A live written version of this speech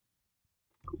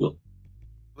Cool.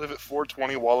 Live at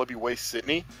 420 Wallaby Way,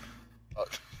 Sydney.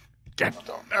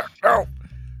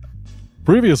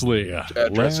 Previously,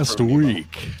 Address last from Nemo.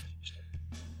 week.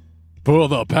 For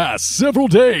the past several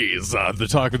days, the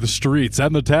talk of the streets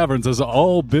and the taverns has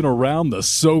all been around the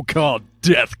so-called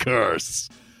death curse.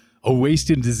 A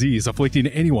wasting disease afflicting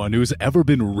anyone who's ever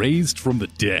been raised from the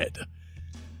dead.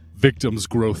 Victims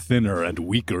grow thinner and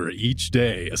weaker each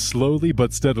day, slowly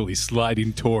but steadily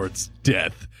sliding towards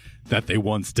death that they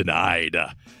once denied.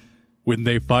 When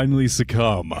they finally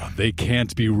succumb, they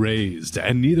can't be raised,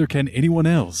 and neither can anyone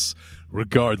else,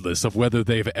 regardless of whether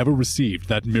they've ever received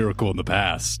that miracle in the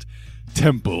past.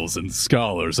 Temples and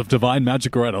scholars of divine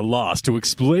magic are at a loss to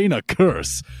explain a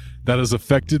curse that has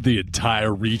affected the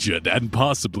entire region and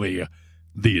possibly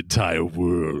the entire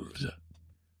world.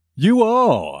 You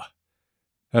all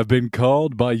have been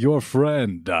called by your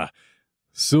friend,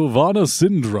 Sylvana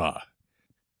Syndra,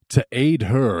 to aid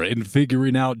her in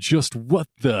figuring out just what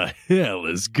the hell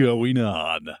is going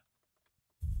on.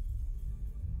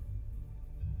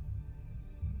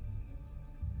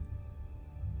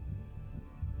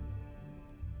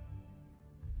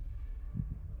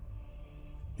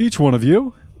 Each one of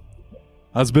you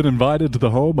has been invited to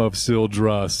the home of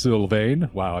Sildra Sylvain.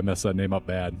 Wow, I messed that name up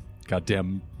bad.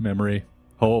 Goddamn memory.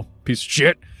 Whole piece of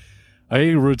shit.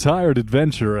 A retired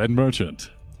adventurer and merchant.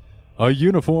 A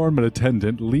uniformed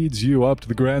attendant leads you up to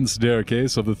the grand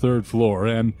staircase of the third floor,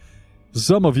 and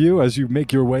some of you, as you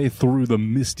make your way through the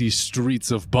misty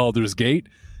streets of Baldur's Gate,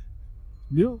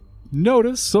 you'll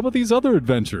notice some of these other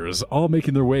adventurers all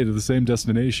making their way to the same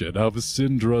destination of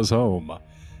Syndra's home.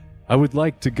 I would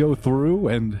like to go through,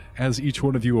 and as each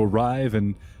one of you arrive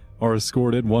and are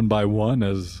escorted one by one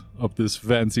as of this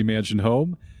fancy mansion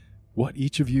home, what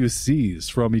each of you sees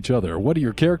from each other. What do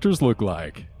your characters look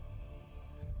like?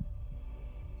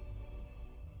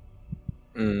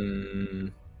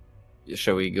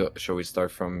 Shall we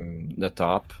start from the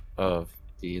top of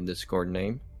the Discord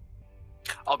name?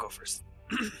 I'll go first.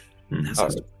 That All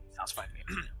sounds fine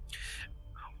to me.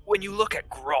 When you look at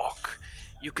Grok,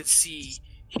 you can see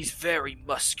he's very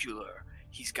muscular.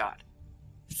 He's got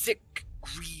thick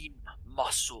green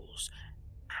muscles,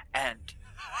 and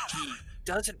he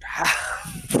doesn't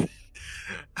have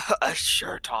a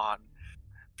shirt on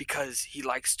because he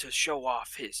likes to show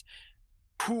off his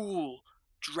cool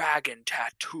dragon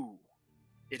tattoo.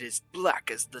 It is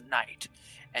black as the night,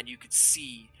 and you can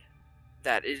see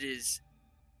that it is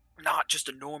not just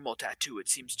a normal tattoo. It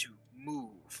seems to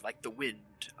move like the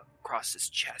wind across his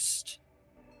chest.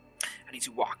 And as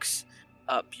he walks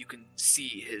up, you can see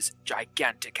his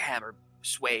gigantic hammer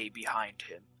sway behind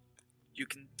him. You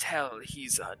can tell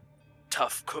he's a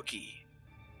tough cookie,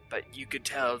 but you can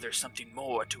tell there's something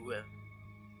more to him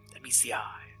than meets the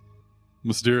eye.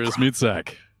 Mysterious Meat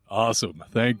Sack. Awesome.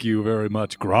 Thank you very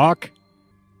much, Grok.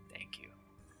 Thank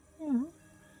you.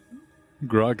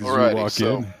 Grok, as Alrighty, you walk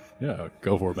so- in. Yeah,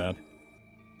 go for it, man.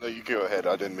 No, you go ahead.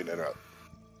 I didn't mean to interrupt.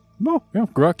 No, yeah,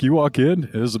 Grok, you walk in.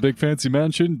 It is a big fancy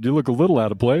mansion. You look a little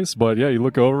out of place, but yeah, you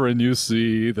look over and you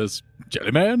see this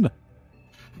jellyman.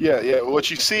 Yeah. What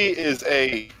you see is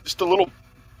just a little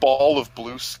ball of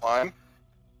blue slime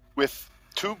with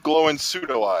two glowing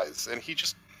pseudo eyes, and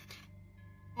he's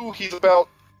about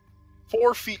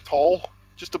 4 feet tall,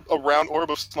 just a round orb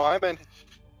of slime, and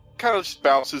kind of just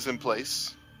bounces in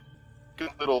place. Good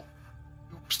little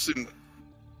oops and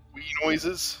wee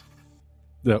noises.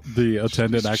 The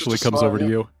attendant Just actually a comes smile, over to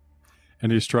yeah. you,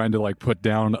 and he's trying to put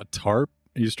down a tarp.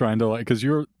 He's trying to because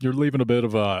you're leaving a bit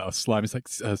of a slime. He's like,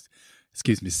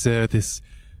 excuse me, sir, this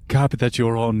carpet that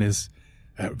you're on is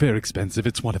very expensive.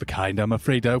 It's one of a kind. I'm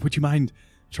afraid. Would you mind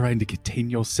trying to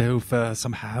contain yourself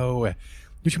somehow?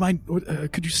 Would you mind?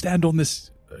 Could you stand on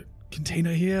this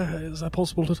container here? Is that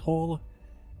possible at all?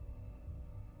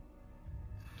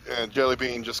 And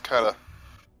Jellybean just kind of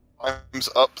climbs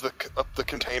up the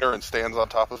container and stands on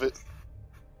top of it.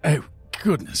 Oh,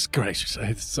 goodness gracious.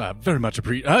 It's very much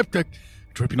appreciated.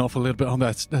 Dripping off a little bit on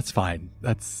that. That's fine.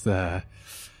 That's, okay.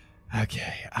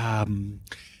 All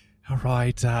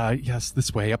right. Yes,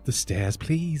 this way, up the stairs,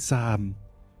 please. Then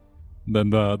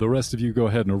the rest of you go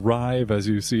ahead and arrive as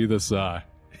you see this,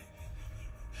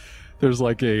 there's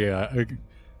a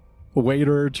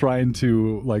waiter trying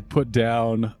to put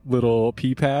down little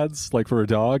pee pads for a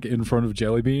dog in front of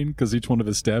Jellybean, because each one of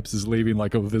his steps is leaving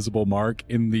a visible mark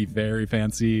in the very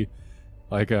fancy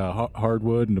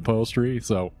hardwood and upholstery.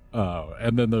 So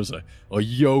and then there's a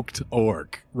yoked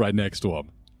orc right next to him.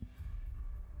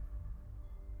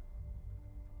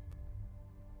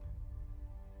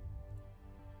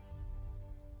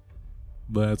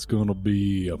 That's gonna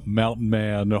be a mountain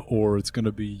man, or it's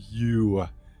gonna be you,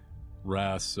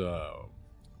 Rasso.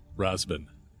 Rasvin.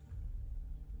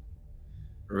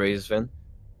 Raven.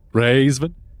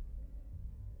 Raven?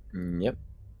 Yep.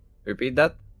 Repeat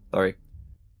that. Sorry.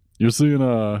 You're seeing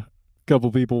a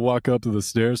couple people walk up to the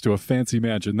stairs to a fancy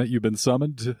mansion that you've been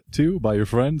summoned to by your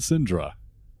friend Syndra.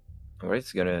 Alright,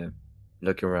 he's gonna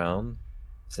look around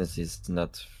since he's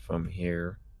not from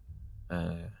here.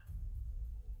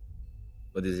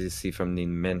 What does he see from the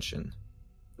mansion?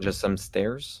 Just some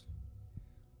stairs?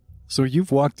 So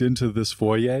you've walked into this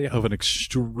foyer of an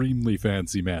extremely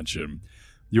fancy mansion.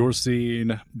 You're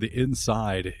seeing the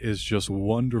inside is just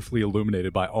wonderfully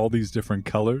illuminated by all these different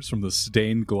colors from the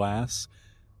stained glass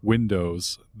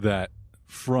windows that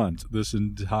front this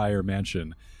entire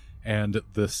mansion. And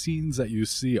the scenes that you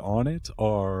see on it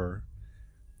are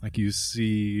like you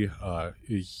see a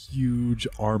huge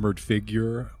armored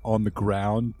figure on the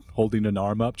ground holding an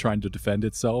arm up trying to defend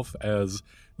itself as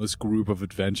this group of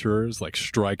adventurers like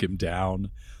strike him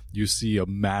down. You see a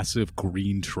massive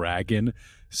green dragon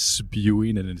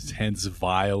spewing an intense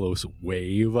violent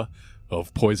wave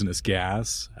of poisonous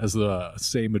gas as the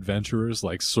same adventurers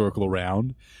like circle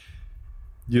around.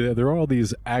 Yeah, there are all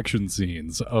these action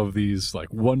scenes of these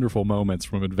like wonderful moments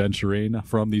from adventuring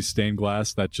from these stained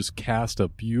glass that just cast a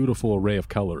beautiful array of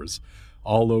colors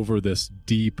all over this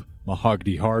deep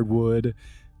mahogany hardwood.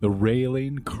 The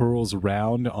railing curls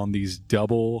around on these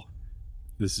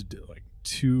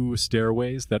two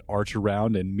stairways that arch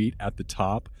around and meet at the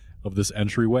top of this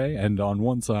entryway. And on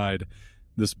one side,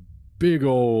 this big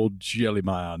old jelly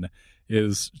man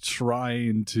is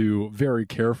trying to very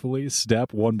carefully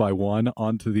step one by one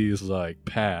onto these like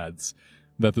pads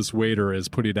that this waiter is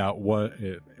putting out one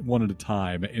at a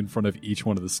time in front of each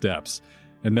one of the steps.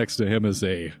 And next to him is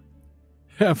a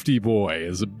hefty boy,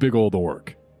 is a big old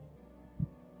orc.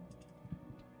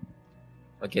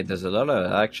 Okay, there's a lot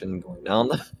of action going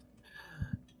on.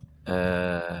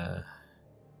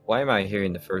 Why am I here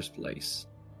in the first place?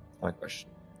 My question.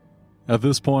 At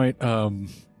this point,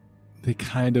 they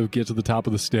kind of get to the top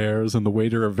of the stairs, and the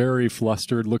waiter, very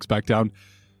flustered, looks back down.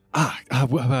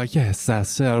 Yes,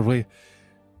 sir,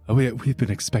 we've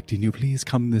been expecting you. Please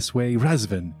come this way.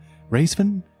 Razvin?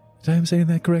 Did I say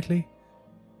that correctly?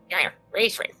 Yeah,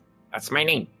 Razvin. That's my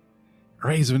name.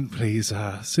 Razvin, please.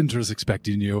 Cinder's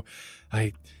expecting you.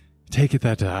 I take it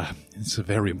that it's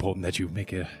very important that you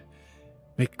make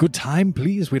good time,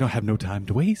 please. We don't have no time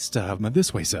to waste.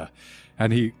 This way, sir.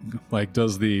 And he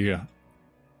does the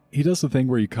thing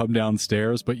where you come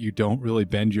downstairs, but you don't really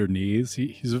bend your knees.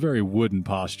 He's a very wooden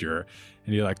posture,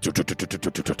 and he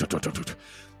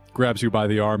grabs you by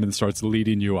the arm and starts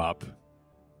leading you up.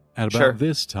 At about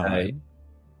this time,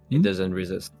 he doesn't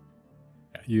resist.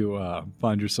 You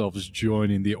find yourselves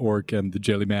joining the orc and the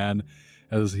jellyman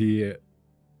as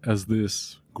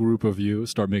this group of you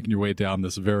start making your way down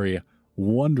this very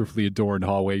wonderfully adorned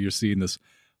hallway. You're seeing this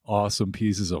awesome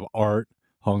pieces of art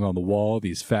hung on the wall,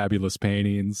 these fabulous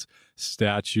paintings,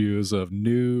 statues of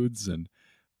nudes, and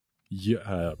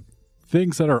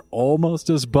things that are almost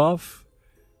as buff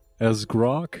as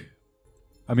Grok.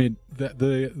 I mean,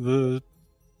 the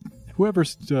whoever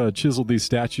chiseled these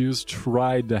statues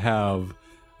tried to have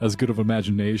as good of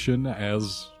imagination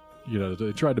as,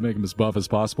 they tried to make them as buff as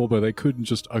possible, but they couldn't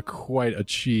just quite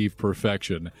achieve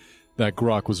perfection that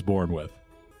Grok was born with.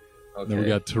 Okay. Then we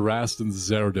got Tarast and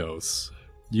Zerdos.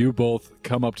 You both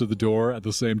come up to the door at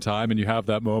the same time, and you have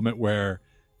that moment where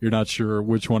you're not sure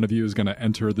which one of you is going to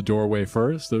enter the doorway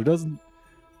first. There doesn't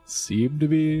seem to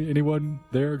be anyone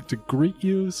there to greet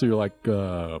you, so you're like,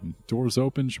 doors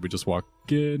open, should we just walk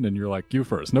in? And you're like, you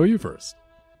first. No, you first.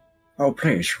 Oh,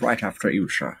 please, right after you,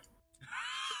 sir.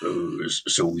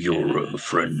 So you're a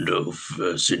friend of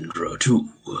Syndra, too?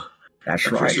 That's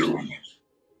I right. presume.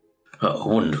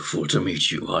 Wonderful to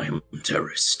meet you. I'm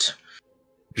Terrorist.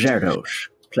 Zerdos,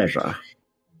 pleasure.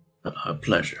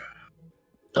 Pleasure.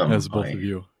 As both of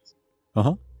you.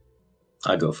 Uh-huh.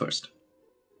 I go first.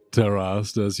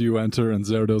 Tarast, as you enter, and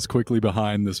Zerdos quickly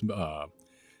behind this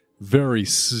very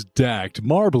stacked,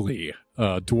 marbly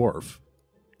dwarf.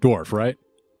 Dwarf, right?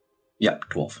 Yep,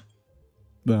 12.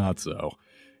 Not so.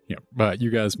 Yeah, but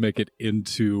you guys make it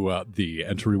into the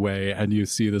entryway, and you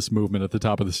see this movement at the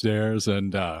top of the stairs,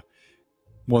 and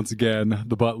once again,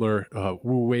 the butler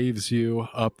waves you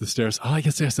up the stairs.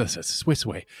 Yes, this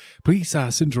way. Please,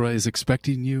 Syndra is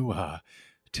expecting you.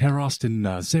 Tarast and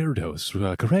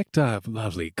Zerdos, correct?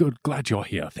 Lovely. Good. Glad you're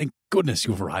here. Thank goodness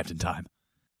you've arrived in time.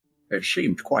 It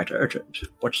seemed quite urgent.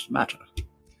 What's the matter?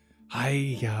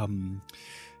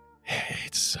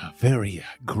 It's very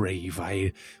grave.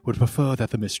 I would prefer that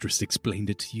the mistress explained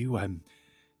it to you. I'm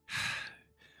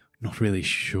not really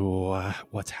sure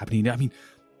what's happening. I mean,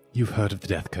 You've heard of the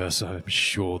death curse, I'm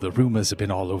sure. The rumors have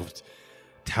been all over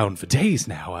town for days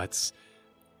now. It's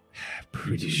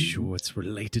pretty sure it's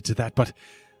related to that, but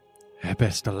I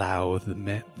best allow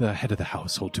the head of the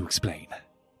household to explain.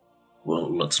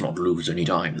 Well, let's not lose any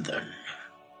time then.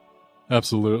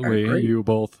 Absolutely. Great. You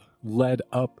both led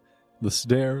up the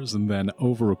stairs and then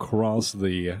over across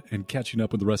and catching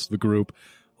up with the rest of the group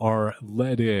are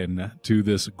led in to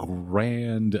this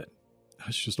grand,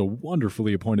 it's just a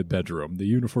wonderfully appointed bedroom. The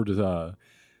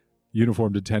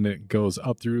uniformed attendant goes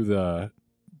up through the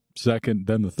second,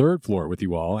 then the third floor with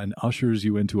you all and ushers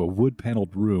you into a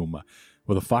wood-paneled room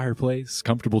with a fireplace,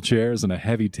 comfortable chairs, and a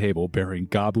heavy table bearing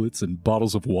goblets and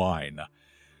bottles of wine.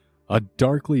 The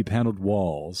darkly paneled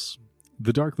walls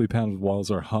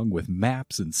are hung with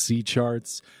maps and sea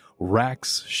charts.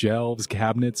 Racks, shelves,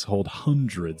 cabinets hold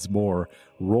hundreds more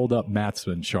rolled-up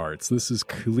matsman charts. This is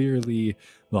clearly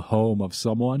the home of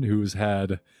someone who's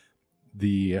had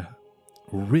the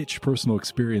rich personal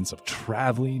experience of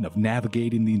traveling, of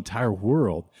navigating the entire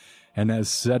world, and has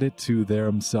set it to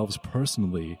themselves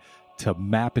personally to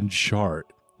map and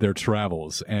chart their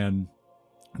travels. And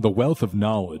the wealth of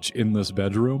knowledge in this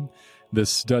bedroom, this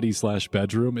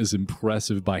study/bedroom, is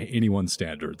impressive by anyone's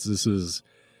standards. This is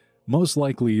most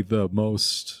likely this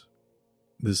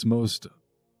most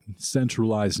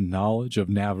centralized knowledge of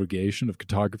navigation, of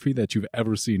cartography that you've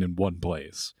ever seen in one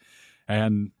place.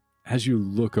 And as you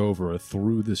look over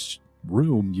through this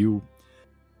room, you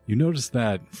notice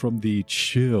that from the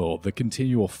chill, the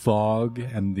continual fog,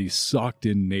 and the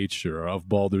socked-in nature of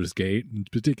Baldur's Gate, and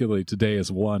particularly today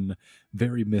is one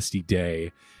very misty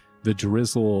day, the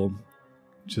drizzle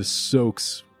just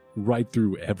soaks right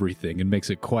through everything and makes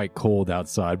it quite cold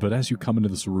outside. But as you come into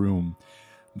this room,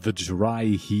 the dry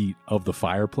heat of the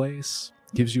fireplace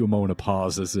gives you a moment of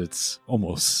pause as it's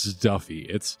almost stuffy.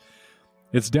 It's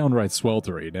downright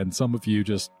sweltering, and some of you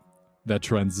just, that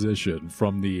transition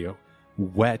from the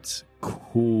wet,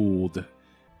 cold,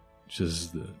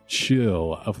 just the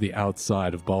chill of the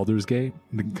outside of Baldur's Gate,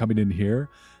 and then coming in here,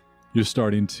 you're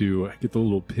starting to get the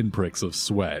little pinpricks of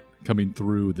sweat coming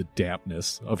through the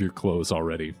dampness of your clothes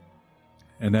already.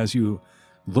 And as you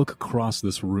look across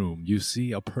this room, you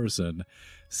see a person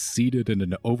seated in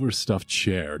an overstuffed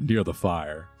chair near the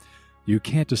fire. You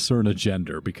can't discern a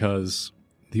gender because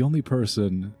only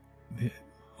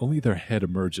their head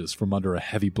emerges from under a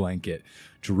heavy blanket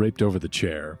draped over the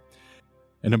chair.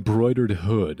 An embroidered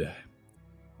hood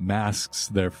masks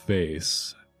their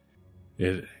face.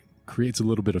 It creates a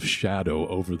little bit of shadow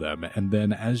over them, and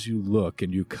then as you look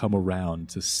and you come around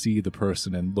to see the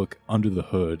person and look under the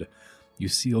hood, you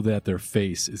see that their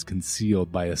face is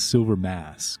concealed by a silver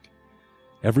mask.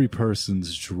 Every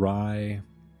person's dry,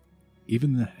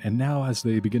 and now as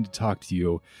they begin to talk to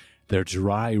you, their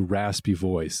dry, raspy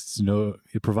voice,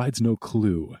 it provides no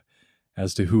clue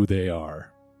as to who they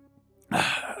are.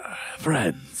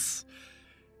 Friends,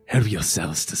 help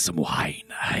yourselves to some wine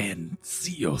and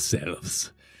see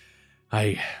yourselves.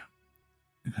 I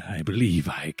believe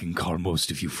I can call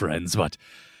most of you friends, but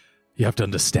you have to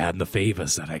understand the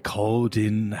favors that I called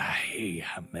in. I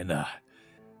am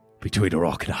between a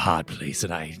rock and a hard place,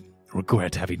 and I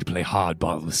regret having to play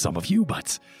hardball with some of you,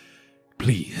 but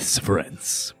please,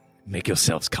 friends, make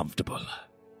yourselves comfortable.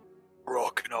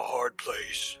 Rock in a hard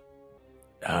place.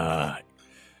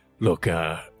 Look,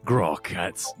 Grok,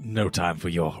 it's no time for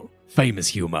your famous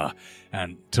humor.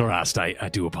 And Tarast, I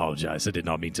do apologize. I did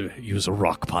not mean to use a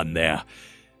rock pun there.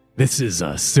 This is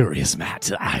a serious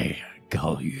matter I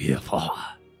call you here for.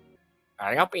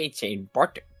 I hope it's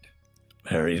important.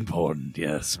 Very important,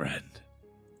 yes, friend.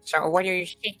 So what are you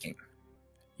speaking?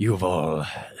 You've all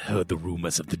heard the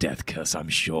rumors of the death curse, I'm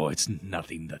sure. It's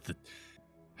nothing that the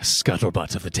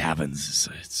scuttlebutt of the taverns.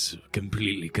 It's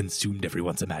completely consumed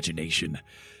everyone's imagination.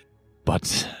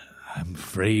 But I'm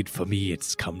afraid for me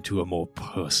it's come to a more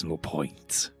personal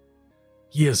point.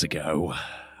 Years ago,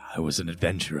 I was an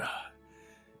adventurer,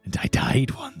 and I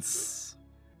died once.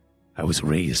 I was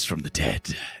raised from the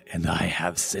dead, and I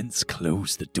have since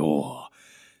closed the door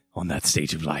on that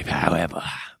stage of life. However,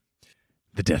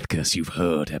 the death curse you've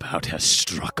heard about has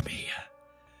struck me.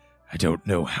 I don't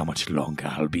know how much longer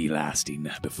I'll be lasting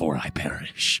before I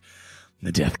perish.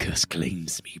 The death curse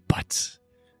claims me, but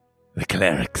the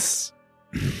clerics,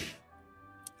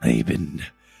 they've been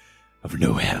of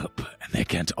no help, and they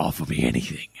can't offer me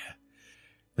anything.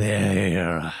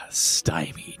 They're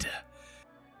stymied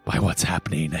by what's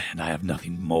happening, and I have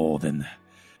nothing more than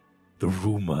the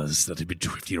rumors that have been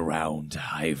drifting around.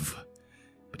 I've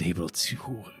been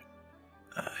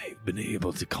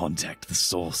able to contact the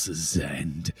sources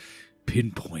and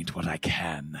pinpoint what I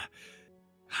can.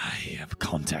 I have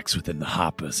contacts within the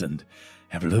Harpers, and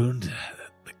have learned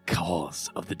the cause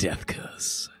of the death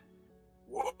curse.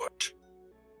 What?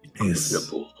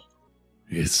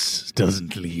 It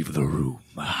doesn't leave the room.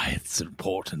 It's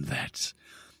important that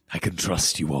I can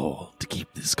trust you all to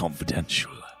keep this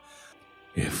confidential.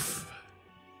 If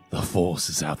the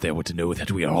forces out there were to know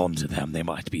that we are onto them, they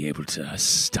might be able to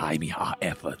stymie our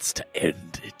efforts to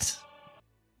end it.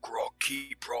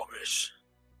 Groggy promise.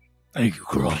 Thank you,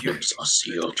 Grog. Lips are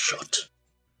sealed shut.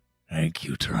 Thank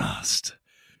you, Trust.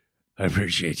 I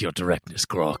appreciate your directness,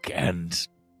 Grog, and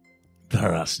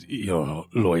Trust, your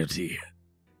loyalty.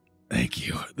 Thank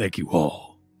you. Thank you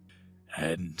all.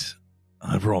 And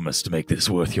I promise to make this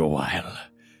worth your while.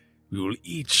 We will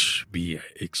each be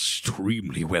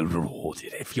extremely well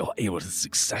rewarded if you're able to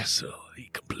successfully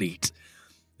complete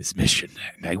this mission,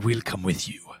 and I will come with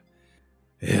you.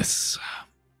 This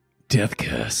death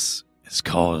curse is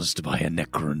caused by a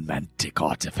necromantic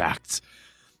artifact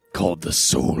called the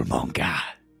Soulmonger.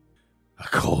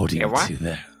 According to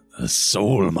the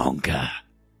Soulmonger.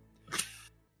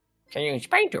 Can you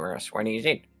explain to us what is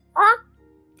it? Huh?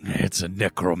 It's a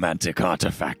necromantic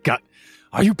artifact.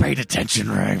 Are you paying attention,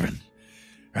 Raven?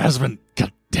 Raven,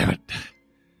 God damn it.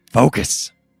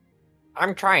 Focus.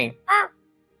 I'm trying.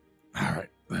 Alright,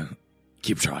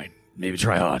 keep trying. Maybe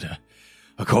try harder.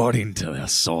 According to their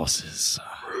sources.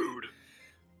 Rude.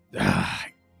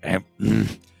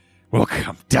 Look,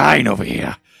 I'm dying over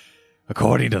here.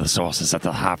 According to the sources at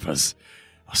the Harpers,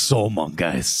 a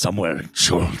soulmonger is somewhere in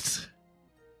Chult.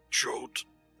 Chult.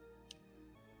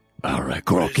 Alright,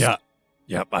 Grok, yeah.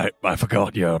 Yep, I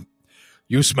forgot you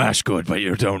smash good, but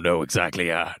you don't know exactly.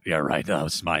 Yeah, right. That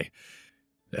was my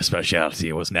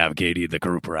specialty, was navigating the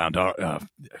group around our.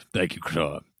 Thank you,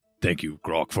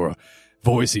 Grok, for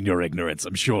voicing your ignorance.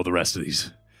 I'm sure the rest of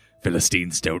these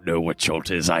Philistines don't know what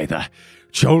Chult is either.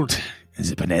 Chult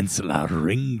is a peninsula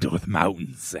ringed with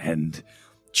mountains and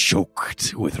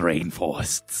choked with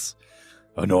rainforests.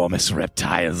 Enormous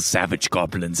reptiles, savage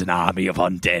goblins, an army of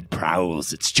undead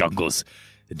prowls its jungles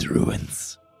and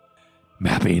ruins.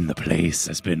 Mapping the place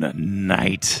has been a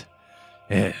nightmare.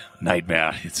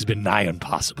 It's been nigh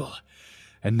impossible,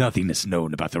 and nothing is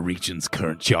known about the region's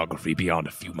current geography beyond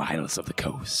a few miles of the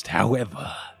coast.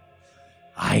 However,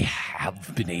 I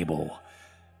have been able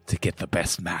to get the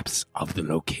best maps of the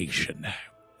location,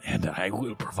 and I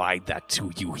will provide that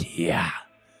to you here.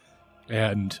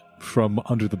 And from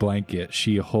under the blanket,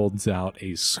 she holds out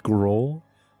a scroll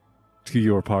to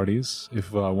your parties.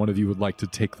 If one of you would like to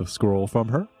take the scroll from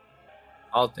her.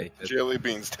 I'll take it. Jelly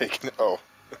Bean's taking it. Oh.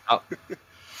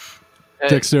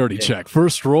 Dexterity check.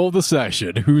 First roll of the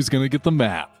session. Who's going to get the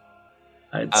map?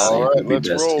 I'd say All it right, would be let's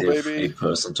best roll, if baby. a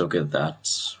person took it that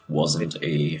wasn't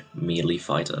a melee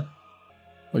fighter.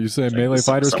 Oh, you say Like melee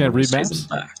fighters someone can't read who's chasing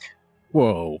maps? back.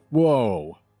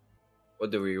 Whoa.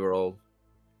 What do we roll?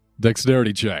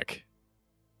 Dexterity check.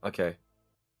 Okay.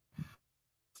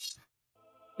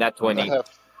 That 20.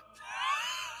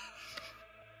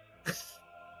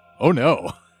 Oh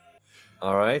no.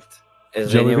 All right.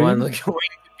 Is Jelly anyone bean? going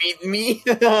to beat me?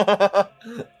 You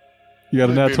got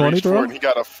a nat 20, reached for it bro? and he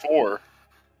got a 4.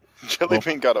 Jelly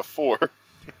Bean got a 4.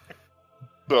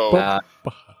 So,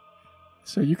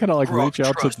 So you kind of like Grog reach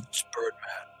out to... trusts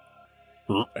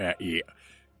Birdman.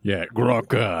 Yeah,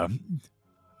 Grok,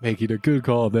 making a good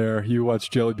call there. You watch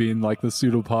Jellybean like the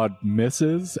pseudopod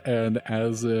misses, and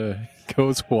as it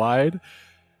goes wide,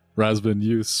 Rasbin,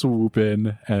 you swoop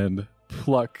in and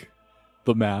pluck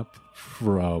the map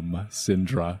from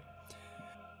Syndra.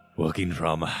 Working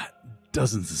from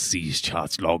dozens of siege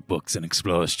charts, logbooks, and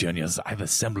explorers' journals, I've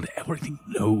assembled everything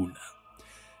known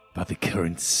about the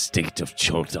current state of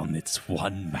Chult on its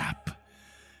one map,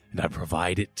 and I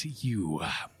provide it to you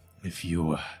if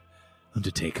you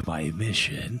undertake my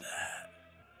mission.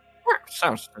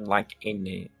 Sounds like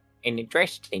an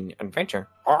interesting adventure.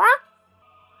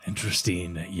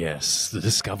 Interesting, yes. The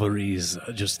discoveries,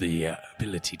 just the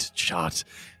ability to chart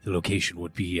the location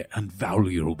would be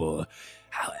invaluable.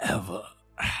 However,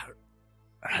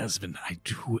 husband, I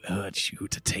do urge you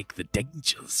to take the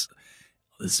dangers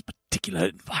of this particular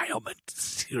environment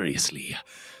seriously.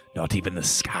 Not even the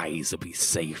skies will be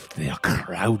safe. They are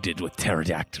crowded with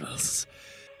pterodactyls.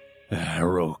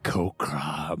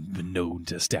 Rokokra have been known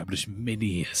to establish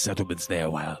many settlements there,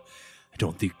 while I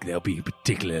don't think they'll be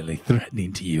particularly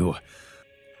threatening to you.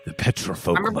 The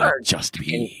Petrofolk I'm a might bird. just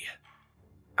be.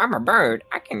 I'm a bird.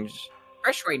 I can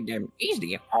persuade them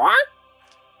easily.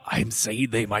 I'm saying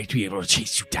they might be able to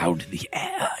chase you down in the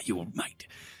air. You might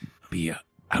be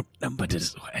outnumbered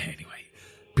as well. Anyway,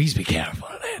 please be careful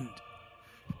and...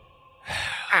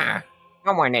 I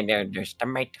wanted to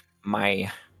underestimate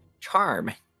my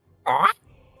charm.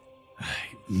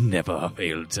 never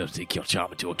failed to take your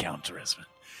charm into account, Resman.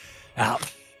 Now,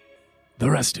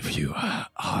 the rest of you,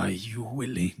 are you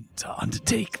willing to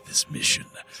undertake this mission?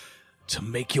 To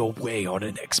make your way on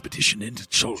an expedition into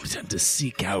Cholt and to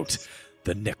seek out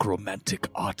the necromantic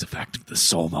artifact of the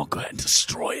Soulmonger and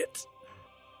destroy it?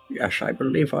 Yes, I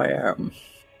believe I am.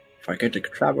 If I get to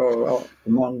travel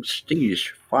amongst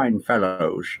these fine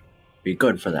fellows, be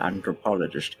good for the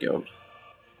Anthropologist Guild.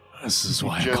 This is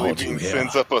why I called you Jellybean here.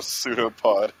 sends up a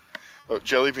pseudopod.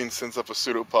 Jellybean sends up a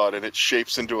pseudopod, and it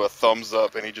shapes into a thumbs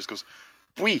up, and he just goes,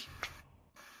 "Wee."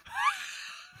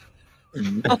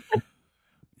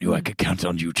 Knew I could count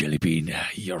on you, Jellybean.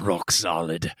 You're rock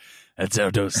solid. At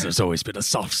Zerdos, there's always been a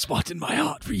soft spot in my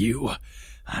heart for you.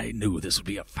 I knew this would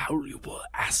be a valuable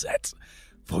asset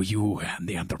for you and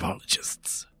the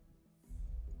anthropologists.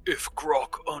 If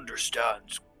Grok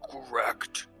understands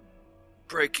correct,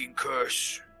 breaking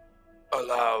curse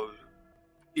allowed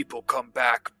people come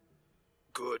back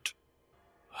good.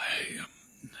 I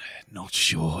am not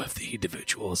sure if the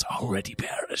individuals already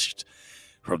perished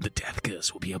from the death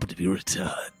curse will be able to be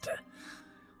returned.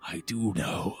 I do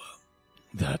know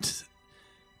that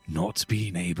not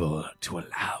being able to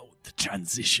allow the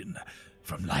transition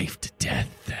from life to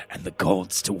death and the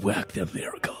gods to work their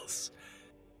miracles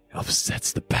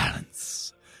upsets the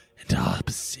balance and our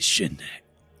position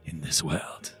in this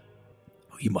world.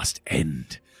 We must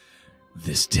end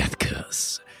this death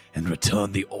curse and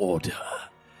return the order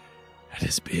that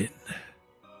has been.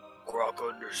 Grok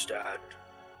understand.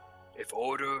 If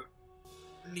order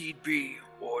need be,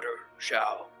 order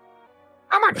shall.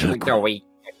 How much do we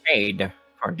get paid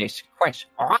for this quest?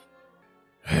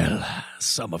 Well,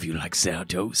 some of you, like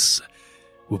Zerdos,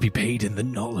 will be paid in the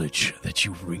knowledge that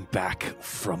you bring back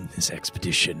from this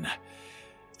expedition.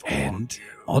 And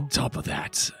on top of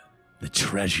that, the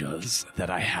treasures that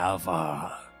I have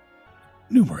are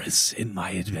numerous in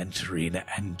my adventuring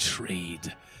and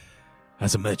trade.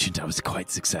 As a merchant, I was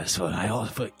quite successful, and I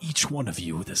offer each one of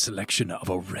you the selection of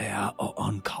a rare or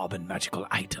uncommon magical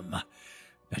item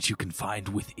that you can find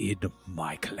within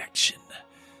my collection.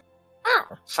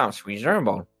 Oh, sounds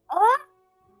reasonable.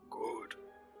 Good.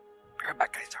 Come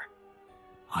back, guys.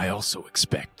 I also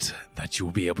expect that you'll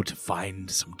be able to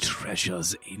find some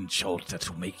treasures in Cholt that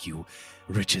will make you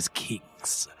rich as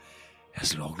kings.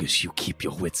 As long as you keep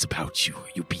your wits about you,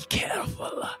 you be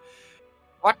careful.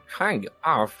 What kind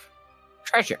of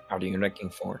treasure are you looking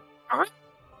for?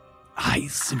 I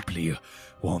simply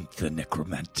want the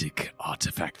necromantic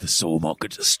artifact the Soulmonger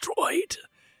destroyed.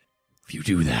 If you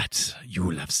do that, you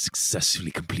will have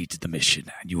successfully completed the mission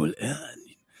and you will earn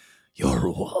your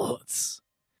rewards.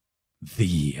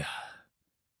 The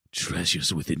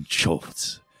treasures within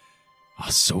Cholt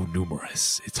are so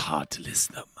numerous, it's hard to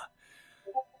list them.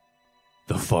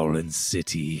 The fallen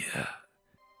city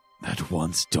that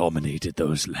once dominated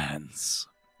those lands,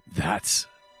 that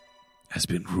has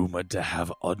been rumored to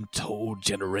have untold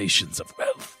generations of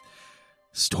wealth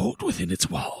stored within its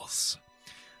walls.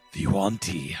 The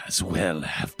Yuan-Ti as well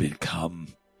have become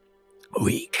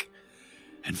weak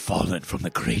and fallen from the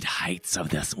great heights of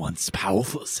their once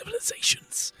powerful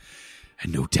civilizations.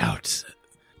 And no doubt,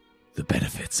 the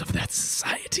benefits of that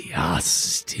society are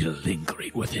still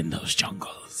lingering within those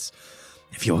jungles.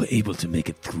 If you're able to make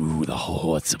it through the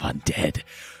hordes of undead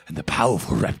and the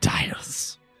powerful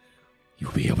reptiles,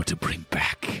 you'll be able to bring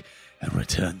back and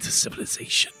return to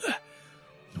civilization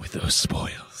with those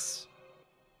spoils.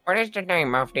 What is the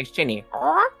name of the city?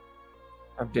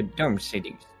 Of the doomed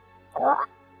cities?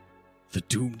 The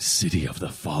doomed city of the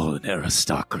fallen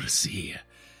aristocracy.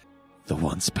 The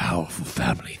once powerful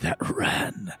family that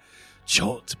ran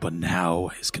Cholt, but now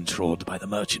is controlled by the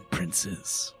merchant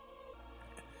princes,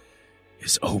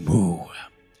 is Omu.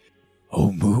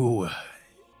 Omu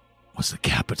was the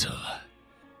capital,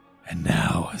 and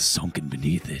now sunken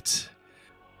beneath it.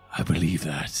 I believe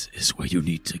that is where you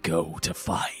need to go to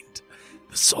find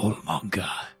the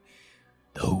Soulmonger.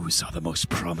 Those are the most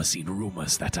promising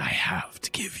rumors that I have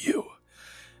to give you.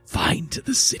 Find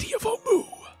the city of Omu.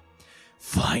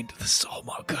 Find the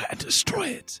Soulmonger and destroy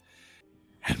it.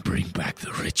 And bring back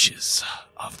the riches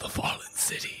of the fallen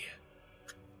city.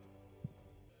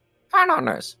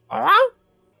 Followers.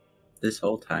 This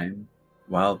whole time,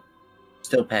 while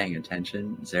still paying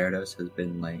attention, Zerados has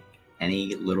been like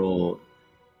any little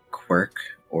quirk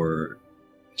or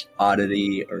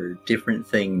oddity or different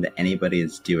thing that anybody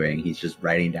is doing, he's just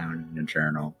writing down in a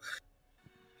journal.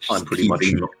 I'm pretty much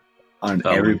on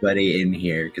everybody in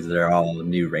here because they're all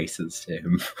new races to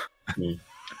him.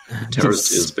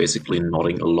 Terrace is basically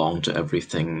nodding along to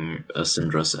everything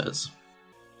Syndra says.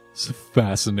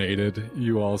 Fascinated,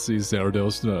 you all see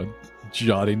Zarados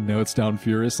jotting notes down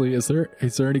furiously. Is there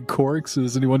any quirks?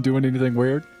 Is anyone doing anything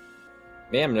weird?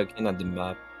 Me, I'm looking at the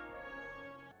map.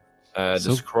 The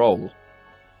So- scroll.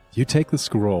 You take the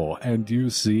scroll and you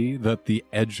see that the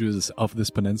edges of this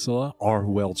peninsula are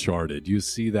well charted. You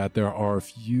see that there are a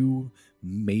few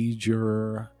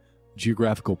major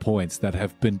geographical points that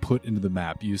have been put into the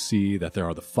map. You see that there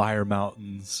are the Fire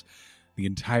Mountains. The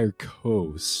entire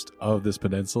coast of this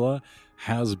peninsula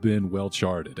has been well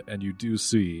charted, and you do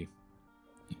see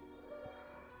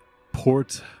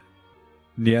Port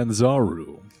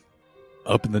Nyanzaru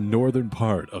up in the northern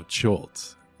part of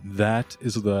Cholt. That's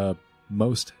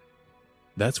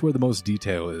where the most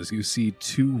detail is. You see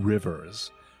 2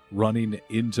 rivers running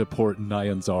into Port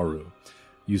Nyanzaru.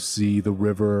 You see the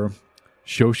river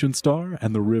Shoshenstar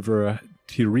and the river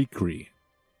Tirikri.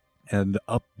 And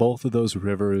up both of those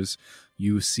rivers,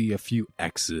 you see a few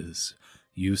X's.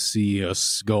 You see a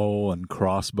skull and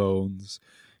crossbones,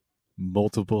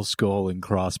 multiple skull and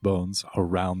crossbones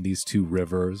around these 2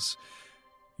 rivers.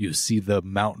 You see the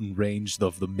mountain range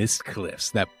of the mist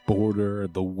cliffs that border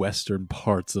the western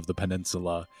parts of the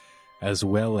peninsula, as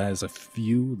well as a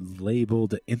few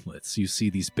labeled inlets. You see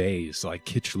these bays like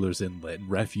Kitcheler's Inlet and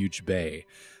Refuge Bay.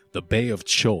 The Bay of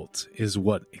Cholt is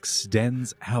what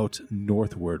extends out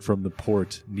northward from the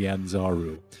port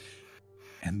Nyanzaru.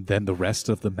 And then the rest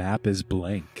of the map is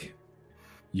blank.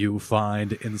 You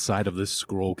find inside of this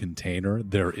scroll container,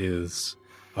 there is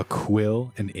a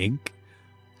quill and ink.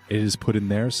 It is put in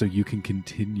there so you can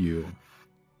continue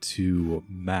to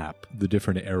map the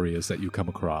different areas that you come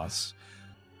across.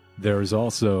 There is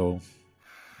also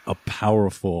a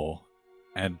powerful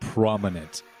and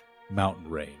prominent mountain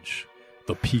range,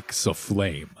 the Peaks of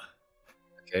Flame.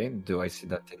 Okay, do I see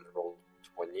that in roll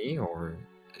 20 or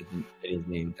it is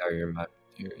the entire map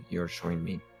you're showing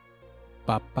me?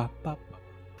 Ba, ba, ba, ba.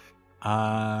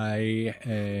 I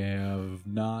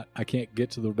can't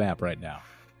get to the map right now.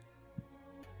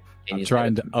 Can I'm you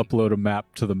trying send to it me? upload a map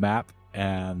to the map,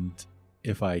 and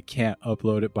if I can't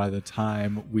upload it by the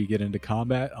time we get into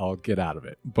combat, I'll get out of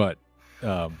it. But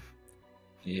Yeah,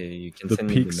 you can the send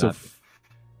me the peaks map.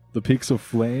 the Peaks of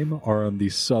Flame are on the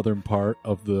southern part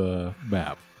of the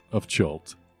map of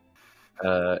Cholt.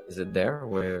 Is it there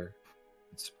where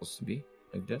it's supposed to be?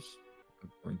 Like this? I'm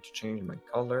going to change my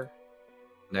color.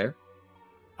 There?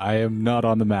 I am not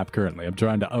on the map currently. I'm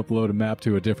trying to upload a map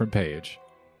to a different page.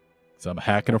 So I'm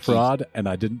hacking a fraud, and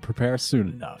I didn't prepare soon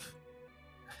enough.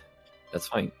 That's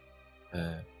fine.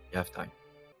 You have time.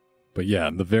 But yeah,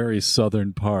 in the very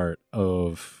southern part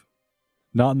of,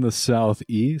 not in the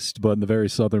southeast, but in the very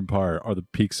southern part are the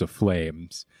Peaks of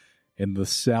Flames. In the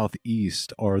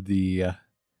southeast are the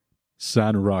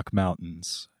Sandrock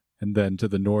Mountains. And then to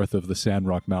the north of the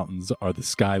Sandrock Mountains are the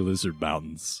Sky Lizard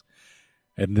Mountains.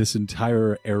 And this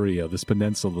entire area, this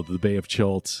peninsula, the Bay of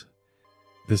Cholt,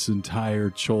 this entire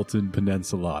Cholton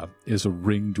Peninsula is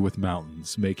ringed with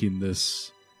mountains, making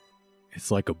this,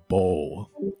 it's like a bowl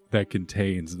that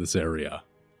contains this area.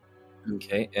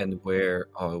 Okay, and where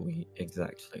are we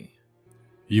exactly?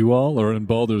 You all are in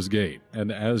Baldur's Gate,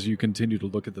 and as you continue to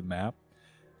look at the map,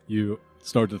 you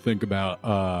start to think about,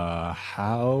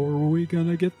 how are we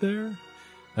gonna get there?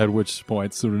 At which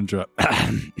point, Surindra,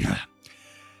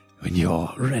 When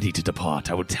you're ready to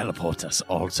depart, I will teleport us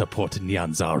all to Port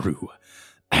Nyanzaru.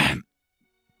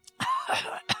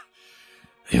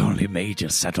 The only major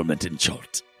settlement in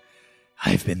Cholt.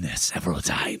 I've been there several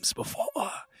times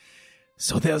before,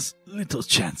 so there's little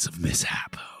chance of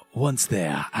mishap. Once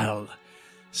there, I'll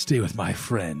stay with my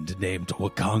friend named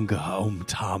Wakanga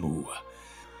Omtamu.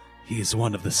 He is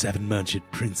one of the 7 merchant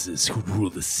princes who rule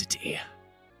the city.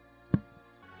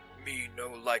 Me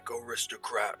no like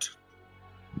aristocrat.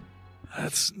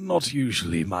 That's not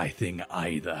usually my thing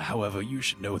either. However, you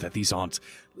should know that these aren't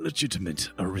legitimate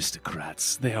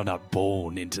aristocrats. They are not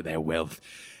born into their wealth.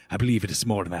 I believe it is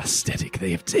more an aesthetic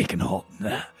they have taken on.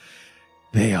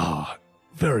 They are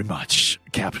very much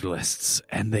capitalists,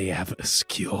 and they have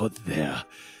secured their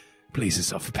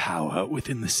places of power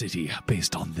within the city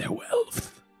based on their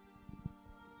wealth.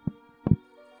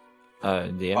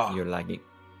 DM, you're lagging.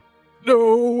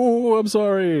 no, I'm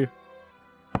sorry.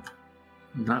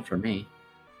 Not for me.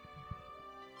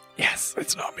 Yes,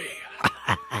 it's not me.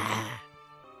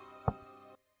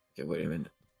 Okay, wait a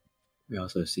minute. We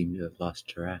also seem to have lost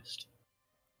Terrest.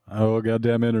 Oh,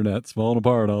 goddamn internet's falling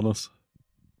apart on us.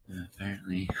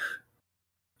 Apparently.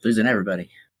 Losing everybody.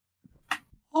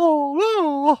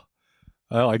 Oh,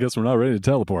 no. Well, I guess we're not ready to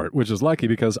teleport, which is lucky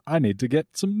because I need to get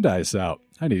some dice out.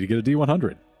 I need to get a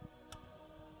D100.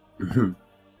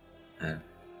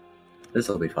 This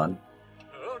will be fun.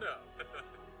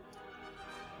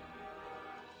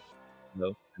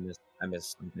 No, I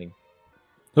missed something.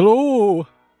 Hello.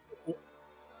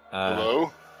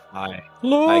 Hello? Hi.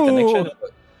 Hello. Hi, connection.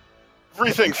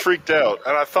 Everything freaked out,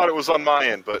 and I thought it was on my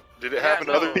end, but did it happen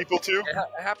to other people too?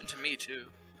 It happened to me too.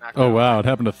 Not Oh gonna wow! lie. It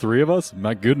happened to 3 of us.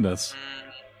 My goodness.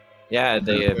 Yeah,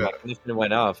 Yeah. my connection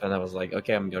went off, and I was like,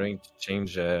 okay, I'm going to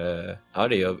change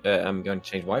audio. I'm going to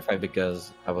change Wi-Fi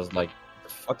because I was like, what the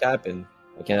fuck happened?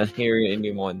 I cannot hear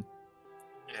anyone.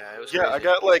 Yeah, it was. Yeah,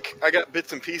 crazy. I got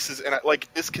bits and pieces, and I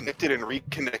disconnected and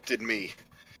reconnected me.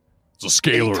 It's a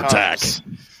scalar 8 attack. times.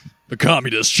 The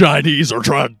communist Chinese are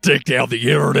trying to take down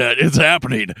the internet. It's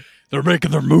happening. They're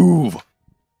making their move.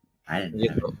 I didn't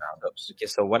Yeah, have okay,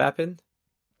 so what happened?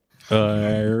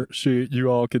 You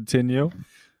all continue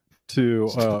to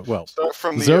Start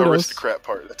from the Zerdos. aristocrat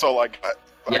part. That's all I got.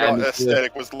 I Yeah, got me too.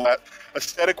 aesthetic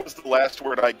was the last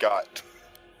word I got.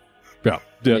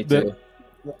 Me too.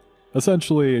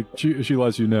 Essentially, she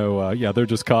lets you know, they're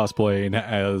just cosplaying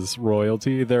as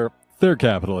royalty. They're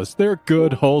capitalists. They're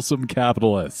good, wholesome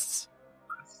capitalists.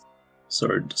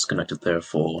 So disconnected there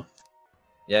for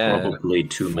Yeah, probably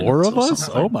 2 minutes. 4 of or us?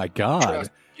 something. Oh my god!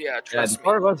 Trust the me.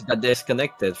 four of us got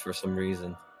disconnected for some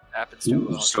reason. Happens to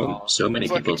Ooh, us so all. so many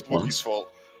It's like people it's at Wookiee's once.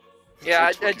 fault. Yeah,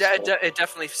 It's Wookiee's fault. it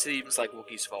definitely seems like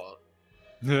Wookiee's fault.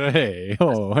 Hey,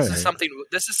 This hey! is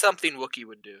something Wookiee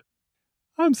would do.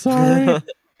 I'm sorry.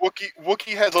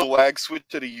 Wookiee has a lag switch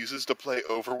that he uses to play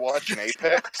Overwatch and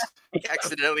Apex. He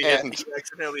accidentally And-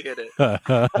 hit it.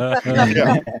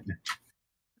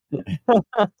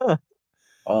 Yeah.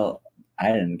 Well, I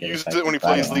didn't He get uses affected it when he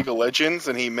by plays one. League of Legends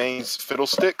and he mains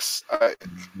Fiddlesticks.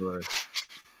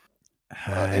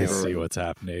 I see what's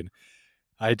happening.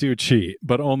 I do cheat,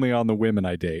 but only on the women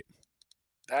I date.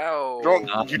 Oh,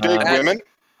 You dig that- women?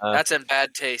 That's in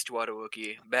bad taste, What a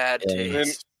Wookiee. Bad Yeah.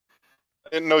 taste. I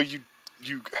didn't know you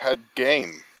had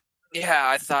game. Yeah,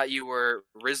 I thought you were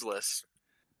Rizless.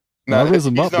 No, No, Riz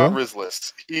him he's up, not bro.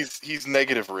 Rizless. He's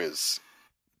negative Riz.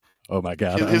 Oh my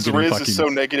god! His I'm getting Riz fucking... is so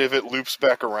negative it loops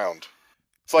back around.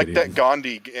 It's like Getting- that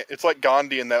Gandhi. It's like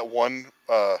Gandhi in that one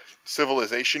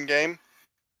Civilization game,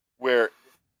 where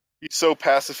he's so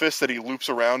pacifist that he loops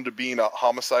around to being a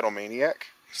homicidal maniac.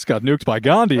 Just got nuked by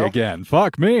Gandhi No. again.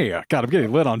 Fuck me. God, I'm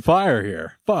getting lit on fire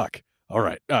here. Fuck. All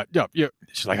right.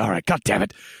 She's like, all right, god damn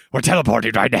it. We're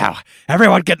teleporting right now.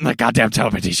 Everyone get in the goddamn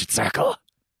teleportation circle.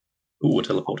 Ooh, we're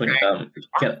teleporting.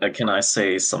 Can I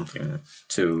say something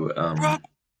to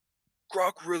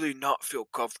Grok really not feel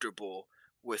comfortable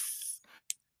with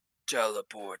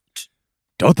teleport.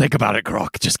 Don't think about it,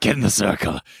 Grok. Just get in the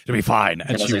circle. It'll be fine. Can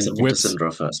And I she say something whips... to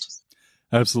Syndra first?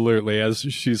 Absolutely. As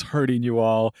she's herding you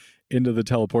all into the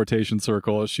teleportation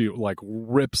circle, she like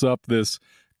rips up this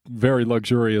very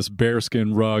luxurious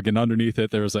bearskin rug, and underneath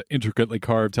it there's an intricately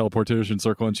carved teleportation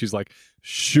circle, and she's like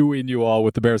shooing you all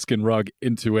with the bearskin rug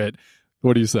into it.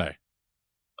 What do you say?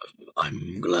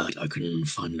 I'm glad I can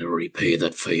finally repay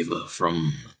that favor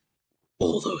from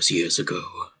all those years ago.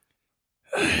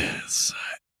 Yes.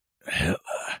 Well,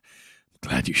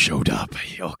 glad you showed up.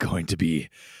 You're going to be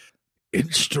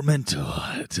instrumental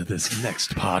to this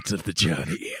next part of the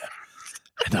journey.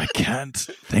 And I can't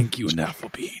thank you enough for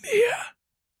being here.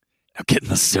 Now get in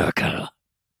the circle.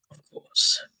 Of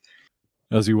course.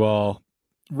 As you all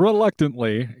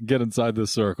reluctantly get inside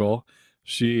this circle,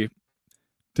 she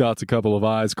dots a couple of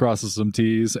I's, crosses some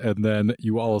T's, and then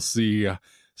you all see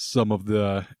some of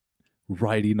the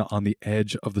writing on the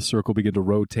edge of the circle begin to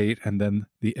rotate, and then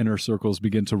the inner circles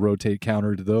begin to rotate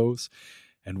counter to those.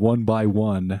 And one by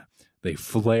one, they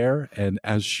flare, and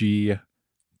as she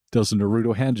does a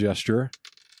Naruto hand gesture,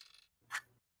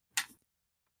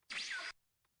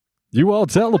 you all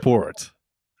teleport.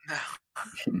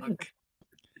 Look.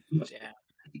 Damn.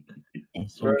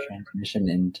 Instant transmission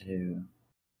into.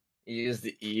 You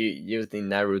use the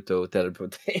Naruto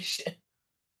teleportation.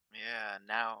 Yeah,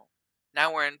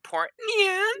 now we're in Port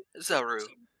Nyan Zaru.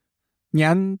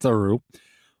 Nyanzaru.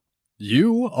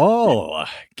 You all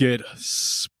get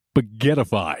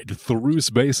spaghettified through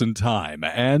space and time,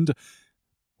 and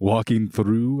walking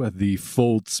through the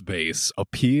fold space,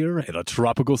 appear in a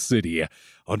tropical city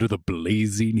under the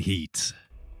blazing heat.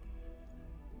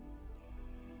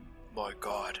 My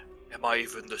god, am I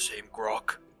even the same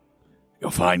Grok?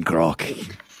 You're fine,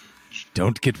 Grok.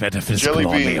 Don't get metaphysical on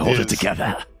Jellybean me. Hold it is-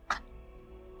 together.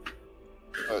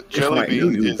 Jellybean you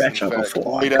is in betcha fact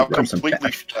before I laid out run some completely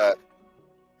back. flat.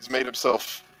 He's made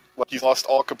himself like he's lost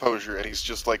all composure and he's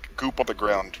just like goop on the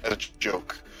ground as a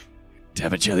joke.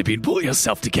 Damn it, Jellybean, pull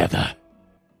yourself together.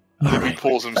 All He right,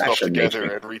 pulls himself Fashion together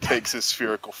nature. and retakes his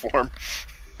spherical form.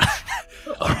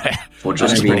 all right. For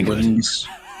just That's a pretty moment.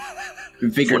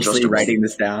 Vigorously For just a writing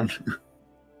this down.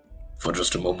 For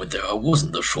just a moment there, I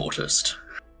wasn't the shortest.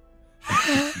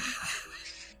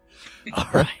 All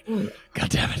right. God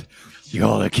damn it. You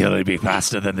all are killing me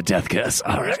faster than the death curse.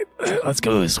 All right. Let's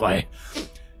go this way.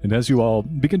 And as you all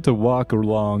begin to walk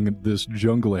along this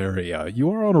jungle area, you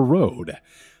are on a road.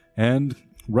 And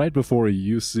right before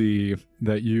you see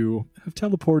that you have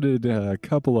teleported a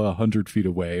couple of 100 feet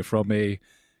away from a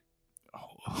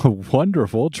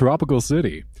wonderful tropical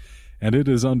city. And it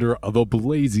is under the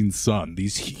blazing sun.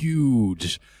 These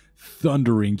huge,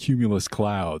 thundering cumulus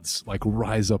clouds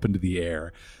rise up into the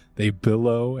air. They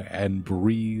billow and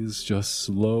breeze just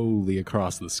slowly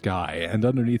across the sky. And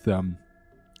underneath them,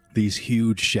 these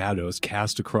huge shadows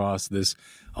cast across this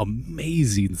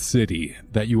amazing city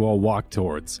that you all walk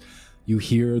towards. You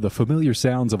hear the familiar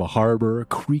sounds of a harbor,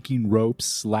 creaking ropes,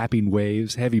 slapping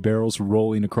waves, heavy barrels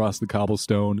rolling across the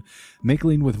cobblestone,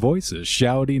 mingling with voices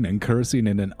shouting and cursing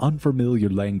in an unfamiliar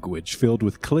language filled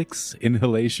with clicks,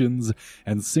 inhalations,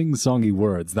 and sing-songy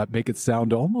words that make it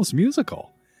sound almost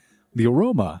musical. The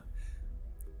aroma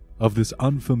of this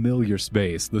unfamiliar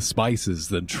space, the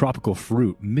spices and tropical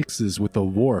fruit, mixes with the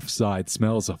wharf-side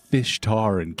smells of fish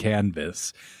tar and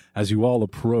canvas as you all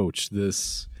approach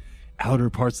this outer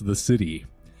parts of the city.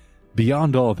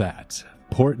 Beyond all that,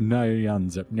 Port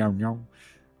Nyanzaru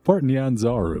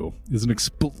is an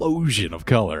explosion of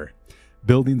color.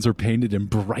 Buildings are painted in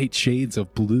bright shades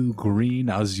of blue, green,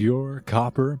 azure,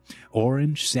 copper,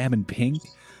 orange, salmon pink,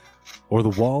 or the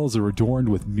walls are adorned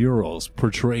with murals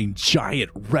portraying giant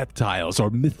reptiles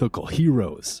or mythical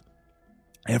heroes.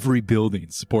 Every building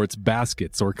supports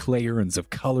baskets or clay urns of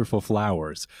colorful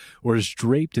flowers, or is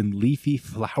draped in leafy,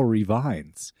 flowery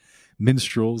vines.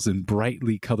 Minstrels in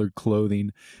brightly colored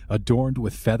clothing, adorned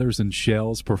with feathers and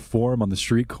shells, perform on the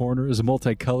street corners.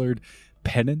 Multicolored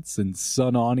pennants and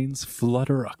sun awnings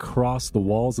flutter across the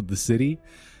walls of the city.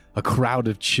 A crowd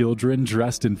of children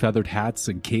dressed in feathered hats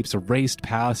and capes raced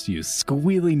past you,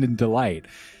 squealing in delight.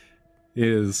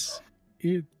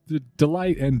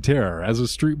 Delight and terror as a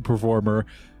street performer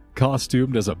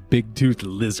costumed as a big-toothed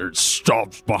lizard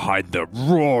stomps behind them,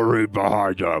 roaring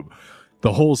behind them.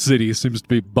 The whole city seems to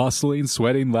be bustling,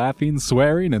 sweating, laughing,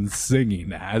 swearing, and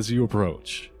singing as you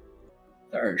approach.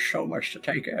 There is so much to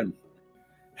take in.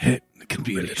 It can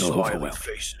be a Really little smiling overwhelming.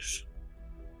 faces.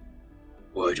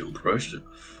 Quite impressive.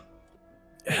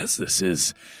 Yes, this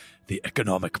is the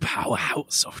economic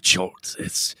powerhouse of Chort.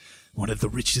 It's one of the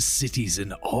richest cities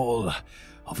in all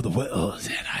of the world,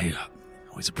 and I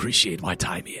always appreciate my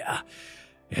time here.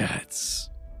 Yeah, it's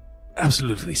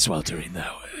absolutely sweltering,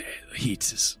 though. The heat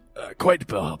is quite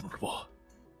abominable.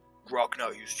 Grok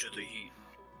not used to the heat.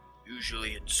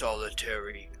 Usually in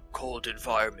solitary, cold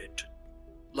environment,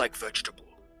 like vegetable.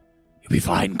 You'll be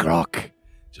fine, Grok.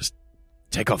 Just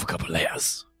take off a couple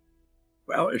layers.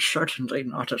 Well, it's certainly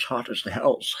not as hot as the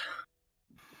hells.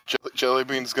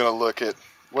 Jellybean's gonna look at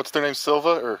what's their name,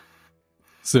 Silva or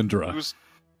Syndra. who's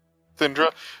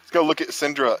Syndra? He's gonna look at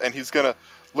Syndra and he's gonna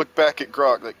look back at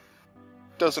Grog like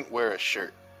doesn't wear a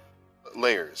shirt.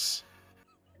 Layers.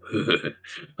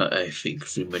 I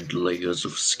think they meant layers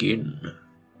of skin.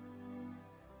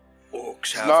 Orcs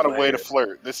It's have not a way to layers.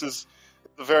 flirt. This is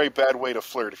a very bad way to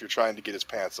flirt if you're trying to get his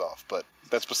pants off, but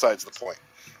that's besides the point.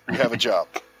 We have a job.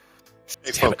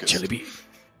 Stay Damn it, focused.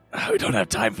 Jellybean. We don't have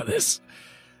time for this.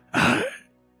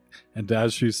 And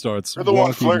as she starts You're the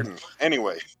one walking, flirting.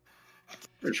 Anyway.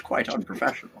 It's quite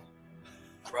unprofessional.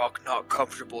 Grok not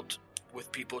comfortable with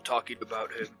people talking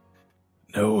about him.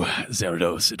 No,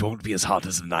 Zerados, it won't be as hot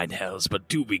as the Nine Hells, but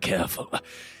do be careful.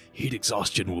 Heat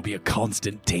exhaustion will be a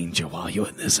constant danger while you're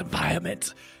in this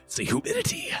environment. It's the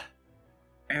humidity.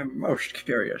 I am most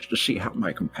curious to see how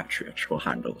my compatriots will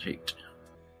handle the heat.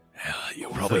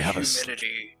 You'll probably The have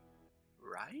humidity,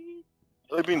 right?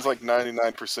 Jellybean's like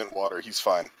 99% water. He's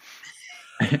fine.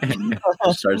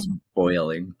 It starts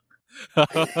boiling.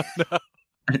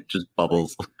 It just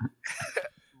bubbles.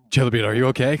 Jellybean, are you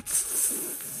okay?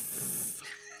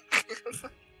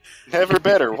 Never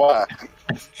better. Why?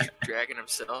 Dragging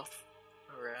himself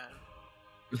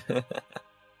around.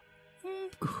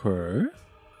 Okay.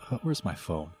 Where's my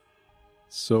phone?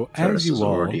 So Terrace as you has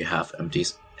all already have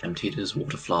emptied his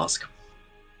water flask.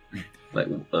 Like,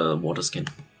 water skin.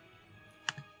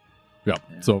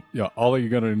 all of you are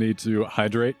going to need to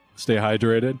hydrate, stay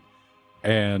hydrated,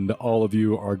 and all of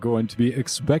you are going to be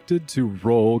expected to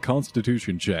roll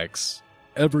constitution checks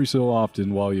every so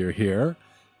often while you're here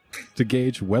to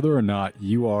gauge whether or not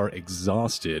you are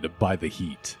exhausted by the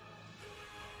heat.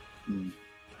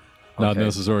 Not Okay.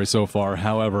 necessary so far.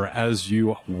 However, as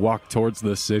you walk towards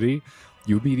the city,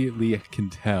 you immediately can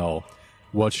tell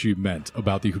what she meant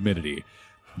about the humidity.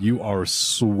 You are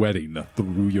sweating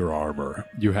through your armor.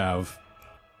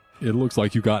 It looks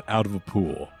like you got out of a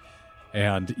pool.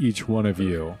 And each one of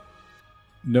you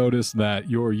notice that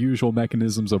your usual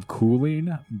mechanisms of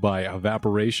cooling by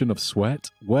evaporation of sweat,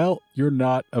 well, you're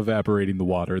not evaporating the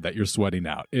water that you're sweating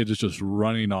out. It is just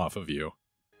running off of you.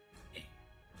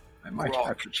 I might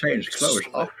have to change clothes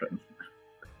often.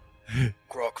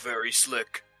 Grok very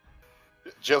slick.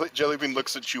 Jellybean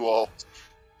looks at you all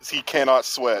as he cannot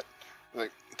sweat.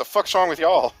 Like, what the fuck's wrong with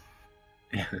y'all?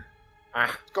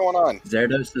 What's going on?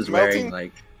 Zerdos is Melting? wearing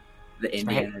like the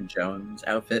Indiana Jones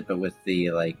outfit, but with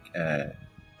the like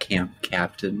camp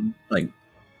captain like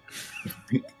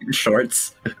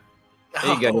shorts.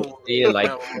 You gotta see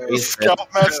like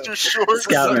Scoutmaster shorts.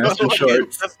 Scoutmaster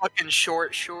shorts. The fucking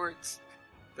short shorts.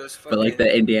 Those fucking... But like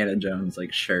the Indiana Jones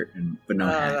like shirt but no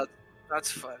hat. That's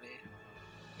funny.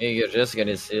 you're just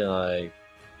gonna see like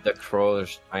the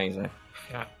crows trying like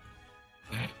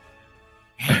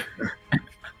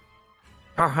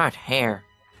Oh, hot hair.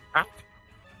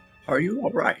 Are you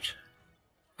alright?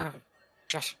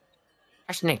 Just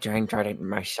need to enjoy it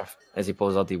myself. as he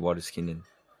pulls out the water skin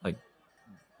and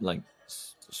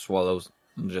swallows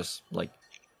just like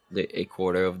a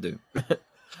quarter of the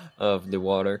of the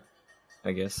water,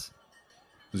 I guess.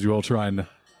 As you all try and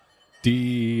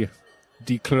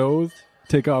declothe,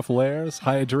 take off layers,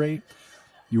 hydrate,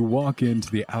 you walk into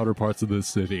the outer parts of the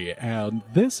city, and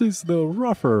this is the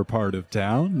rougher part of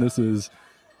town. This is,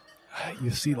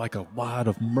 you see like a lot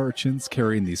of merchants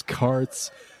carrying these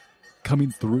carts,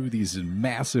 coming through these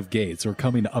massive gates or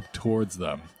coming up towards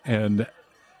them. And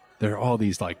there are all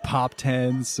these like pop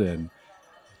tents and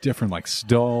different like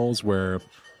stalls where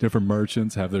different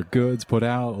merchants have their goods put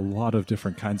out, a lot of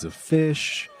different kinds of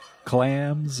fish,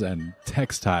 clams, and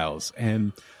textiles.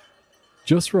 And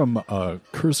just from a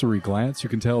cursory glance, you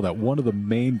can tell that one of the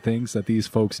main things that these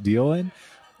folks deal in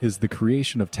is the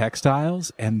creation of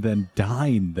textiles and then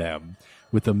dyeing them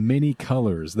with the many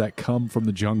colors that come from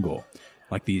the jungle.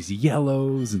 Like these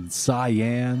yellows and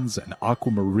cyans and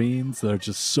aquamarines that are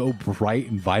just so bright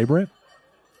and vibrant.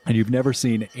 And you've never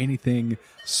seen anything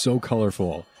so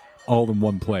colorful all in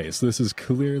one place. This is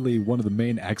clearly one of the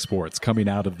main exports coming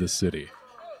out of this city.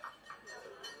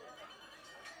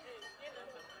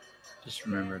 Just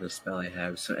remember the spell I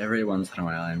have. So every once in a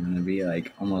while, I'm going to be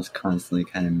like almost constantly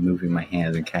kind of moving my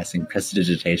hands and casting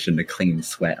prestidigitation to clean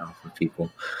sweat off of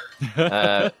people.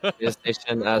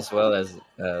 Prestidigitation as well as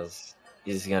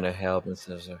is gonna help and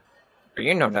stuff. So.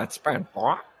 You know that spell,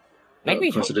 boy.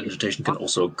 Maybe Prestidigitation can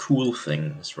also cool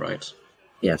things, right?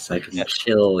 Yes, I can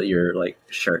chill your like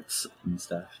shirts and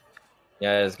stuff.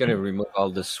 Yeah, it's gonna remove all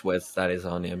the sweats that is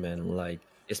on him, and like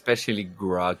especially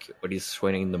Grog, what he's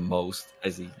sweating the most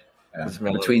as he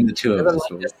between the two of us.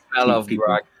 Like the smell of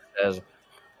Grog as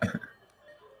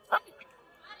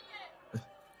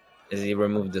he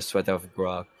removed the sweat of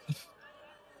Grog.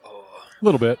 Oh, A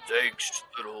little bit. thanks,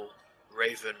 little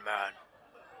raven man.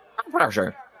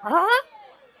 pleasure.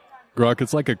 Grok,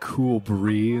 it's like a cool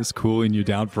breeze cooling you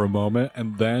down for a moment,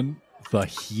 and then the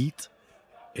heat,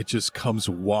 it just comes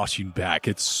washing back.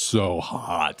 It's so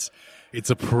hot. It's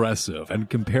oppressive. And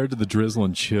compared to the drizzle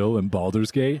and chill in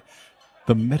Baldur's Gate,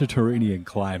 the Mediterranean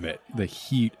climate, the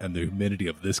heat and the humidity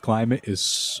of this climate is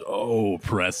so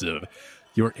oppressive.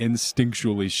 You're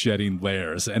instinctually shedding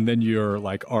layers, and then you're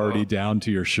like already down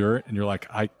to your shirt, and you're like,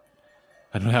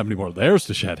 I don't have any more layers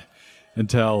to shed.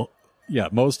 Until, yeah,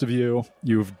 most of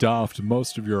you've doffed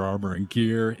most of your armor and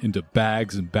gear into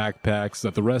bags and backpacks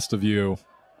that the rest of you,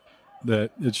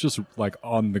 that it's just like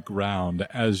on the ground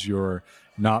as you're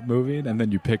not moving, and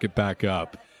then you pick it back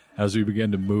up as you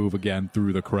begin to move again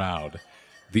through the crowd.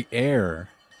 The air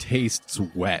tastes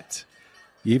wet.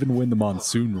 Even when the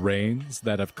monsoon rains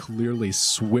that have clearly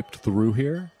swept through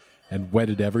here and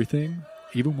wetted everything,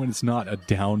 even when it's not a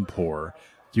downpour,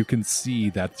 you can see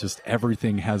that just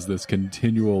everything has this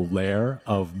continual layer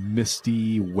of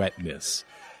misty wetness.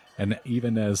 And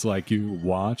even as like you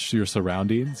watch your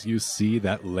surroundings, you see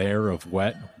that layer of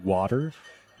wet water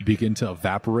begin to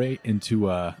evaporate into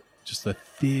just a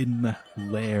thin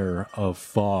layer of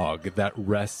fog that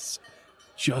rests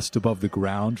just above the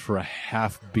ground for a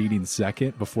half-beating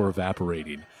second before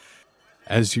evaporating.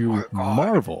 As you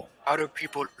marvel, How do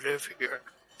people live here?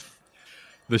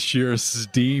 the sheer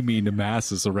steaming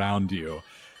masses around you,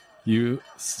 you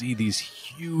see these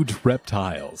huge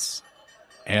reptiles.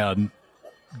 And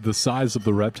the size of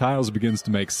the reptiles begins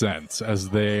to make sense as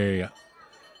they're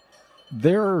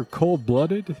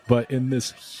cold-blooded, but in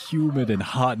this humid and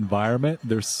hot environment,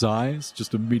 their size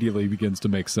just immediately begins to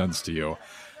make sense to you.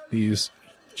 These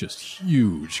just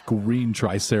huge green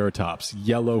triceratops,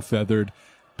 yellow-feathered,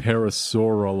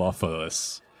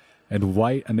 Parasaurolophus and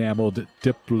white enameled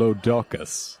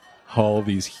Diplodocus haul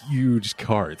these huge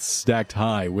carts stacked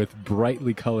high with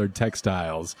brightly colored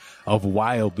textiles of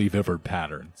wildly vivid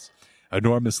patterns.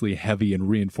 Enormously heavy and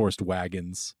reinforced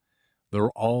wagons. They're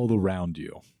all around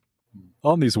you.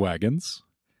 On these wagons,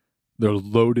 they're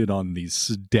loaded on these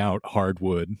stout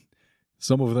hardwood.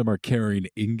 Some of them are carrying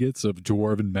ingots of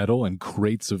dwarven metal and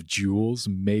crates of jewels.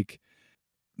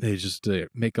 They just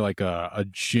make like a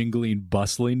jingling,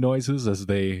 bustling noises as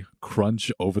they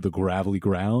crunch over the gravelly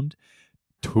ground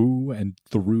to and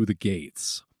through the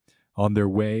gates, on their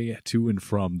way to and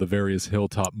from the various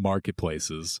hilltop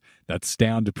marketplaces that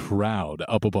stand proud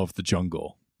up above the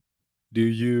jungle. Do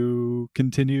you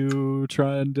continue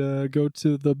trying to go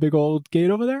to the big old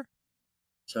gate over there?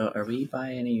 So are we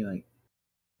by any like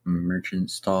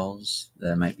merchant stalls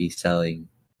that might be selling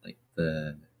like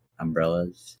the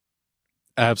umbrellas?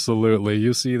 Absolutely.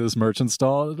 You see this merchant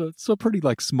stall. It's a pretty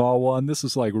like small one. This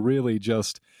is like really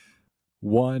just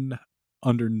one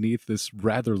underneath this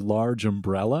rather large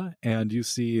umbrella, and you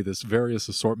see this various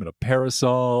assortment of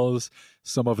parasols.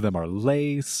 Some of them are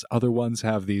lace. Other ones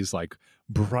have these like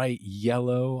bright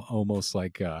yellow, almost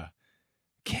like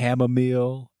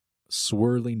chamomile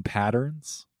swirling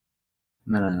patterns.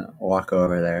 I'm gonna walk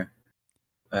over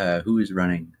there. Who is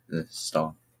running the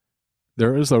stall?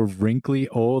 There is a wrinkly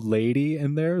old lady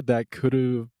in there that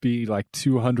could be like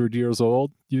 200 years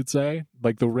old, you'd say.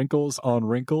 Like the wrinkles on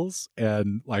wrinkles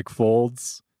and like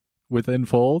folds within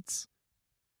folds.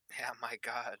 Yeah, my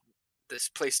God. This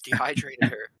place dehydrated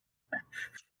her.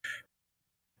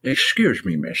 Excuse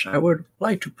me, miss. I would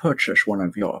like to purchase one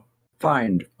of your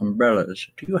fine umbrellas.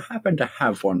 Do you happen to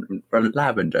have one for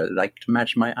lavender, like to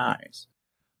match my eyes?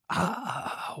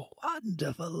 Ah,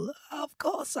 wonderful. Of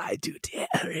course I do,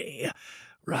 dearie.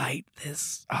 Right,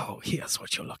 here's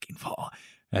what you're looking for.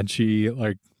 And she,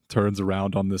 like, turns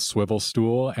around on this swivel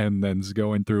stool and then's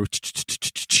going through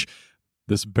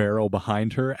this barrel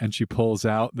behind her, and she pulls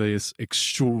out this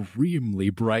extremely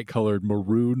bright-colored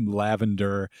maroon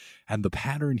lavender, and the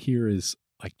pattern here is,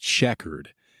 like,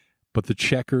 checkered. But the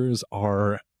checkers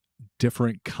are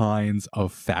different kinds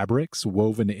of fabrics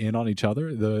woven in on each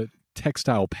other. The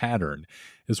textile pattern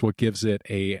is what gives it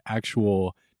a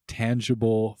actual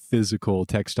tangible physical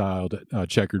textile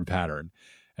checkered pattern,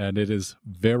 and it is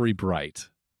very bright.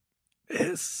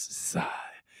 This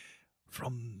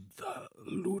from the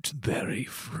lootberry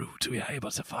fruit we are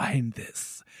able to find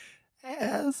this.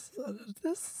 Yes,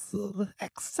 this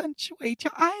accentuate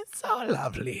your eyes so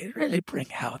lovely. It really bring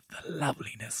out the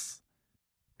loveliness.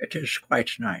 It is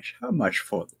quite nice. How much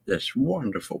for this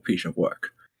wonderful piece of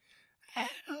work?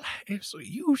 Well, it's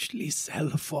usually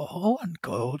sell for 1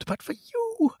 gold, but for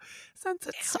you, since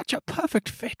it's such a perfect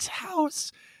fit,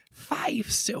 how's 5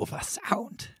 silver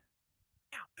sound?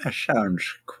 That sounds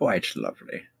quite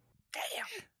lovely.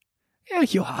 Here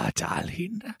you are,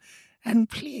 darling. And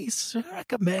please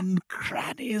recommend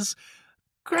Granny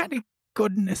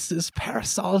Goodness's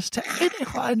parasols to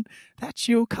anyone that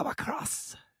you come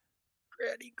across.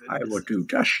 Granny Goodness. I will do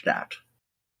just that.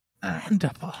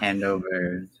 Wonderful. Hand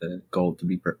over the gold to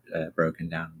be broken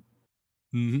down.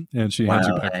 Mm-hmm. And she hands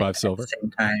you back 5 silver. At the same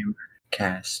time,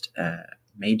 cast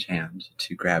Mage Hand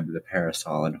to grab the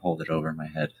parasol and hold it over my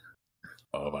head.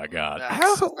 Oh my God.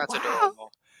 That's wow.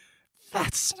 adorable.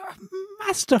 That's a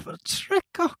masterful trick.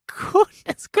 Oh,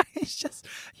 goodness gracious.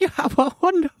 You have a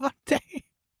wonderful day.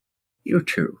 You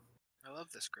too. I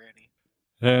love this Granny.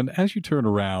 And as you turn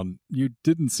around, you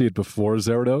didn't see it before,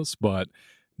 Zerados, but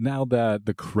now that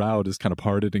the crowd is kind of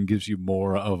parted and gives you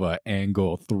more of an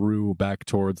angle through back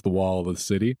towards the wall of the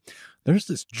city, there's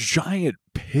this giant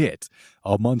pit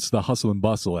amongst the hustle and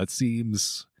bustle that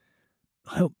seems,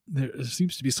 well, there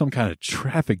seems to be some kind of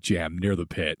traffic jam near the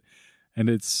pit. And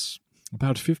it's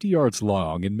about 50 yards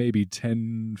long and maybe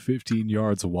 10, 15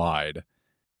 yards wide.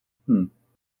 Jump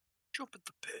in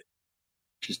the pit.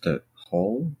 Just a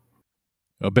hole?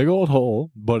 A big old hole,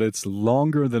 but it's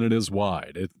longer than it is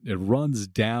wide. It runs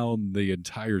down the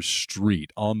entire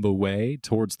street on the way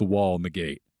towards the wall and the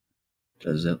gate.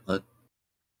 Does it look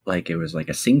like it was like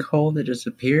a sinkhole that just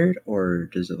appeared, or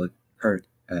does it look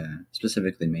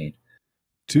specifically made?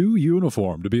 Too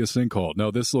uniform to be a sinkhole.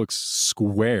 No, this looks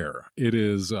square. It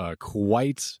is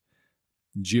quite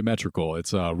geometrical.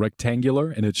 It's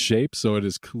rectangular in its shape, so it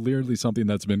is clearly something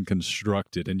that's been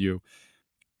constructed. And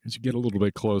as you get a little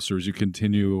bit closer, as you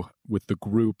continue with the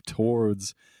group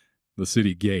towards the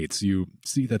city gates, you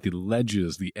see that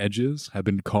the edges have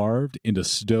been carved into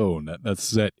stone that's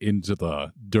set into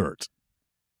the dirt.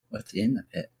 What's in the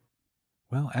pit?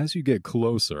 Well, as you get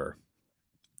closer,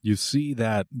 you see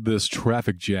that this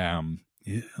traffic jam,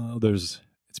 there's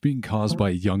It's being caused by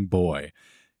a young boy.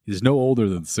 He's no older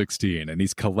than 16, and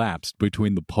he's collapsed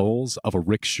between the poles of a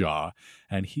rickshaw,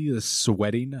 and he is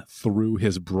sweating through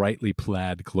his brightly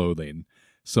plaid clothing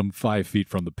some 5 feet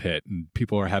from the pit, and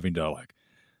people are having to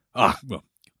well,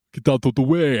 get out of the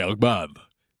way, Ahmad.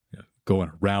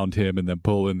 Going around him and then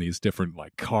pull in these different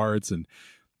cards and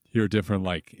hear different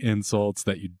insults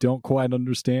that you don't quite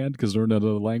understand because they're in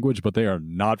another language, but they are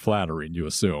not flattering, you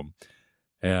assume.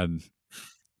 And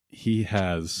he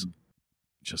has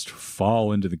just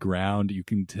fallen to the ground. You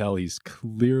can tell he's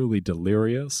clearly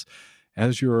delirious.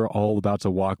 As you're all about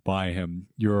to walk by him,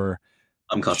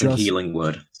 I'm casting Healing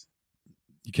Word.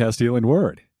 You cast Healing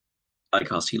Word. I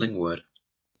cast Healing Word.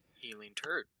 Healing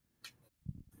turd.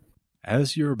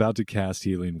 As you're about to cast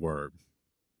Healing Word,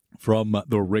 from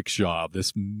the rickshaw,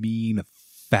 this mean,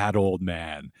 fat old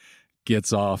man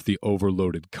gets off the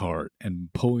overloaded cart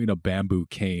and pulling a bamboo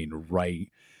cane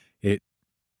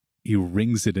he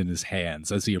rings it in his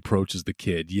hands as he approaches the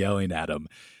kid, yelling at him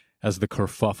as the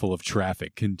kerfuffle of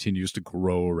traffic continues to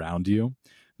grow around you.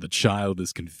 The child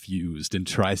is confused and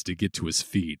tries to get to his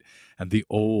feet, and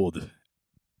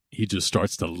he just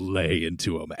starts to lay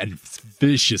into him and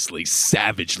viciously,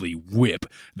 savagely whip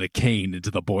the cane into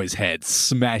the boy's head,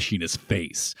 smashing his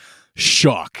face.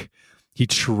 Shock. He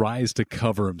tries to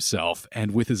cover himself,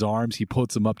 and with his arms, he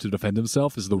puts him up to defend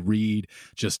himself as the reed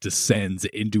just descends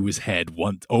into his head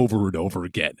over and over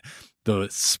again. The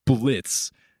splits,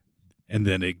 and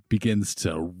then it begins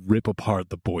to rip apart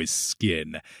the boy's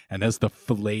skin, and as the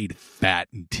filleted fat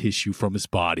and tissue from his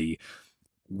body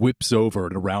whips over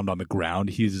and around on the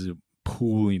ground, he's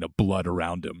pooling of blood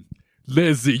around him.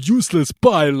 Lazy, useless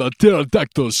pile of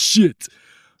pterodactyl shit!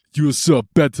 You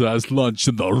serve better as lunch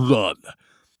in the run.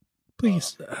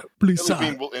 Please, Billy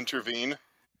Bean will intervene.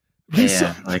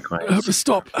 Yeah, likewise.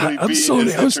 Stop. I'm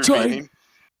sorry, I was trying. I'm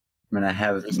gonna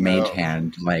have Mage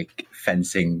Hand,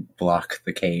 fencing block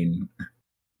the cane.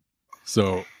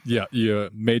 So, yeah,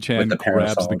 Mage Hand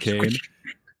grabs the cane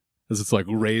as it's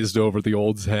raised over the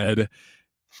old's head.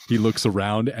 He looks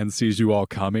around and sees you all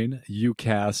coming. You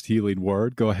cast Healing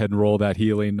Word. Go ahead and roll that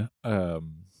healing,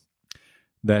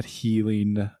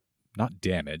 not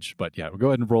damage, but yeah, we'll go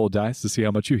ahead and roll a dice to see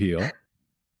how much you heal.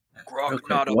 What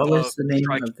was the name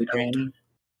of the granny?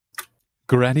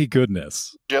 Granny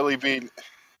Goodness. Jelly Bean.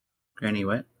 Granny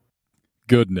what?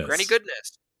 Goodness. Granny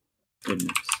Goodness.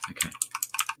 Goodness, okay.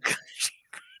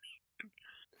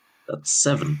 That's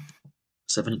 7.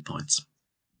 7 points.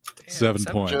 Damn, 7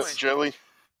 points. Jelly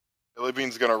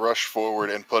Bean's gonna rush forward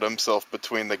and put himself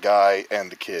between the guy and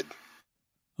the kid.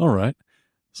 All right.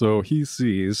 So he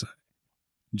sees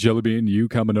Jellybean, you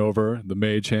coming over, the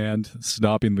Mage Hand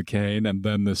stopping the cane, and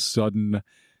then this sudden...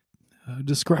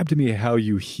 describe to me how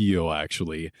you heal,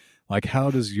 actually.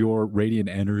 How does your radiant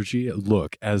energy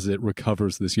look as it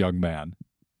recovers this young man?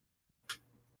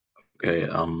 Okay,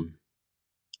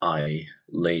 I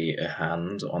lay a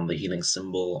hand on the healing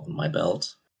symbol on my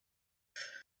belt,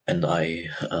 and I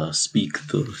speak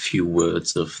the few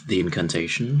words of the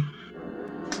incantation.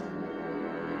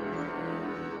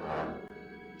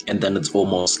 And then it's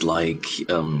almost like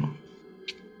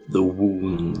the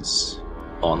wounds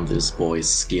on this boy's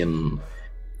skin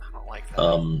I don't like that.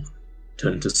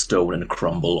 turn to stone and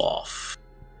crumble off.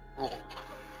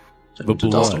 The to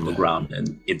dust on blood. the ground,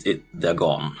 and they're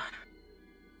gone.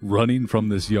 Running from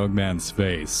this young man's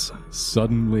face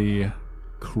suddenly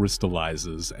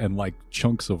crystallizes, and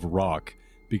chunks of rock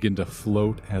begin to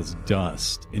float as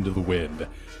dust into the wind.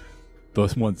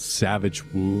 Those once savage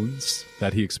wounds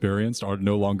that he experienced are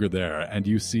no longer there, and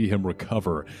you see him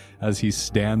recover as he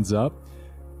stands up.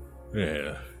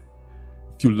 Yeah.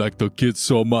 If you like the kid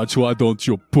so much, why don't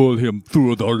you pull him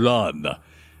through the run?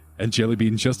 And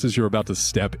Jellybean, just as you're about to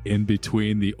step in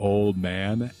between the old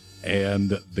man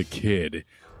and the kid,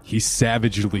 he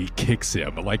savagely kicks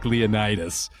him, like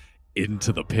Leonidas,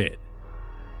 into the pit.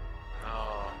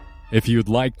 Oh. If you'd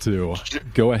like to,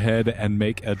 go ahead and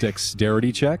make a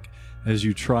dexterity check as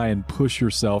you try and push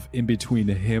yourself in between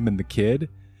him and the kid.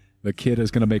 The kid is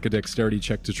going to make a dexterity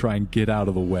check to try and get out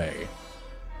of the way.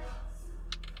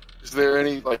 Is there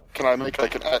any, can I make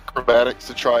an acrobatics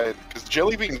to try it? Because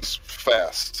Jellybean's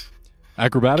fast.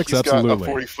 Acrobatics, He's absolutely. got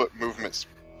a 40-foot movement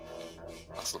speed.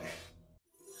 Awesome.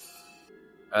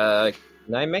 Can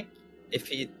I make if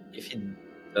he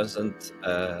doesn't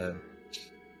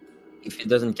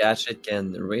catch it,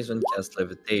 can Raven cast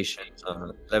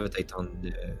levitate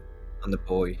on the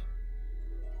boy?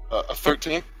 A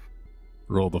 13?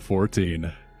 Roll the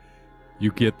 14.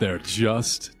 You get there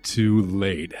just too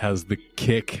late as the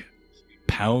kick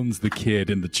pounds the kid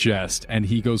in the chest, and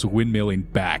he goes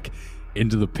windmilling back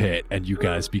into the pit, and you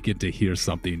guys begin to hear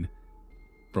something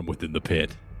from within the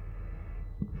pit.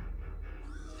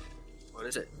 What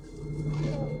is it?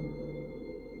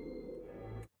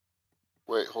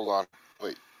 Wait, hold on.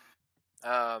 Wait.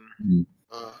 Hmm.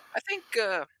 I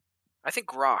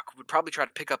think Rock would probably try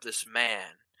to pick up this man.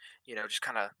 You know, just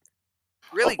kind of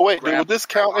really. Oh, wait, grab, would this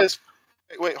grab count on- as...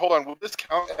 Wait, hold on. Would this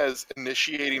count as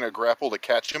initiating a grapple to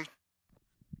catch him?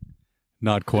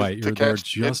 Not quite. To You're there catch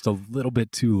just a little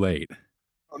bit too late.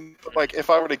 Like, if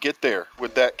I were to get there,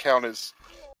 would that count as...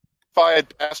 If I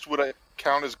had passed, would I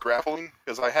count as grappling?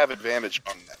 Because I have advantage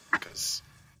on that, because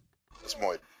it's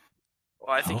Moid.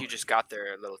 Well, I think Oh. you just got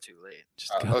there a little too late.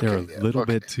 Just got there a okay, yeah, little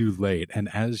okay. bit too late. And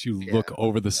as you Yeah. look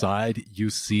over the side, you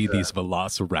see these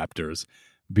velociraptors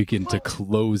begin to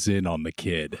close in on the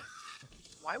kid.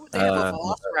 Why would they have a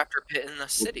Velociraptor pit in the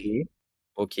city?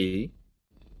 Okay.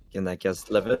 Can I cast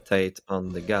levitate on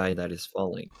the guy that is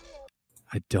falling?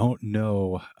 I don't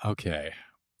know. Okay.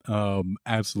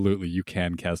 Absolutely, you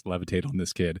can cast levitate on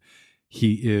this kid.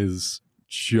 He is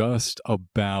just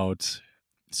about...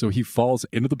 So he falls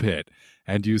into the pit,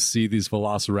 and you see these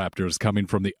velociraptors coming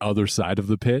from the other side of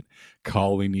the pit,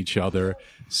 calling each other,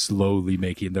 slowly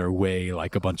making their way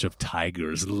like a bunch of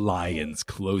tigers, lions,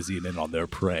 closing in on their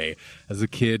prey. As the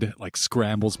kid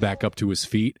scrambles back up to his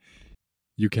feet,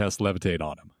 you cast levitate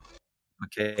on him.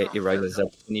 Okay, he rises up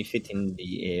 20 feet in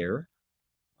the air,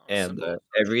 and Simple.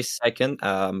 every second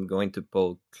I'm going to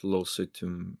pull closer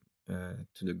to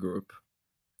the group.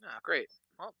 Ah, great.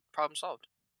 Well, problem solved.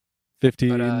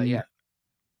 15, But, yeah.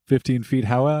 15 feet.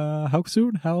 How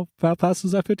soon? How fast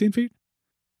is that 15 feet?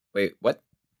 Wait, what?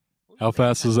 How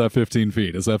fast is that 15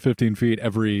 feet? Is that 15 feet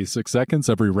every 6 seconds,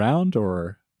 every round,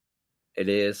 or? It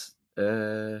is.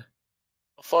 How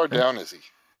far down is he?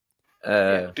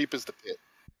 Uh, How deep is the pit?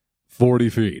 40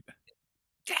 feet.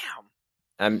 Damn.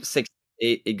 I'm 6.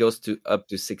 It goes to up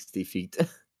to 60 feet.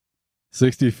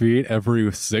 60 feet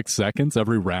every 6 seconds,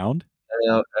 every round?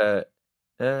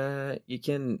 You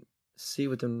can see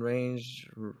within range,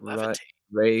 Levitate.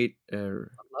 rate, What level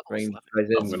is range levitate? I'm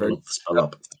presence, gonna look the spell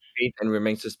up. feet, and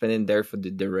remains suspended there for the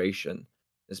duration.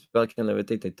 The spell can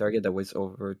levitate a target that weighs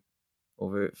over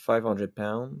 500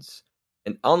 pounds.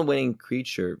 An unwilling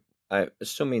creature,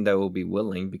 assuming that will be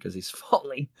willing because he's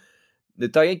falling. The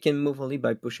target can move only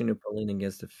by pushing or pulling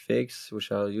against the fix, which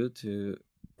allows you to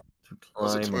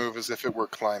Does it climb. move as if it were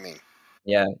climbing?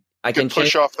 Yeah, I You can can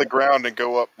push change. off the ground and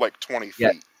go up like 20 feet.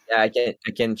 Yeah. Yeah,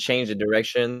 I can change the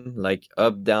direction, like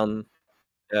up, down,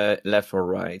 left or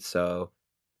right. So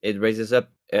it raises up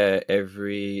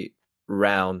every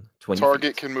round 20 Target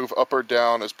feet. can move up or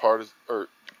down as part of... Or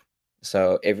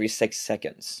So every 6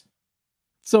 seconds.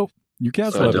 So you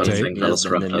cast So I don't levitate. think less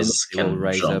than a minute, Velociraptors it will can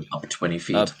rise jump up 20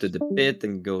 feet. up to the pit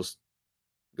and goes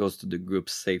to the group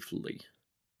safely.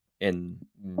 And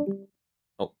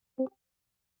oh,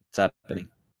 it's happening.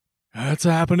 It's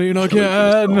happening Shall we keep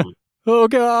again. going? Oh,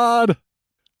 God.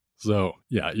 So,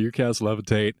 yeah, you cast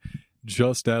levitate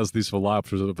just as these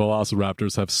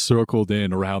velociraptors have circled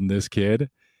in around this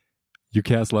kid. You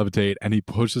cast levitate, and he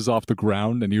pushes off the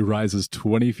ground, and he rises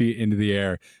 20 feet into the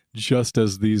air just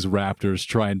as these raptors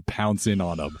try and pounce in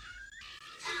on him.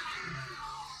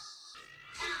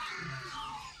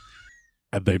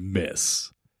 And they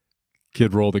miss.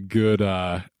 Kid rolled a good,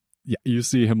 yeah, you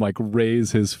see him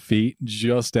raise his feet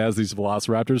just as these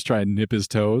velociraptors try and nip his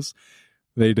toes.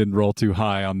 They didn't roll too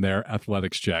high on their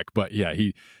athletics check, but yeah,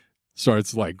 he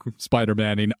starts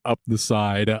Spider-Manning up the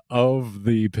side of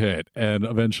the pit, and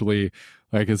eventually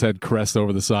his head crests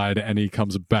over the side, and he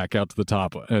comes back out to the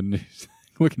top, and he's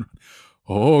looking,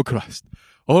 oh Christ,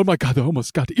 oh my God, I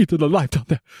almost got eaten alive down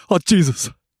there. Oh Jesus.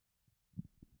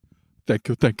 Thank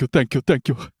you, thank you, thank you, thank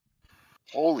you.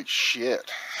 holy shit.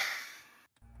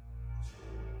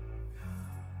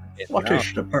 What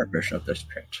is the purpose of this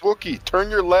pit? Wookie, turn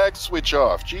your lag switch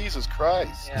off. Jesus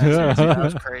Christ. Yeah, seriously, that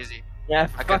was crazy. Yeah,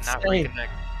 I could not reconnect.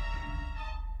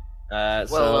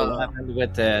 So Well, what happened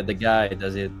with the guy?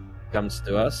 Does it comes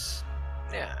to us?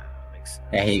 Yeah, makes sense.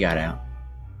 Yeah, he got out.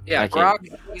 Yeah, I can't- Grog,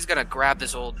 he's gonna grab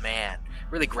this old man,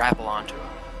 really grapple onto him.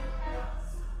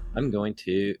 I'm going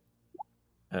to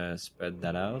spread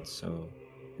that out. So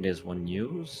it is one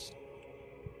use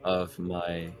of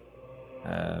my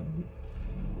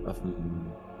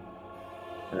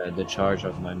the charge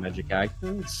of my magic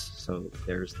actions. So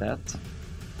there's that.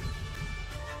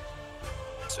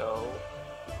 So,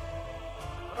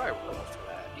 what do I roll for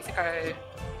that? Do you think I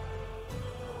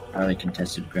Probably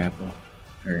contested grapple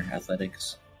or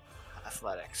athletics.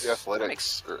 athletics? The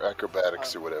athletics or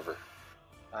acrobatics or whatever.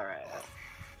 All right.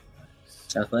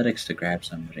 It's athletics to grab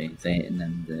somebody, and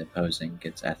then the opposing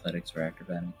gets athletics or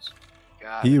acrobatics.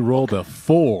 Got He it. rolled a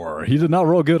 4. He did not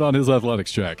roll good on his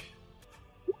athletics check.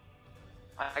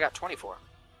 I got 24.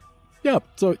 Yeah,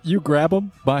 so you grab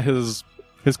him by his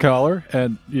collar,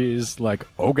 and he's like,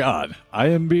 "Oh God, I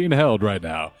am being held right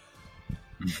now."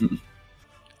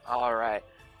 All right.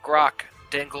 Grok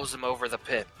dangles him over the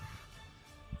pit.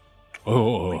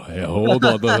 Oh, hey, hold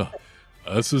on.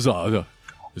 This is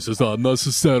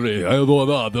unnecessary. Hold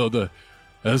on.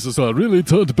 This is really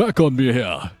turned back on me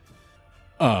here.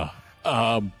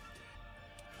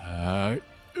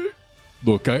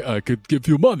 Look, I could give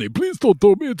you money. Please don't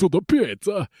throw me into the pit.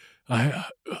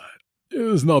 It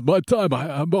is not my time.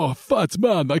 I am a fat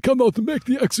man. I cannot make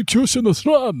the executioners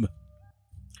run.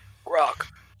 Grok.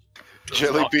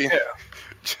 Jelly bean.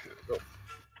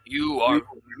 You are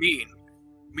mean.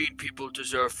 Mean people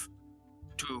deserve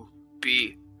to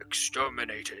be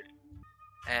exterminated.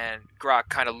 And Grok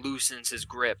kind of loosens his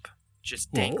grip,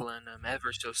 just dangling him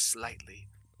ever so slightly.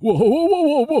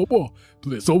 Whoa.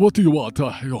 Please, what do you want?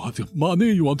 You want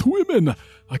money? You want women?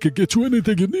 I can get you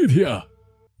anything you need here.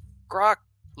 Grok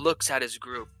looks at his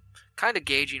group, kind of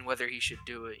gauging whether he should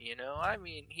do it, you know? I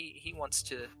mean, he wants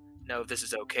to know if this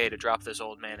is okay to drop this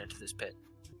old man into this pit.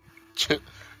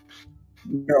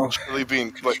 No. Jelly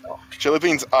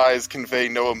Bean's eyes convey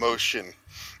no emotion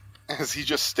as he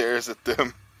just stares at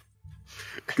them.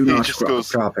 Do He not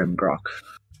just drop him, Grok.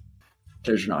 It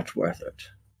is not worth it.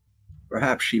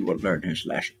 Perhaps he will learn his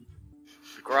lesson.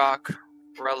 Grok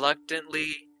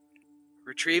reluctantly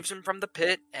retrieves him from the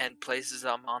pit and places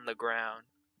him on the ground.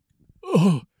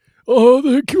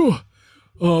 Thank you.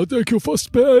 Thank you for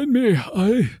sparing me.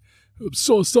 I am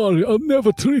so sorry. I'll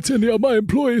never treat any of my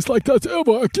employees like that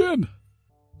ever again.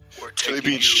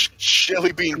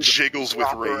 Jelly Bean jiggles with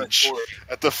rage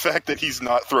at the fact that he's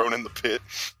not thrown in the pit.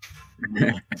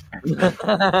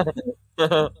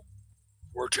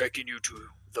 We're taking you to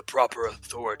the proper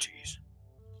authorities.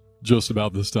 Just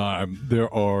about this time,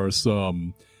 there are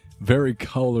some very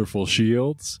colorful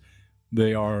shields.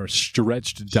 They are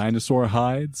stretched dinosaur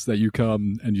hides that you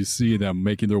come and you see them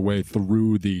making their way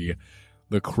through the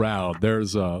crowd.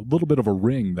 There's a little bit of a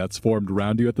ring that's formed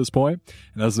around you at this point,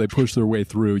 and as they push their way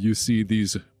through, you see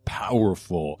these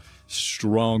powerful,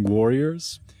 strong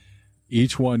warriors,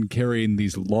 each one carrying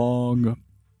these long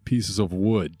pieces of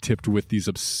wood tipped with these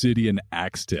obsidian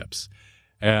axe tips,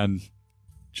 and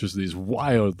just these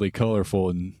wildly colorful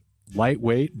and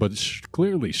lightweight but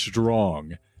clearly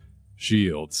strong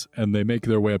shields, and they make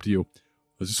their way up to you.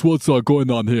 What's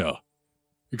going on here?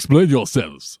 Explain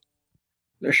yourselves.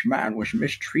 This man was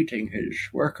mistreating his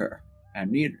worker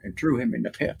and threw him in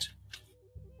the pit.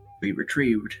 We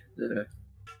retrieved the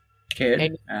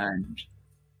kid And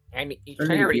he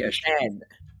Only carried yes.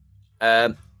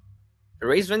 dead.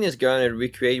 Raisman is going to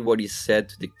recreate what he said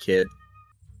to the kid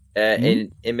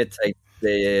and imitate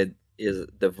the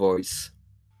voice.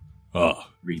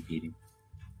 repeating.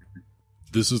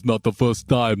 This is not the first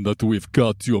time that we've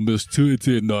got you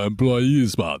mistreating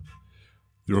employees, man.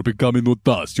 You're becoming with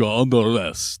us. You're under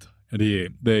arrest. And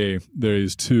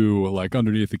there's two, like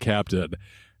underneath the captain,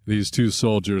 these two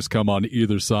soldiers come on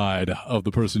either side of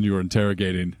the person you were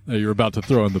interrogating that you're about to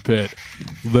throw in the pit,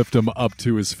 lift him up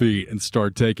to his feet, and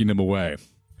start taking him away.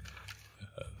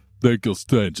 Thank you,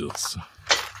 strangers.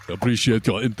 Appreciate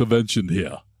your intervention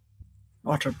here.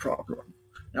 Not a problem.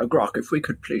 Now, Grok, if we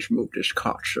could please move this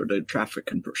cart so the traffic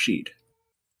can proceed.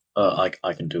 I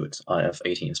can do it. I have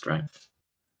 18 strength.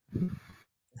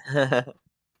 All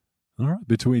right,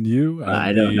 between you and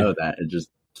I don't know that. Just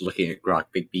looking at Grok,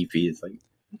 big beefy, is like,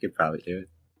 you could probably do it.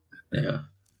 Yeah.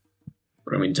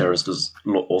 But I mean, Terrace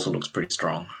also looks pretty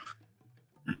strong.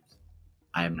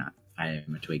 I am not. I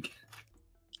am a twig.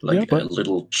 Like a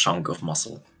little chunk of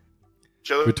muscle.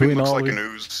 Jelly Between looks all like we- an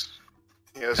ooze.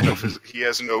 He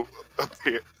has no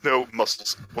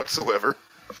muscles whatsoever.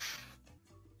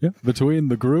 Yeah, between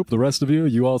the group, the rest of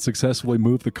you all successfully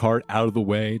move the cart out of the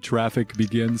way. Traffic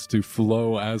begins to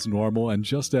flow as normal, and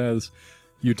just as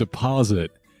you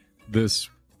deposit this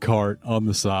cart on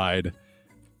the side,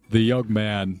 the young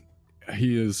man,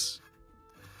 he is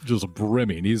just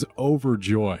brimming. He's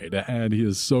overjoyed, and he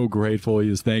is so grateful.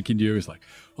 He is thanking you. He's like,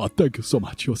 "Oh, thank you so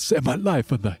much. You saved my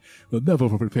life, and I will never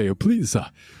repay you. Please,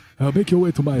 make your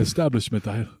way to my establishment.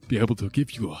 I'll be able to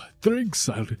give you drinks.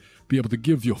 I'll be able to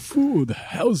give you food,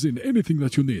 housing, anything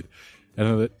that you need."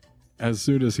 And as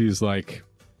soon as he's like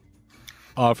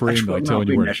offering, That will like not telling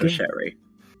be you where to go, necessary.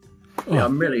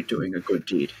 I'm really doing a good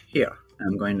deed. Here,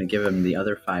 I'm going to give him the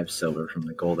other 5 silver from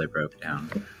the gold I broke down.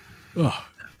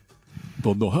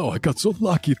 Don't know how I got so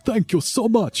lucky. Thank you so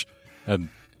much. and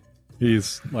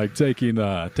he's like taking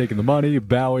the money,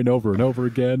 bowing over and over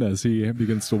again as he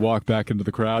begins to walk back into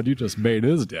the crowd. You just made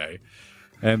his day.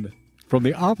 And from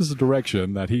the opposite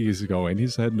direction that he's going,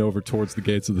 he's heading over towards the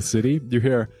gates of the city. You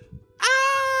hear,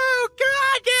 "Oh,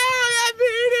 God,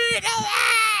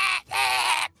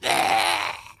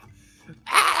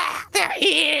 they're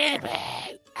eating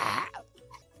me!"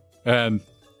 And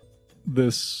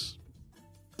this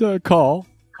call,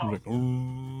 like,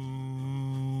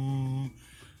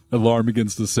 alarm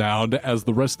begins to sound as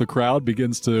the rest of the crowd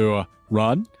begins to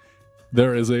run.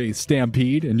 There is a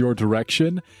stampede in your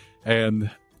direction,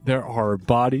 and there are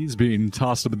bodies being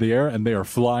tossed up in the air, and they are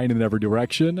flying in every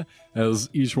direction as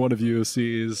each one of you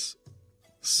sees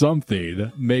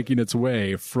something making its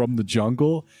way from the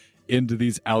jungle into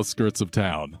these outskirts of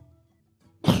town.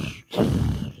 Oh,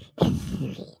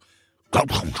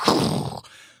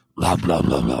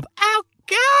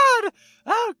 God!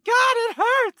 Oh, God, it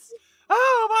hurts!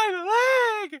 Oh, my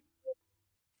leg!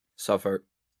 Suffer.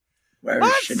 Where I'm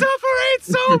is she? suffering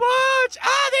so much!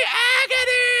 Oh, the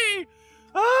agony!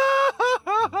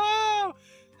 Oh,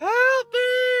 help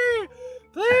me!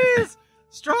 Please!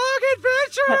 Strong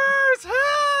adventurers,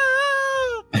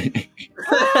 help!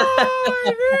 Oh, I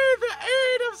need the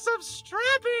aid of some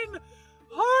strapping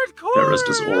hardcore! Terrorist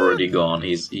is already gone.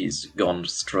 He's gone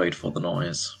straight for the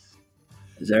noise.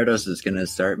 Zerdos is going to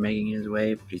start making his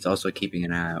way, but he's also keeping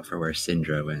an eye out for where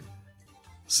Syndra went.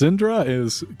 Syndra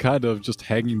is kind of just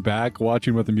hanging back,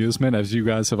 watching with amusement as you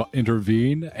guys have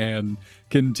intervened, and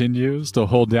continues to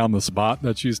hold down the spot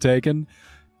that she's taken.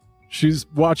 She's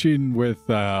watching with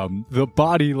the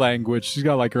body language. She's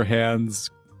got like her hands,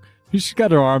 she's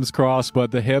got her arms crossed, but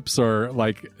the hips are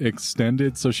like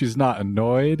extended, so she's not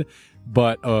annoyed,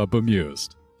 but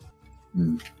bemused.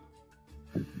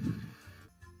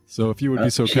 So if you would be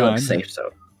so she kind. looks safe,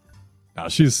 so.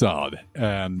 She's solid.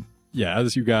 And yeah,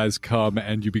 as you guys come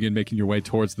and you begin making your way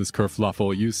towards this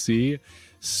kerfluffle, you see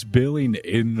spilling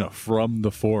in from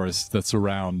the forest that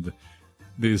surround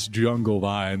these jungle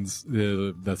vines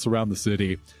that surround the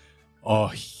city, a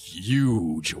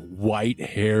huge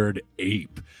white-haired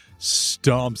ape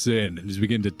stomps in and is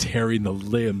beginning to tearing the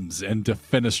limbs and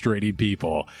defenestrating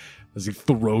people as he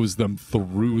throws them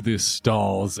through the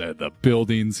stalls and the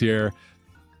buildings here.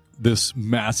 This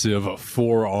massive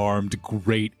four-armed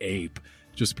great ape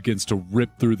just begins to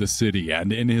rip through the city,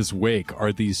 and in his wake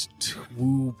are these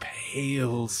two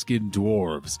pale-skinned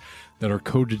dwarves that are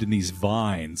coated in these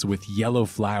vines with yellow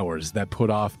flowers that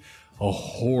put off a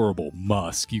horrible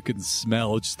musk. You can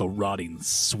smell just the rotting,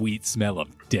 sweet smell of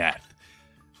death.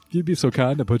 You'd be so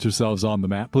kind to put yourselves on the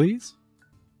map, please?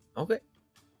 Okay.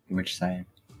 Which side?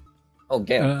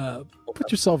 Okay.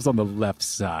 Put yourselves on the left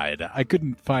side. I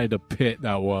couldn't find a pit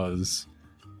that was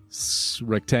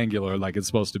rectangular like it's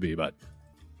supposed to be, but...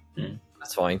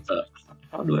 That's fine.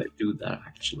 How do I do that,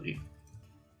 actually?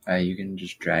 You can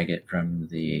just drag it from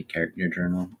the character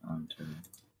journal onto...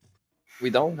 We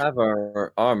don't have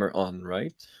our armor on,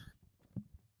 right?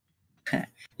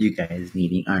 You guys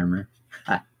needing armor.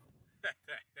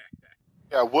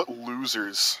 Yeah, what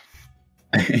losers.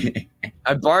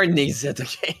 A bard needs it,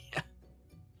 okay?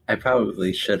 I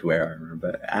probably should wear armor,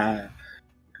 but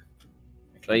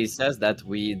But he says that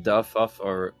we doff off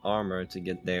our armor to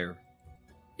get there.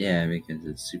 yeah, because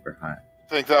it's super hot. I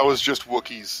think that was just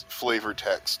Wookiee's flavor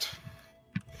text.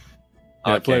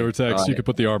 Yeah, Okay, flavor text. got You it. can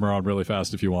put the armor on really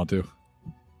fast if you want to.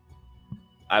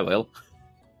 I will.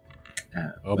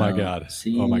 Oh my Well, god.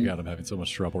 see- Oh my god, I'm having so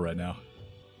much trouble right now.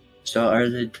 So are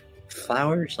the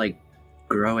flowers like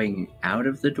growing out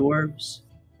of the dwarves,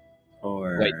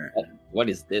 or Wait, what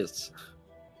is this?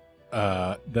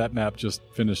 That map just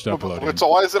finished uploading. It's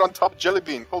why is it on top of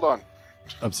Jellybean? Hold on.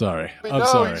 I'm sorry. Wait, I'm no,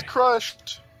 sorry. he's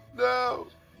crushed. No.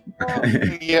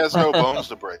 He has no bones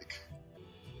to break.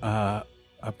 I'm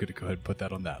gonna go ahead and put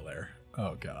that on that layer.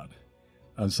 Oh god.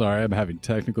 I'm sorry, I'm having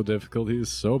technical difficulties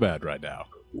so bad right now.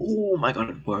 Oh my god,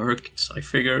 it worked. I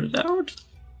figured it out.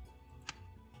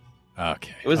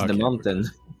 Okay. It was okay. the mountain.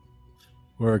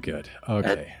 We're good.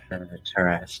 Okay.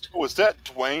 terraced? Oh, was that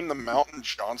Dwayne the Mountain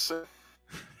Johnson?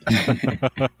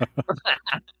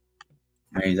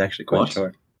 No, he's actually quite What?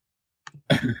 short.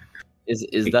 Is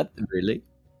that really?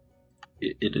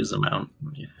 It is a mountain,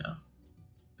 yeah.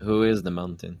 Who is the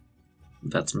mountain?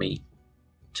 That's me.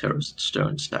 Terrorist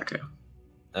Stone Stacker.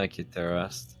 Okay,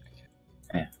 terrorist.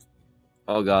 Okay. Yeah.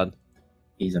 Oh god.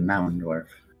 He's a mountain dwarf.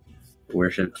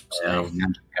 Worships a Oh.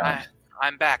 mountain god.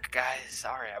 I'm back, guys.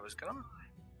 Sorry, I was gone.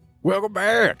 Welcome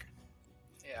back.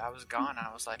 Yeah, I was gone.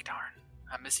 I was like, darn,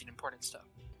 I'm missing important stuff.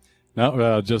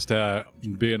 No, just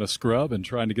being a scrub and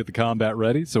trying to get the combat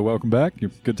ready. So welcome back.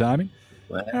 Good timing.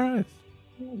 What? All right.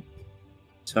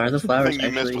 So are the flowers thing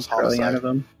you missed actually was growing out homicide. of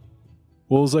them?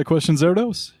 What was that question,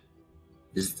 Zerdos?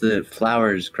 Is the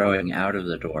flowers growing out of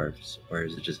the dwarves, or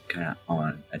is it just kind of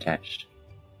on attached?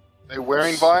 Are they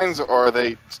wearing vines, or are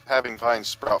they having vines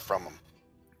sprout from them?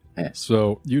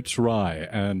 So you try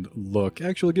and look.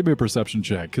 Actually, give me a perception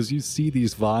check, because you see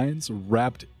these vines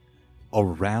wrapped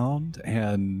around,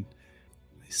 and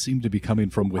they seem to be coming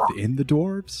from within the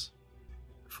dwarves.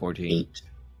 14.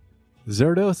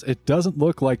 Zerdos, it doesn't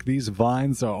look like these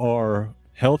vines are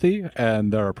healthy,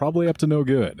 and they're probably up to no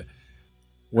good.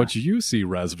 What you see,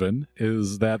 Resvin,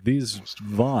 is that these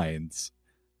vines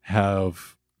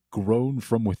have grown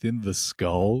from within the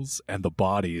skulls and the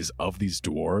bodies of these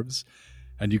dwarves,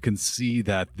 and you can see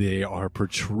that they are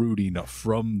protruding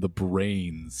from the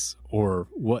brains, or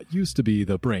what used to be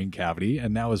the brain cavity,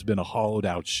 and now has been a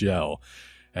hollowed-out shell.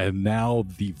 And now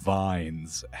the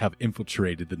vines have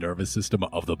infiltrated the nervous system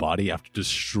of the body after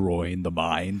destroying the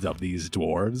minds of these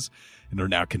dwarves, and are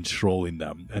now controlling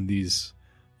them. And these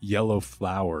yellow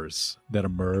flowers that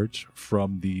emerge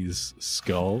from these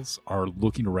skulls are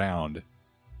looking around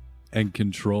and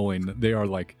controlling. They are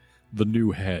like the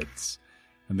new heads,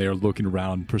 and they are looking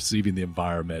around, perceiving the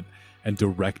environment, and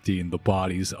directing the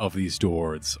bodies of these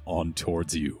dwarves on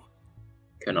towards you.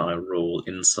 Can I roll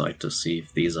insight to see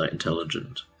if these are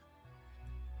intelligent?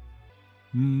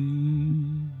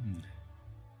 You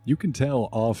can tell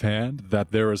offhand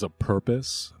that there is a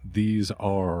purpose. These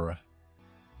are,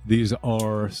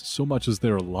 so much as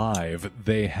they're alive,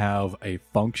 they have a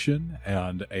function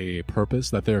and a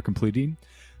purpose that they're completing.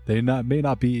 They may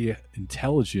not be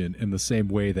intelligent in the same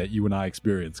way that you and I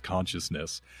experience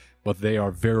consciousness, but they are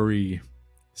very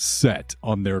set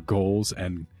on their goals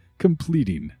and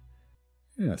completing.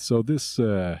 Yeah, so this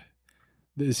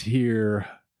here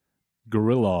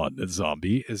gorilla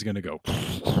zombie is going to go,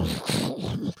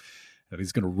 and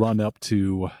he's going to run up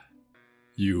to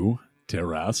you,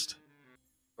 Terrast.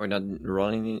 We're not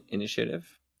rolling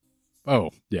initiative. Oh,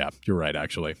 yeah, you're right,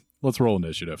 actually. Let's roll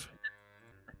initiative.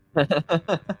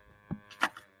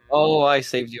 Oh, I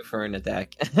saved you for an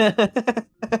attack.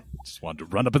 Just wanted to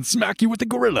run up and smack you with the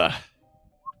gorilla.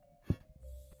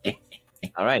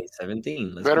 All right,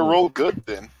 17. Let's Better go. roll good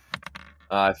then.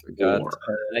 I forgot. Four.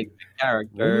 Like the Roll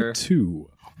character. a 2.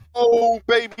 Oh,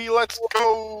 baby, let's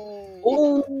go!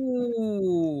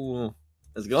 Ooh,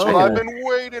 let's That's what I've go. been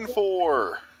waiting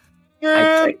for.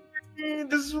 Yeah,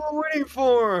 this is what we're waiting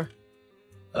for.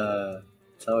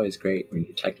 It's always great when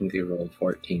you technically roll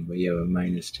 14, but you have a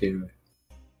 -2.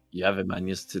 You have a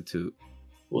 -2 too.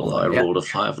 Well, I rolled a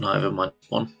 5 and I have a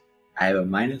 -1. I have a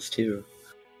 -2.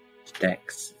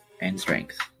 Dex and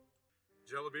strength.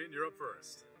 Jellybean, you're up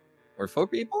first. We're 4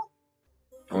 people?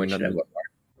 Or we're not? Should I look?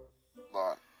 Hold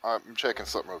on. I'm checking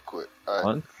something real quick. All right.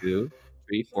 1, 2,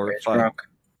 3, 4, Where's 5. Brock?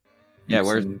 Yeah,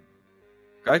 where's Missing-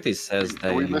 Grok says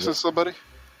that. Are we missing somebody?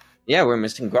 Yeah, we're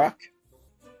missing Grok.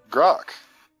 Grok.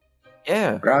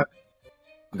 Yeah, Brock?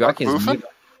 Grok is Moving? mute.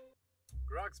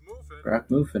 Brock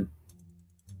moving.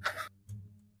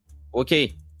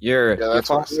 Okay. You're that's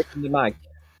far awesome. away from the mic.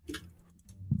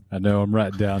 I know, I'm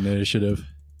writing down the initiative.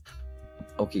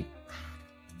 Okay.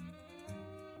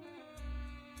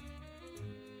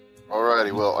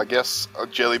 Alrighty, well, I guess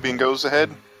Jellybean goes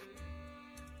ahead.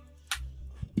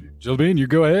 Jellybean, you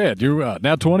go ahead. You're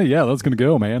now 20. Yeah, that's going to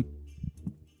go, man.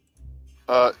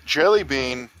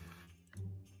 Jellybean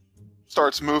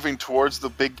starts moving towards the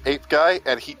big ape guy,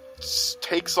 and he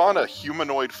takes on a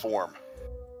humanoid form,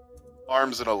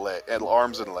 arms and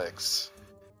legs.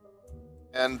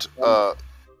 And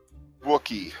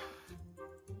Wookie,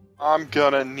 I'm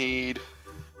gonna need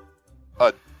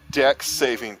a dex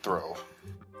saving throw.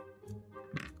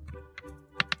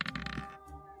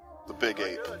 The big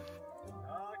ape.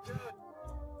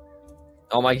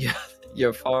 Oh my god,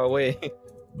 you're far away.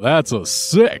 That's a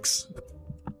 6.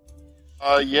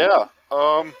 Yeah.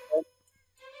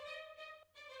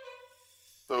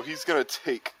 So he's gonna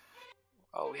take.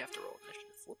 Oh, we have to roll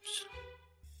initiative. Whoops.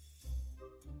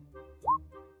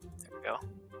 There we go.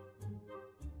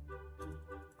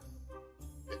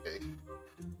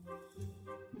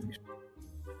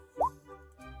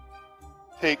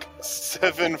 Take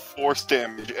 7 force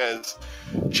damage as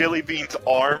Jellybean's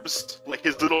arms, like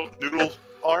his little noodle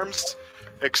arms,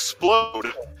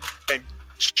 explode and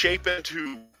shape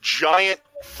into giant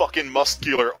fucking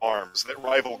muscular arms that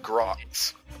rival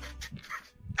Grok's.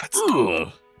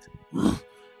 Oh,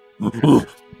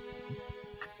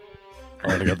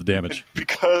 I got the damage.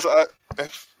 Because I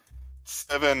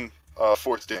 7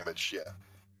 force damage, yeah.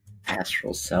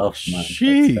 Astral self, man.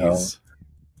 Jeez.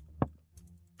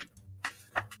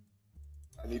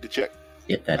 I need to check.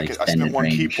 Get that I extended spent 1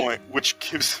 range. key point, which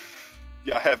gives.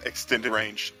 Yeah, I have extended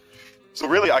range. So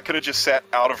really, I could have just sat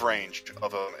out of range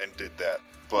of him and did that.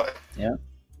 But Yeah.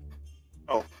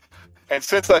 Oh, and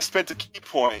since I spent a key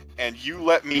point and you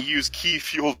let me use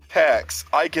key-fueled attacks,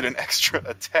 I get an extra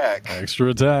attack. Extra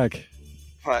attack.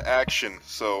 My action,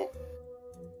 so...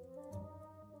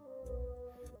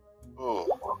 Oh.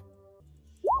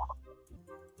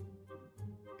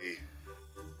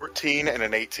 14 and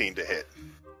an 18 to hit.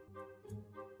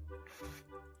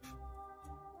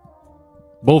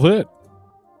 Both hit.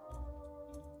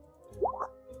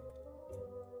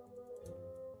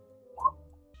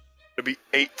 It'll be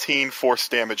 18 force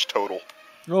damage total.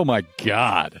 Oh my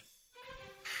god.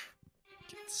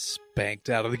 Get spanked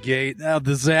out of the gate. How'd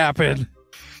this happen?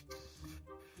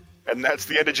 And that's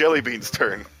the end of Jellybean's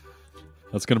turn.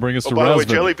 That's going to bring us to By the way,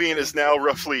 Rasvin. Jellybean is now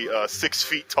roughly 6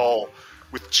 feet tall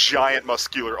with giant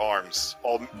muscular arms.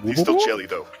 He's still jelly,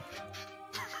 though.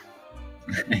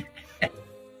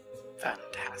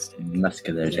 Fantastic.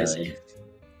 Muscular jelly.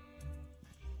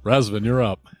 Rasvin, you're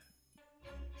up.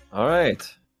 All right,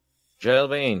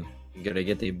 Jellybean, you gotta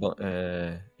get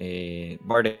a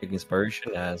bardic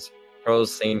inspiration as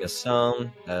Crow's sing a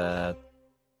song that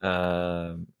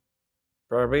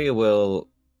probably will.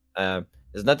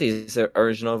 It's not his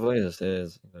original voice.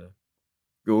 It's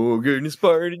go get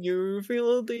inspired in your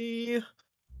filthy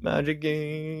magic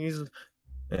gaze,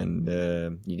 and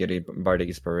you get a bardic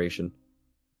inspiration.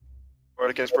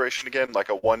 Bardic inspiration again, like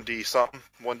a 1d something?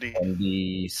 1d?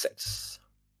 1d6.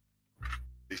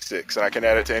 D6, and I can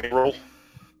add it to any roll?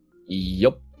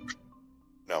 Yup.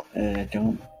 No.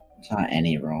 Don't. It's not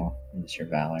any roll. It's your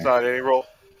valor. It's not any roll?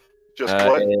 Just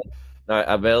what? No,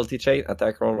 ability check,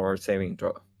 attack roll, or saving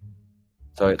throw.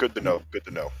 So Good to know, good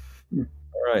to know.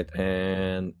 Alright,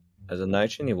 and as a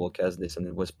Nightshade, he will cast this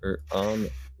and whisper on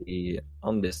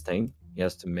this thing. He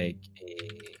has to make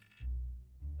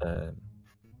a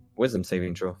wisdom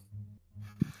saving throw.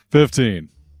 15.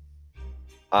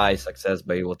 High success,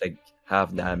 but he will take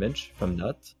half damage from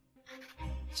that.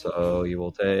 So you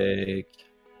will take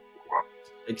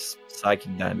 6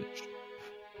 psychic damage.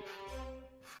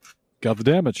 Got the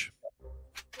damage.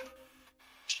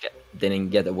 Shit, didn't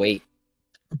get away.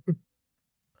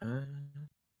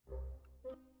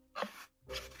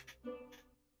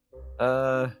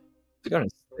 It's gonna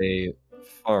stay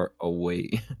far away.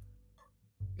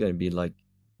 It's gonna be like.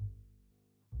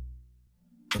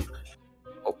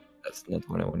 Oh, that's not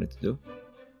what I wanted to do.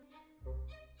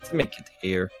 Let's make it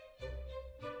here.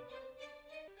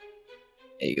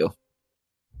 There you go.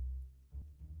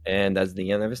 And that's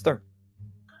the end of his turn.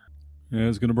 And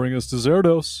it's going to bring us to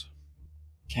Zerdos.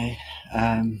 Okay.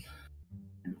 I'm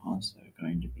also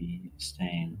going to be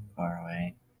staying far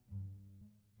away.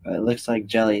 But it looks like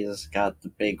Jelly's got the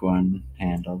big one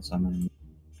handled, so I'm going to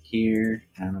here,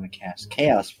 and I'm going to cast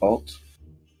Chaos Bolt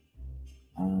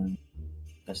on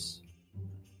this.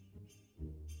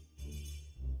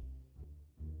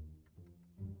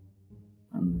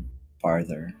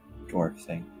 Farther dwarf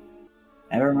thing.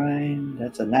 Never mind,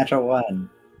 that's a natural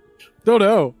one. Oh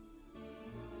no!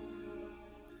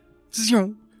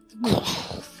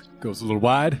 Goes a little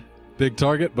wide. Big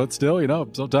target, but still,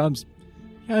 sometimes.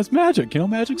 Yeah, it's magic.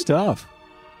 Magic's tough.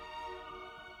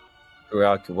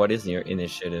 Rock, what is your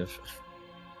initiative?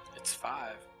 It's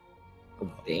 5.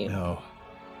 Oh, damn. No.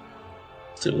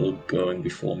 Still going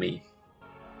before me.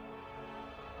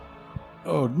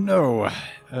 Oh no.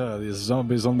 These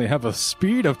zombies only have a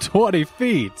speed of 20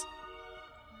 feet.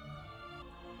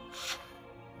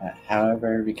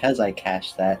 However, because I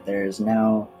cast that, there is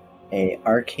now a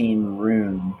arcane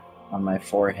rune on my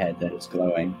forehead that is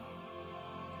glowing.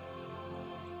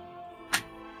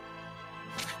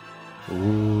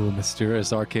 Ooh,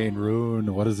 mysterious arcane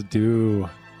rune. What does it do?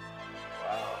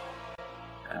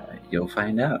 You'll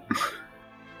find out.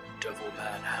 Devil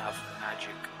man have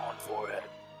magic on forehead.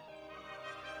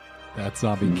 That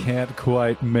zombie can't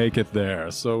quite make it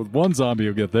there. So one zombie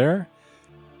will get there.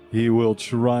 He will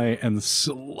try and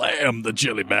slam the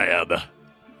jelly man.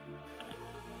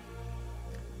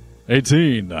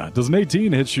 18. Does an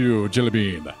 18 hit you,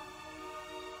 Jellybean?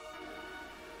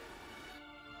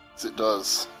 Yes, it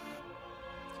does.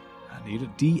 I need a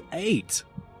D8.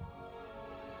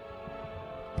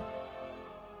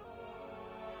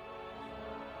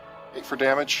 Eight for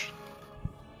damage.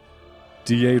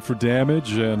 D8 for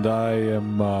damage, and I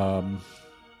am...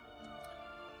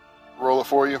 Roll it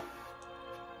for you.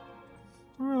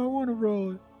 I want to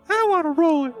roll it. I want to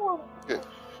roll it. Okay.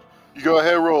 You go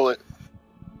ahead, roll it.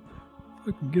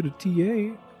 I can get a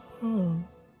T8. Oh.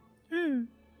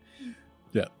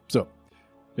 Yeah, so.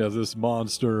 Yeah, this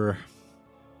monster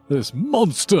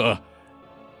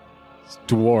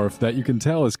dwarf that you can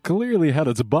tell has clearly had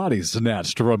its body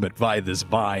snatched from it by this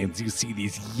vines. You see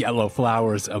these yellow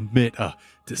flowers emit a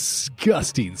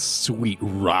disgusting sweet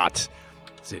rot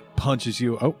as it punches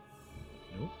you. Oh,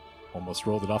 nope. Almost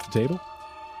rolled it off the table.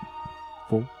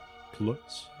 4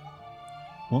 plus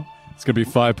 1. It's going to be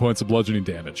 5 points of bludgeoning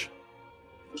damage.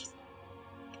 It's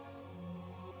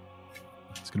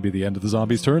going to be the end of the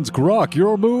zombie's turns. Grok,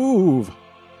 your move!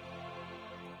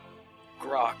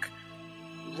 Grok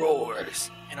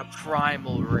roars in a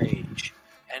primal rage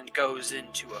and goes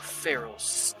into a feral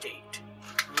state,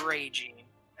 raging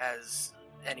as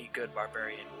any good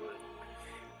barbarian would.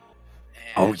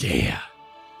 And Oh, yeah.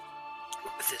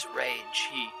 with his rage,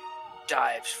 he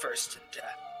dives first into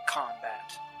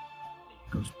combat. He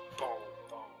goes boom,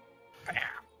 boom, bam,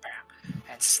 bam,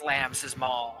 and slams his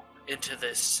maul into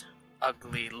this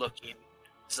ugly-looking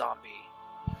zombie.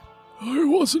 I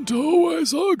wasn't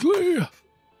always ugly. Ugh.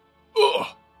 Alright,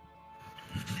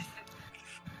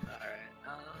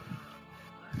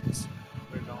 so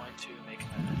we're going to make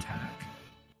an attack.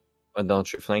 Why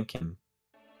don't you flank him?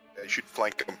 Yeah, you should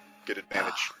flank him, get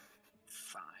advantage.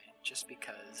 Fine, just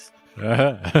because.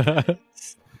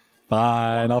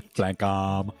 Fine, I'll flank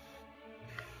him.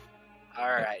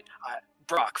 Alright,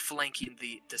 Brock flanking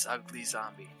this ugly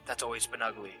zombie that's always been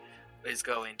ugly is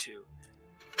going to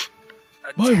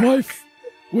My attack. wife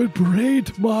would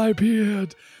braid my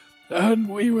beard, and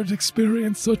we would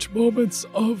experience such moments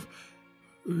of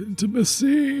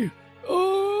intimacy.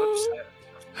 Oh, Whoops,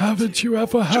 haven't you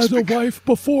ever had Just a wife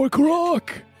before,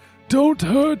 Grok? Don't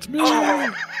hurt me.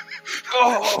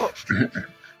 Oh!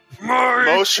 My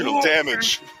Emotional lord.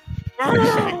 damage.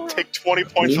 Take 20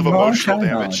 points of emotional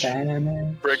damage.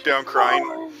 Break down crying.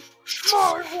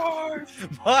 My wife!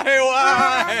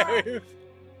 My wife!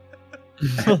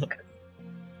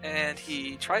 And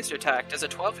he tries to attack. Does a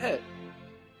 12 hit?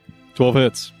 12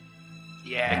 hits.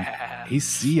 Yeah.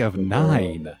 AC of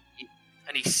 9.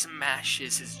 And he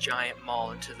smashes his giant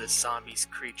maul into the zombie's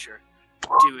creature,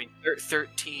 doing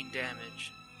 13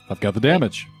 damage. I've got the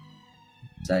damage.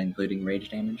 Is that including rage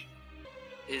damage?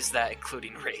 Is that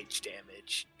including rage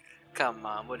damage? Come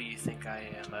on, what do you think I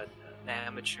am, an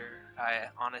amateur? I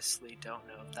honestly don't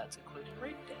know if that's including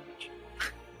rage damage.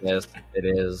 Yes, it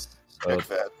is. So Heck it's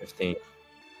that. 15.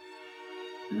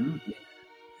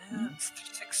 Yeah, it's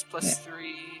 6 plus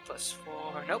 3 plus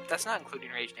 4. Nope, that's not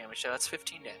including rage damage, so that's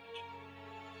 15 damage.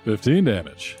 15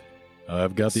 damage.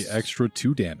 I've got the extra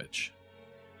 2 damage.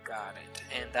 Got it.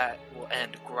 And that will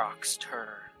end Grok's turn.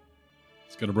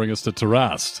 It's going to bring us to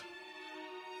Tarast.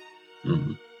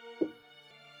 Hmm.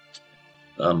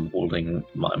 I'm holding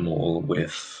my maul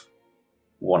with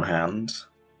one hand,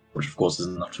 which of course is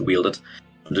enough to wield it.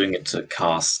 I'm doing it to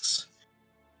cast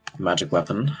Magic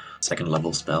Weapon, 2nd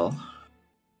level spell.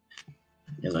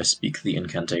 As I speak the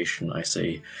incantation, I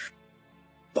say,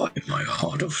 "By my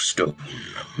heart of stone,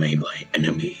 may my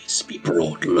enemies be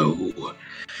brought low."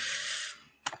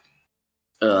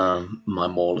 My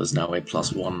maul is now a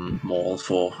 +1 maul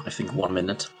for, I think, 1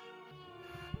 minute.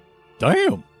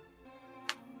 Damn!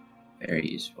 Very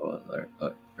useful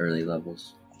at early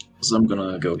levels. So I'm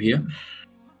gonna go here.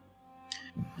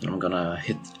 And I'm gonna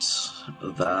hit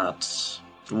that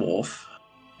dwarf.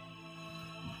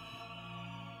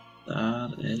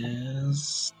 That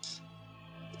is...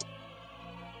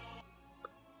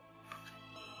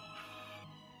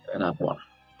 and that one.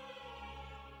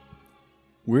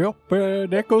 Well,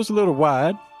 that goes a little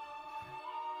wide.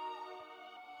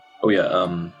 Oh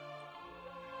yeah,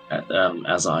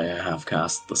 as I have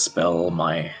cast the spell,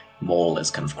 my maul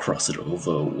is kind of crusted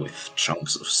over with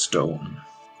chunks of stone.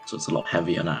 So it's a lot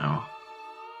heavier now.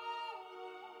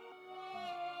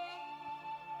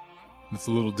 It's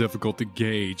a little difficult to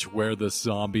gauge where the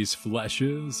zombie's flesh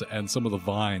is, and some of the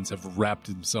vines have wrapped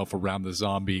themselves around the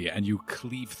zombie, and you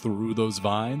cleave through those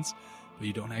vines, but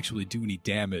you don't actually do any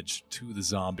damage to the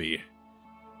zombie.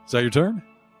 Is that your turn?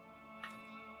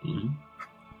 Mm-hmm.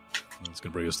 That's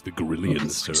going to bring us to the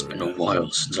Gorillian's It's been a turn. while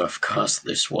since I've cast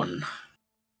this one.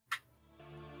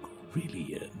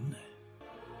 Gorillion.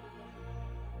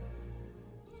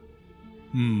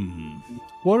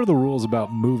 What are the rules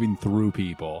about moving through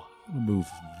people? Move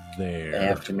there. They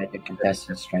have to make a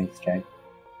contested strength check.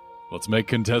 Let's make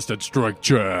contested strength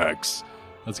checks.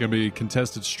 That's going to be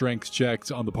contested strength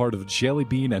checks on the part of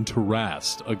Jellybean and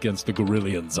Tarast against the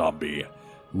Gorillian zombie.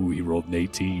 Ooh, he rolled an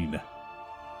 18.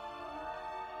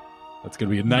 That's going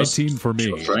to be a 19 for me.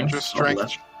 Just strength. Just strength. Not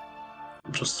less.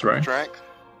 Just strength. Strength.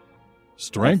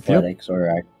 Strength, yep. Athletics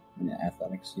or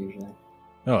athletics usually.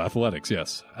 Oh, athletics,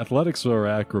 yes. Athletics or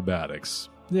acrobatics.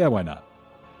 Yeah, why not?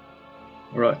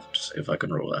 Right. If I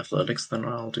can roll athletics, then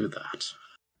I'll do that.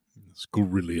 This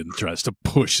Gorillion tries to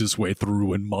push his way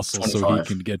through and muscle so he 25.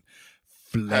 can get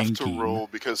Have to flanking. roll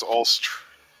because all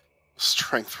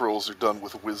strength rolls are done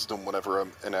with wisdom whenever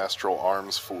I'm an astral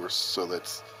arms force. So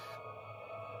let's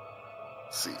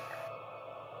see.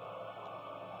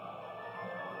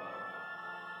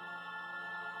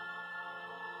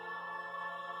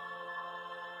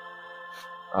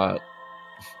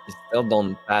 It still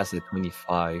don't pass the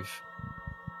 25.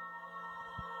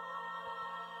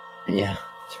 Yeah,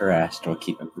 Tarast will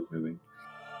keep him from moving.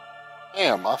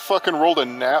 Damn, I fucking rolled a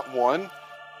nat 1.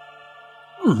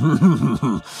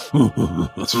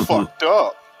 That's fucked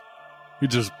up. He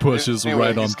just pushes Anyway,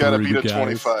 right on he's got to through beat you a guys.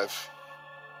 25.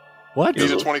 What?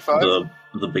 He's a 25?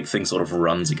 The big thing sort of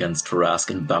runs against Tarask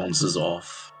and bounces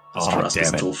off. As Oh, Tarask is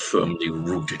damn it. still firmly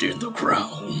rooted in the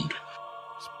ground.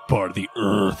 Part of the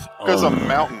earth. Because a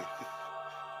mountain.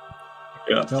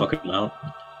 Yeah, fucking out.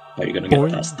 How are you gonna get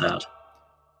Boing. past that?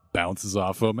 Bounces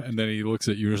off him, and then he looks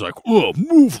at you and is like, "Oh,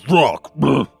 move, rock!"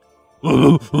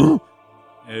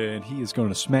 And he is going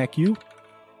to smack you.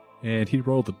 And he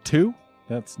rolled a 2.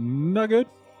 That's not good.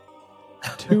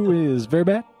 2 is very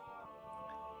bad.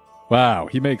 Wow,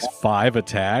 he makes 5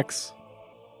 attacks.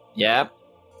 Yep.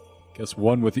 Guess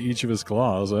 1 with each of his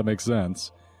claws. That makes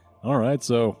sense. All right,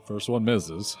 so first one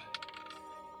misses.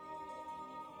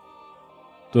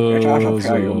 Does,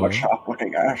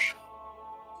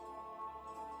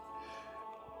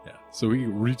 yeah, so he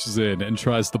reaches in and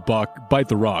tries to bite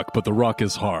the rock, but the rock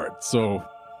is hard. So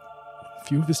a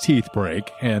few of his teeth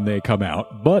break and they come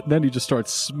out, but then he just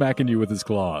starts smacking you with his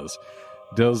claws.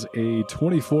 Does a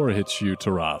 24 hit you,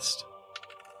 Tarast?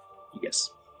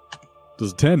 Yes.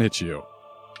 Does a 10 hit you?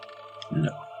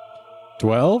 No.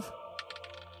 12?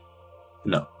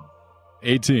 No.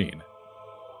 18?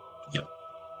 Yep.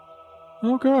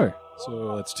 Okay,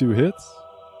 so that's 2 hits.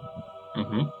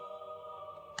 Mm-hmm.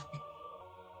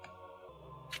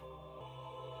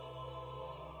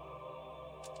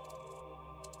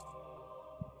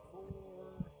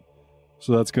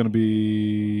 So that's going to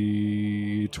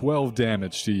be 12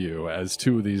 damage to you as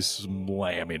 2 of these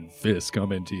slamming fists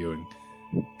come into you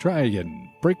and try again.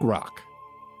 Break rock.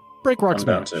 Break rock I'm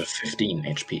down smash. to 15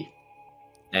 HP.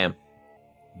 Damn.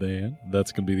 Then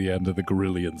that's going to be the end of the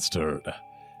Gorillian's turn.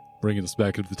 Bringing us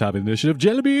back into the top of the initiative.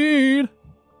 Jellybean!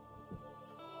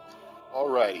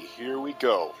 Alrighty, here we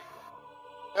go.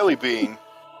 Jellybean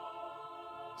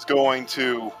is going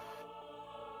to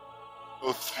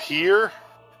go here.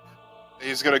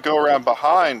 He's going to go around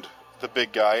behind the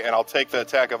big guy, and I'll take the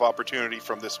attack of opportunity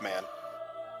from this man.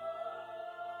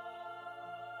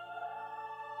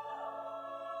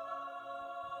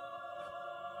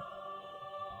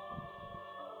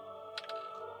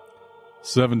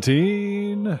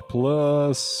 $17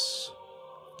 plus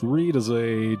 3 does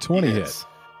a 20 hit.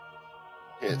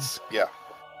 Hits, yeah.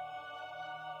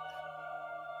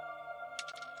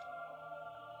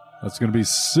 That's going to be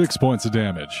 6 points of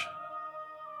damage.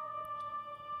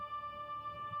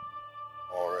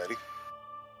 Alrighty.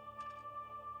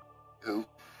 Who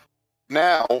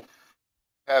now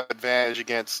have advantage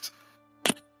against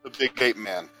the big ape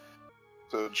man.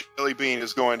 So Jellybean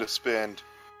is going to spend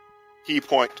key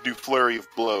point to do flurry of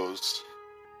blows.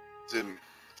 It's in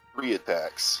 3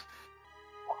 attacks.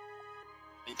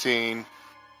 18.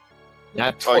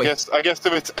 Not Oh, 20. I guess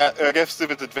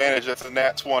if it's advantage, that's a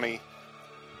nat 20.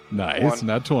 Nice, 1.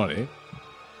 not 20.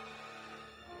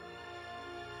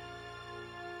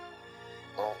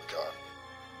 Oh god.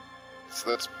 So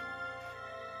that's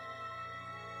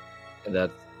And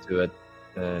that's to it.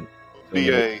 be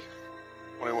a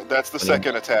 21. That's the 21.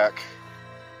 second attack.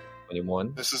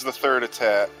 21. This is the third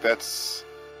attack. That's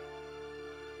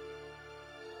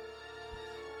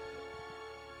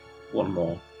One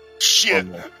more. shit.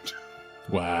 One more.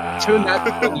 Wow. 2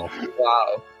 nat 20.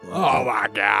 Wow. Oh my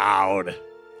god.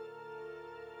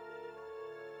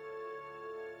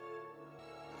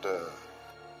 And,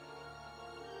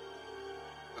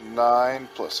 9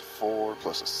 plus 4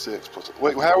 plus a 6 plus a...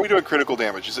 Wait, how are we doing critical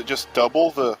damage? Is it just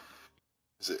double the...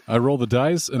 Is it... I roll the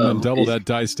dice and then double if- that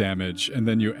dice damage, and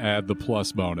then you add the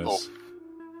plus bonus.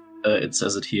 It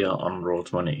says it here on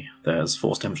Roll20. There's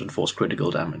force damage and force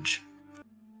critical damage.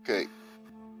 Okay.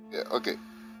 Yeah, okay.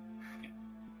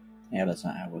 Yeah, that's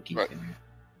not how Wookiees Right. can.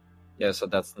 Yeah, so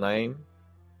that's 9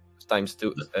 times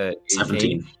 2.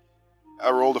 17. I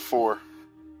rolled a 4.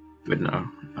 Wait, no.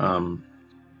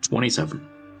 27.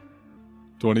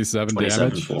 27 27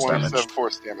 damage. force 27 damage.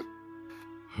 force damage.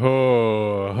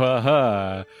 Oh,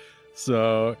 haha.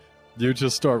 So you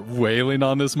just start wailing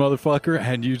on this motherfucker,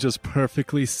 and you just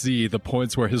perfectly see the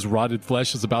points where his rotted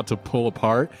flesh is about to pull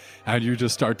apart, and you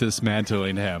just start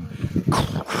dismantling him.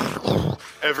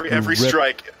 Every rip-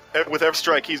 strike, with every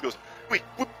strike, he goes, "Wee,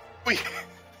 wee,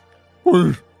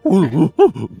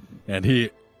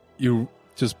 and you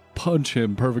just punch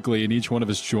him perfectly in each one of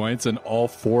his joints, and all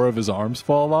 4 of his arms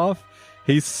fall off.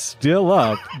 He's still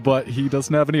up, but he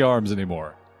doesn't have any arms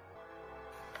anymore.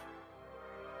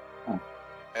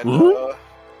 And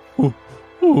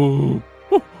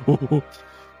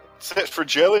that's it for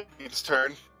Jellybean's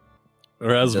turn.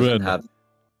 Or has been.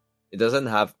 It doesn't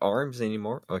have arms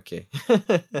anymore? Okay.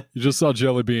 You just saw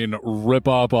Jellybean rip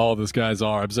off all this guy's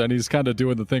arms, and he's kind of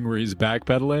doing the thing where he's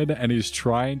backpedaling, and he's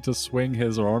trying to swing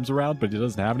his arms around, but he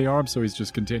doesn't have any arms, so he's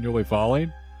just continually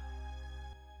falling.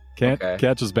 Can't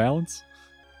catch his balance.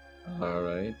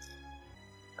 Alright.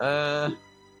 Yeah,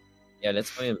 let's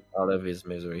put him out of his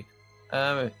misery.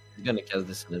 He's gonna cast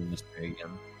this little mystery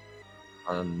again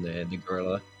on the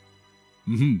gorilla.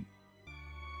 Mm-hmm.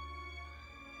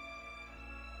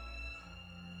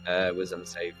 Wisdom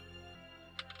save.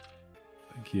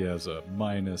 I think he has a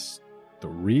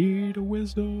 -3 to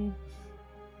wisdom.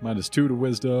 -2 to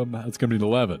wisdom. That's going to be an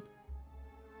 11.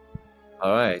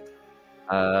 Alright.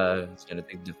 It's gonna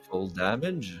take the full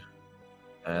damage.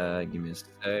 Give me a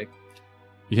sec.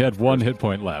 He had 1 hit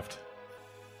point left.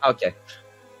 Okay.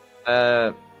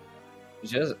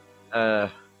 Just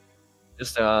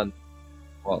on.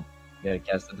 Well, yeah,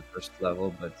 cast at the first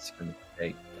level, but it's gonna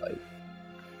take like,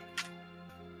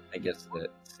 I guess, the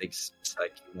 6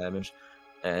 psychic damage,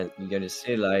 and you're gonna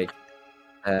see like,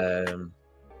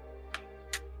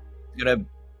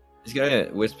 he's gonna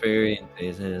whisper into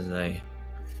his ears like,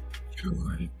 "You're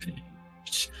a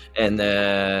bitch," and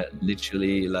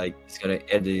literally like his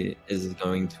head is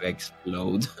going to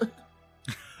explode.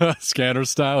 Scanner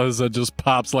style, his head just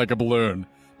pops like a balloon.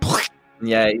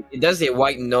 Yeah, it does a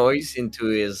white noise into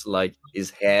his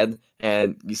head,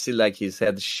 and you see like his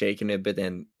head shaking a bit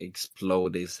and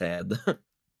explode his head.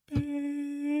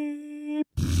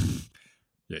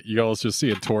 Yeah, you guys just see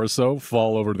a torso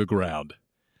fall over to the ground.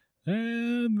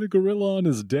 And the gorillon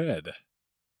is dead.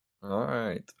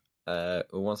 Alright.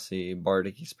 Who wants the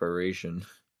Bardic Inspiration?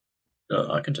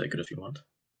 I can take it if you want.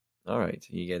 Alright,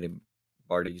 you get a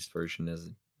Bardic Inspiration as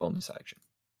a bonus action.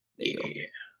 There you go.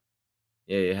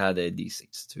 Yeah, you had a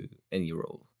d6 to any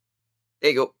roll.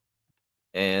 There you go.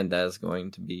 And that's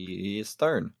going to be his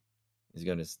turn. He's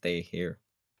going to stay here.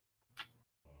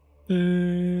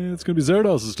 It's going to be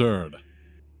Zerdos's turn.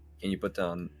 Can you put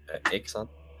on X on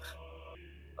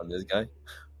this guy?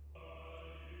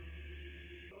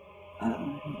 I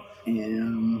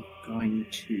am going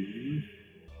to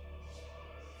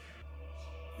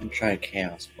try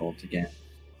Chaos Bolt again.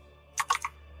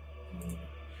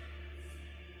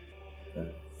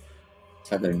 The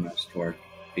southernmost dwarf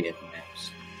be it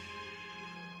next.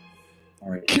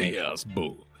 Alright. Chaos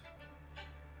Bolt.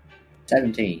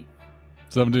 17.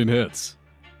 17 hits.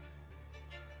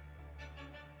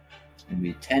 It's going to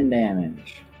be 10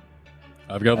 damage.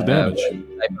 I've got the damage.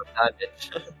 Type of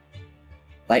damage.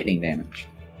 Lightning damage.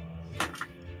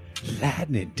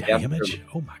 Lightning damage?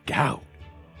 Oh my god.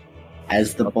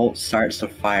 As the bolt starts to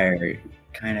fire, it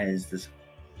kind of is this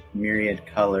myriad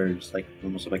colors, like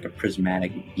almost like a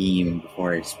prismatic beam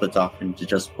before it splits off into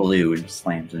just blue and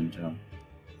slams into him.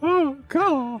 Oh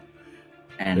god.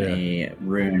 And a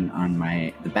rune on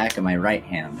the back of my right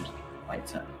hand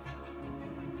lights up.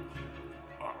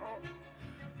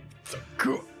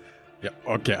 Cool. Yeah,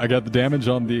 okay, I got the damage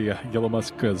on the Yellow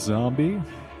Musk zombie.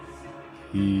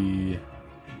 It's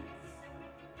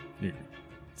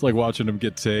like watching him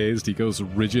get tased. He goes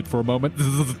rigid for a moment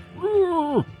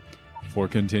before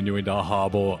continuing to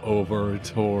hobble over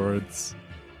towards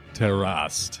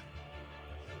Terrast.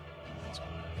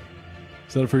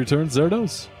 Is that it for your turn,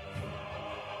 Zerdos?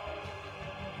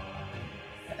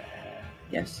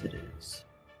 Yes, it is.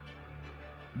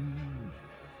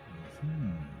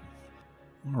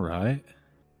 All right.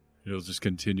 He'll just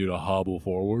continue to hobble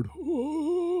forward.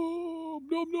 Nom,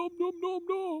 nom, nom, nom,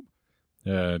 nom.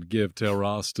 And give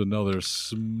Terrast another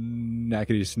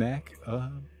snackety snack.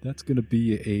 That's going to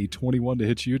be a 21 to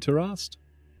hit you, Terrast.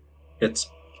 Hits.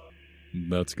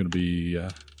 That's going to be...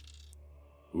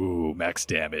 max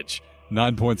damage.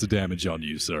 9 points of damage on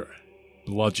you, sir.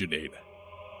 Bludgeoning.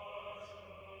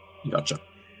 Gotcha.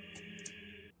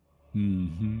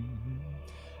 Mm-hmm.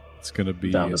 It's going to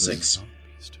be... Down to 6.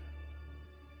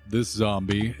 This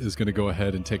zombie is going to go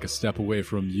ahead and take a step away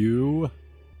from you.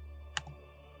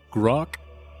 Grok.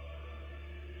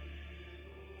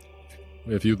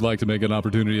 If you'd like to make an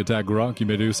opportunity attack Grok, you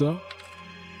may do so.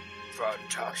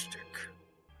 Fantastic.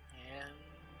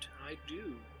 And I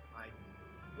do. I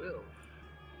will.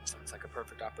 Sounds like a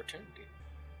perfect opportunity.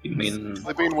 You mean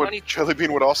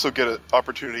Jellybean would also get an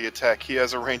opportunity attack. He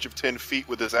has a range of 10 feet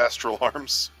with his astral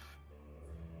arms.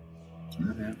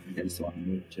 I just want to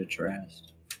move to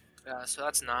Trust. So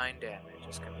that's 9 damage.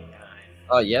 It's gonna be 9.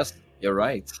 Oh, yes, you're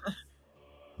right.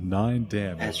 9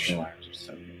 damage. Astral arms are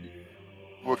so good.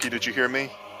 Wookie, did you hear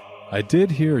me? I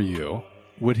did hear you.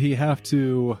 Would he have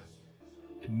to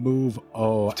move?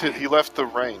 Oh, He left the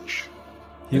range.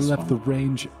 he This left one. the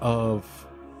range of.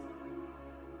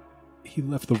 He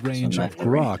left the range not of the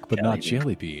range Grok, of but not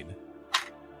Jellybean. Jellybean.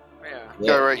 Yeah.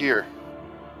 Guy right here.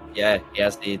 Yeah, he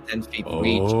has the 10 feet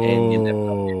reach, and you never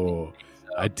Oh,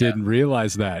 so, I didn't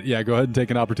realize that. Yeah, go ahead and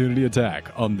take an opportunity attack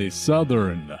on the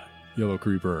southern yellow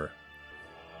creeper,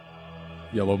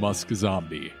 yellow musk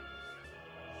zombie.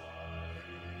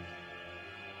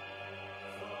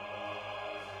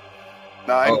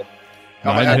 Nine. Oh.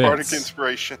 I'm Nine at hits. Bardic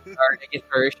Inspiration. Bardic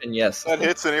Inspiration, yes. That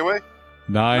hits anyway.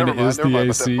 9 Never mind, is never the mind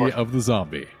about that AC part. of the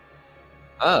zombie.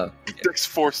 Oh, Takes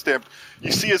 4 stamp.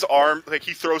 You see his arm, like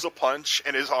he throws a punch,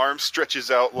 and his arm stretches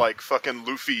out like fucking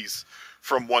Luffy's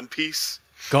from One Piece.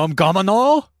 Come and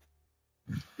all.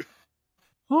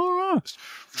 All right.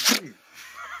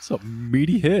 It's a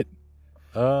meaty hit.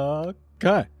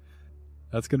 Okay.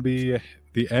 That's going to be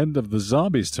the end of the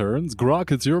zombies' turns.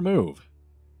 Grok, it's your move.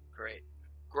 Great.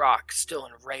 Grok, still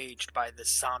enraged by the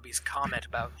zombie's comment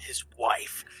about his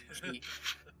wife, he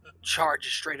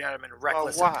charges straight at him in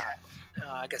reckless why? attack.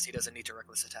 I guess he doesn't need to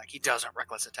reckless attack. He doesn't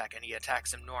reckless attack, and he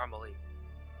attacks him normally.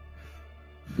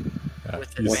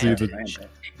 With You see advantage.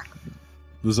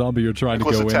 the zombie you're trying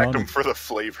Nicholas to go in attacked on. him for the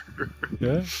flavor.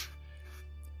 Yeah.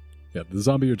 Yeah, the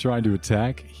zombie you're trying to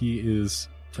attack, he is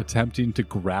attempting to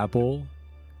grapple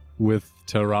with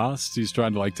Taras. He's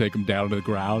trying to like take him down to the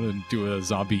ground and do a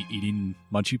zombie eating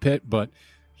munchie pit, but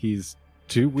he's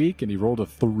too weak and he rolled a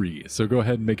 3. So go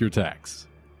ahead and make your attacks.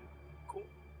 Cool.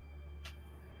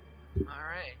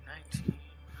 Alright, 19.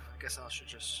 I guess I should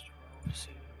just roll to see.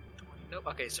 20. Nope.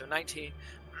 Okay, so 19.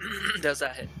 Does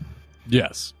that hit?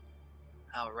 Yes.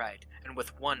 Alright, and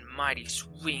with one mighty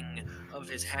swing of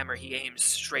his hammer, he aims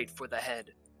straight for the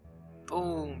head.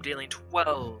 Boom, dealing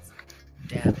 12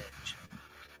 damage.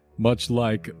 Much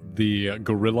like the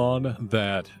gorillon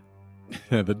that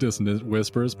the dissonant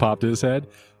whispers popped his head,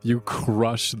 you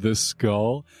crush this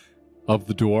skull of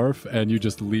the dwarf and you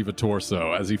just leave a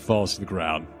torso as he falls to the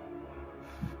ground.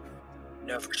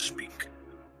 Never speak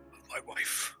of my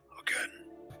wife again.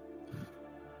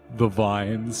 The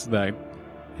vines that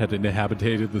had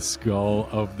inhabited the skull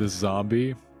of this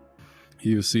zombie,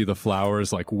 you see the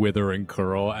flowers like wither and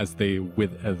curl as they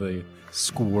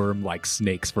squirm like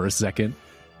snakes for a second.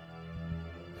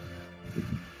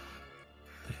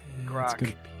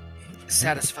 Grok,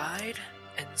 satisfied,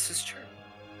 ends his turn.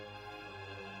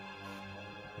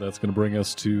 That's going to bring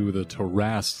us to the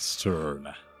Tarast's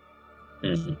turn.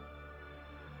 Mhm.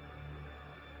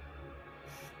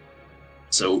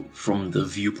 So, from the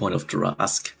viewpoint of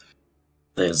Darask,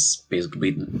 there's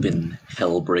basically been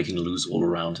hell breaking loose all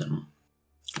around him.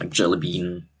 Like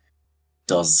Jellybean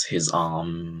does his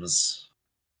arms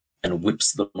and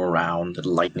whips them around at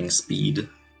lightning speed,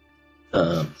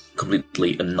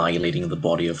 completely annihilating the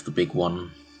body of the big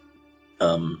one.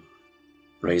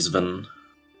 Razvan,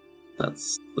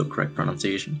 that's the correct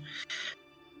pronunciation,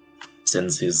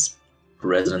 sends his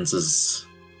resonances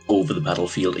over the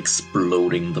battlefield,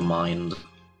 exploding the mind.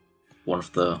 One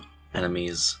of the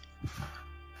enemies.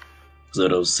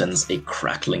 Zoto sends a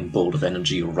crackling bolt of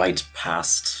energy right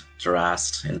past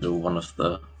Durast into one of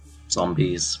the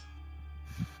zombies.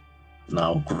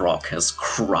 Now Grok has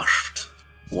crushed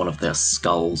one of their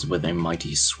skulls with a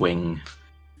mighty swing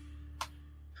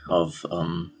of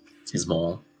his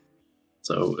maul.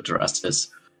 So Durast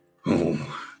says, "Oh,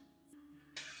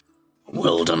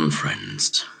 well done,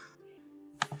 friends."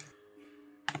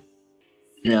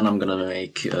 And I'm gonna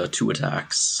make 2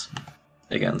 attacks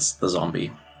against the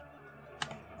zombie.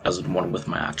 As in one with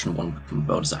my action, one with my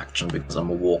bonus action, because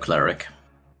I'm a war cleric.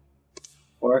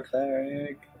 War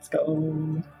cleric, let's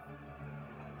go.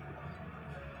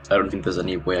 I don't think there's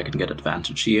any way I can get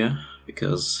advantage here,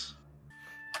 because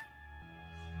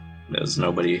there's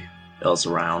nobody else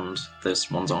around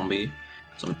this one zombie,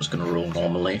 so I'm just gonna roll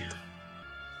normally.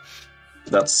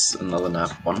 That's another nat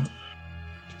 1.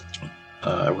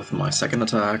 With my second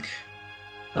attack,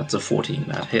 that's a 14.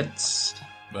 That hits.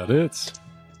 That hits.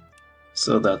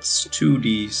 So that's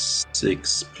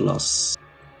 2d6 plus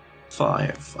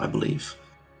 5, I believe.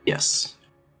 Yes.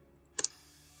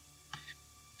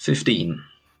 15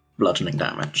 bludgeoning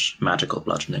damage. Magical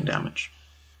bludgeoning damage.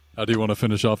 How do you want to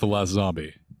finish off the last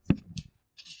zombie?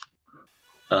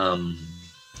 Let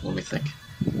me think.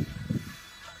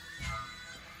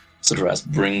 Sudras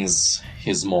brings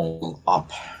his maul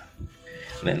up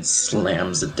and then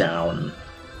slams it down,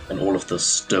 and all of the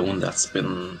stone that's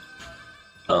been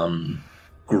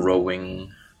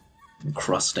growing,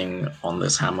 encrusting on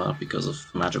this hammer because of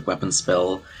the magic weapon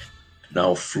spell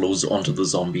now flows onto the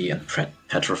zombie and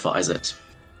petrifies it.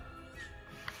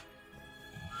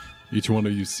 Each one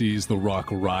of you sees the rock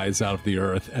rise out of the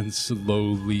earth and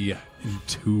slowly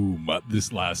entomb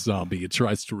this last zombie. It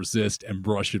tries to resist and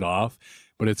brush it off,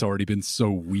 but it's already been so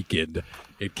weakened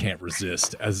it can't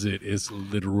resist, as it is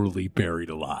literally buried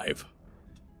alive.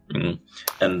 Mm.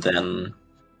 And then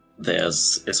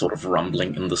there's a sort of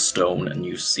rumbling in the stone, and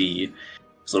you see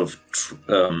sort of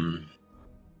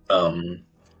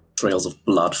trails of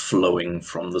blood flowing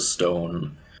from the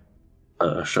stone,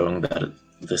 showing that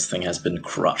this thing has been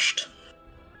crushed.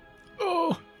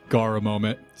 Oh, Gara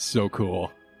moment. So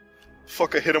cool.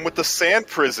 Fuck, I hit him with the sand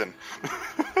prison.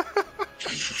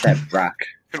 That rock.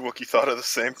 And Wookie thought of the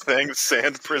same thing.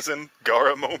 Sand prison,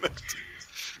 Gara moment.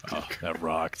 Oh, that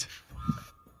rocked.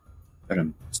 But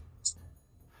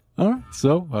All right,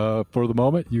 so for the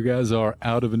moment, you guys are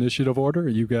out of initiative order.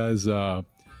 You guys,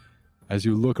 as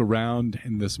you look around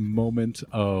in this moment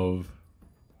of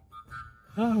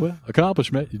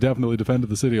accomplishment, you definitely defended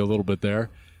the city a little bit there,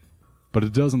 but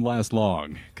it doesn't last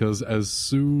long, because as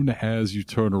soon as you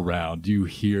turn around, you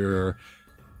hear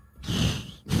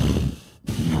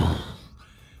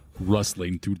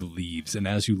rustling through the leaves, and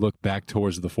as you look back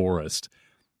towards the forest,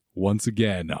 once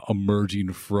again,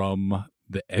 emerging from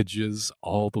the edges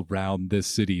all around this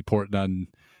city, Port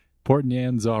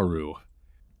Nyanzaru,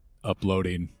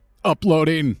 uploading.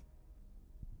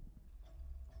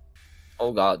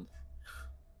 Oh god.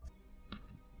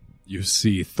 You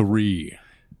see 3,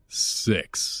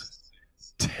 6,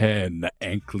 10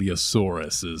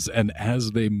 Ankylosaurus, and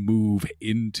as they move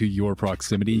into your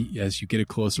proximity, as you get a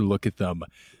closer look at them,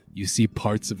 you see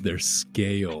parts of their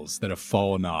scales that have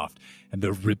fallen off, and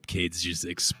their rib cages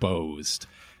exposed.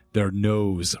 Their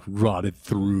nose rotted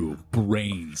through,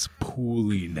 brains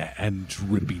pooling and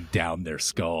dripping down their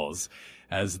skulls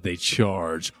as they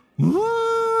charge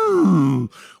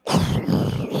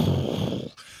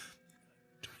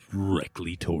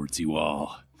directly towards you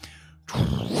all.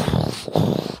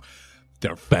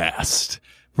 They're fast.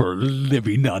 For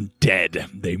living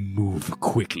undead, they move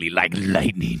quickly like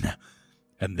lightning.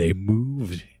 And they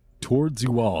move towards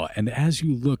you all. And as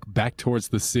you look back towards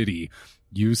the city,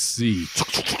 you see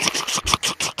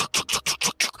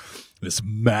this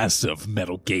massive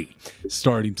metal gate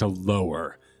starting to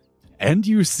lower. And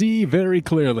you see very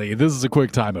clearly, this is a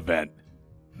quick time event.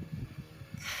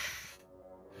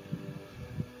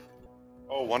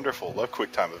 Oh, wonderful. Love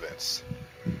quick time events.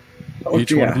 Oh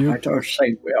Each one of you? I don't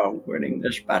think we are winning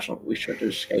this battle. We should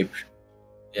escape.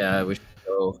 Yeah, we should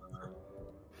go.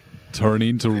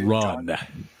 Turning to run.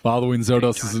 Following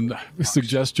Zardos'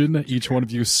 suggestion, each one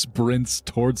of you sprints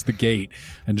towards the gate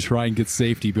and try and get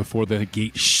safety before the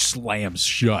gate slams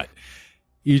shut.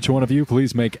 Each one of you,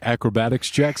 please make acrobatics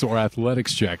checks or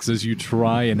athletics checks as you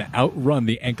try and outrun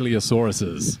the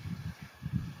Ankylosauruses.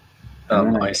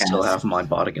 I still have my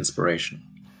bardic inspiration,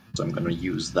 so I'm going to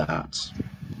use that.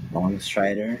 Long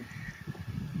Strider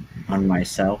on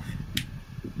myself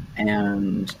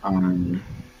and on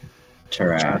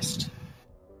Tarast.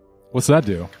 What's that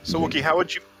do? So, Wookie, how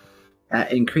would you...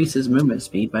 That increases movement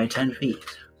speed by 10 feet.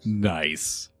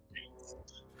 Nice.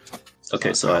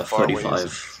 Okay, so I have How far away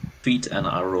 35 feet, and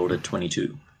I rolled a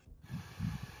 22.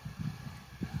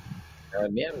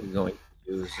 Yeah, I'm going to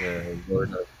use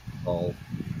Word of Ball.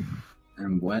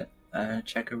 And what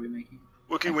check are we making?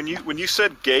 Wookie, when you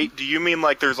said gate, do you mean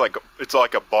like there's like it's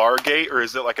like a bar gate, or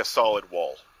is it like a solid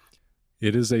wall?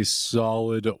 It is a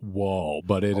solid wall,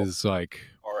 but it is like...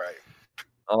 All right.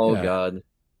 Oh Yeah. god.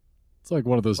 It's like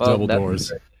one of those Well, double that's doors.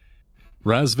 great.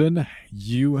 Razvin,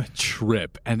 you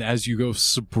trip, and as you go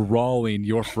sprawling,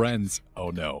 your friends...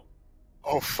 Oh no.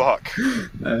 Oh fuck.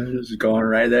 I'm just going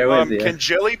right there with you. Can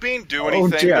Jellybean do Oh,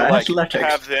 anything dear, to like athletics.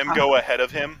 have them go ahead of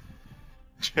him?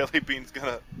 Jellybean's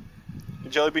gonna.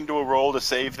 Can Jellybean do a roll to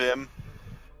save them?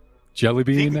 He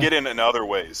Jellybean, can get in other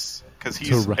ways because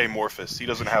he's To ra- amorphous. He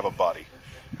doesn't have a body.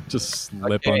 just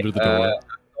slip Okay, under the door.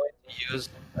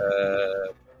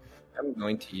 I'm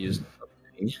going to use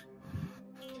something.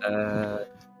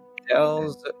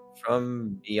 Tales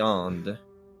from Beyond.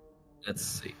 Let's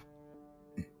see.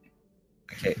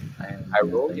 Okay, I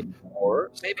rolled a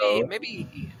 4.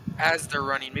 Maybe as they're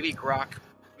running, maybe Grok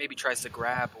tries to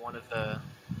grab one of the,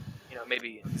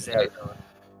 maybe Xehanort.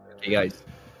 Okay, guys.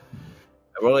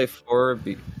 I rolled a 4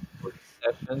 for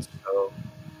deception, so...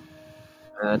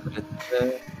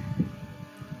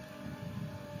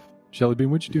 Jellybean,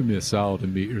 would you do me a solid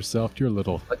and mute yourself? You're a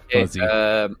little Okay, fuzzy.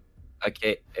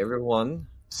 okay, everyone.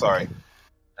 Sorry.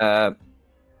 I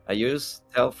use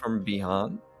Tell from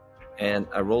Behind, and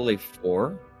I roll a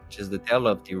 4, which is the Tell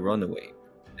of the Runaway.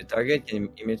 The target can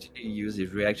immediately use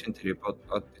his reaction to teleport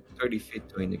up to 30 feet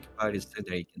to an occupied state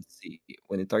that he can see.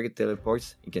 When the target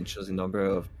teleports, he can choose a number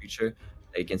of creatures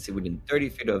that he can see within 30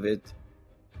 feet of it,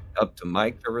 up to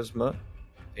my charisma.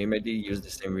 They immediately use the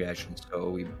same reaction, so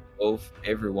we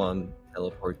everyone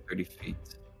teleport 30 feet.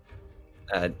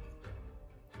 At,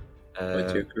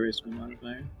 What's your charisma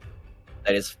modifier?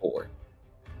 that is 4.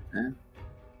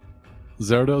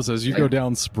 Zerdos, as you go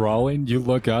down sprawling, you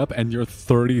look up and you're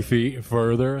 30 feet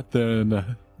further than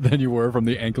you were from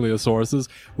the ankylosauruses,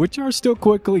 which are still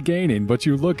quickly gaining, but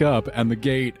you look up and the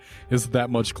gate is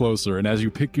that much closer. And as you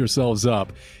pick yourselves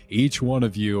up, each one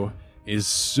of you is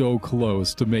so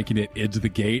close to making it into the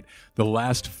gate. The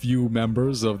last few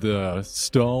members of the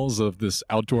stalls of this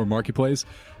outdoor marketplace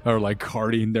are like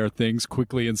carting their things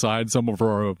quickly inside. Some of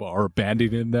them are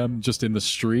abandoning them just in the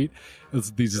street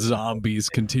as these zombies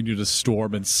continue to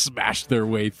storm and smash their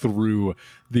way through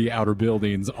the outer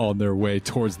buildings on their way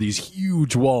towards these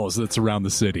huge walls that surround the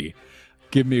city.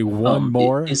 Give me one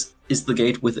more. Is the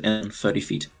gate within 30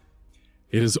 feet?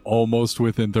 It is almost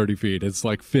within 30 feet. It's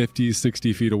like 50,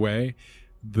 60 feet away.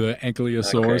 The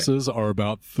ankylosauruses are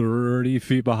about 30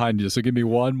 feet behind you. So give me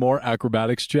one more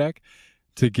acrobatics check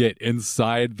to get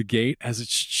inside the gate as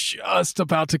it's just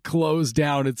about to close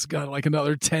down. It's got like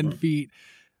another 10 feet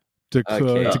to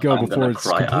go I'm before it's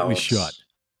cry completely out. shut.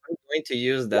 I'm going to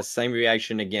use that same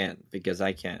reaction again because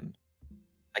I can.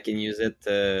 I can use it.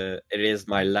 It is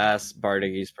my last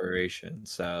bardic inspiration,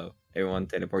 so everyone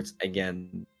teleports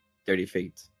again 30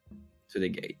 feet to the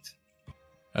gate.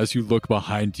 As you look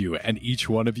behind you, and each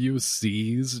one of you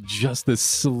sees just this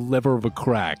sliver of a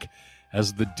crack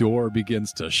as the door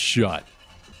begins to shut.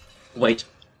 Wait.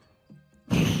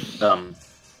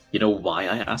 You know why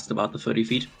I asked about the 30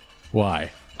 feet? Why?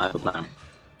 I have a plan.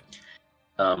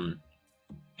 I'm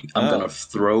gonna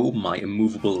throw my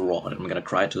immovable rod. I'm gonna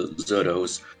cry to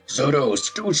Zerdos,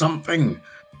 Zerdos, do something!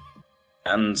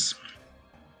 And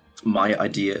my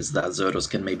idea is that Zerdos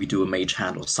can maybe do a mage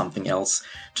hand or something else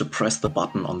to press the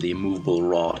button on the immovable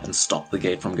rod and stop the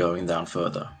gate from going down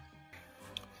further.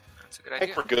 That's a good I idea.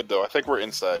 think we're good, though. I think we're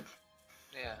inside.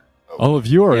 Yeah. All of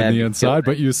you are Yeah, in the me inside,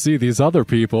 too. but you see these other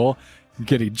people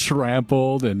getting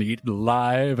trampled and eaten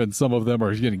alive, and some of them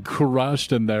are getting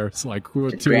crushed, and there's like two or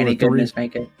Did Granny three. Goodness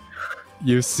make it?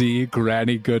 You see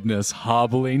Granny Goodness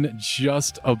hobbling,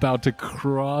 just about to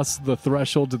cross the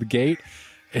threshold to the gate.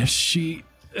 If she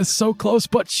is so close,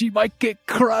 but she might get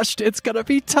crushed. It's gonna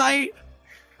be tight.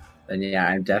 Then yeah,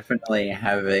 I'm definitely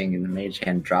having the mage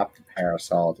hand drop the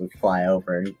parasol to fly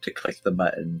over and to click the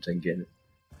button to get it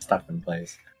stuck in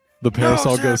place. The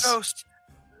parasol no, goes. Xerdos,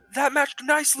 that matched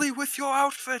nicely with your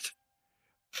outfit.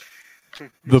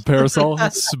 The parasol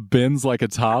spins like a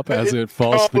top as it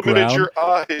falls to the Complimented ground.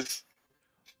 your eyes.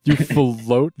 You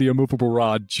float the immovable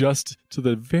rod just to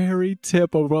the very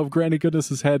tip above Granny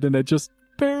Goodness's head, and it just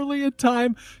barely in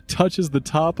time touches the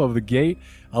top of the gate,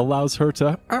 allows her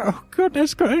to, oh,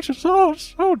 goodness gracious, oh,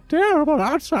 so terrible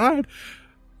outside.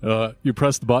 You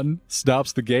press the button,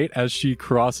 stops the gate as she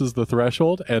crosses the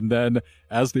threshold, and then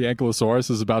as the Ankylosaurus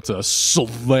is about to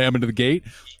slam into the gate,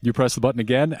 you press the button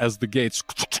again as the gates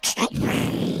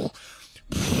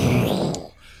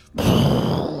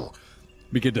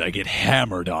begin to get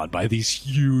hammered on by these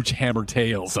huge hammer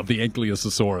tails of the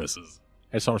Ankylosauruses.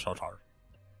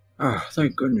 Oh,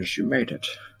 thank goodness you made it.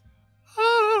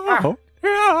 Oh,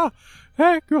 yeah.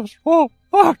 Thank you so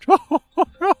much.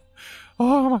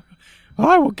 Oh,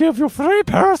 I will give you 3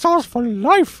 parasols for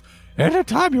life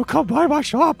anytime you come by my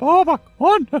shop. Oh, my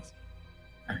goodness.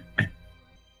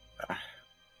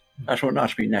 That will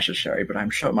not be necessary, but I'm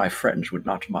sure my friends would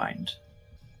not mind.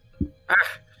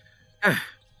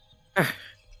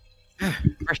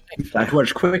 That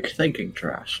was quick thinking,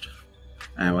 Trust.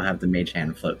 I will have the mage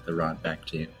hand float the rod back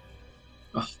to you.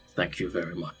 Oh, thank you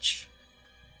very much.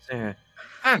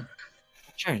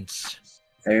 Chance.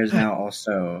 There's now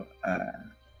also,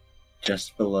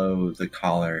 just below the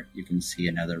collar, you can see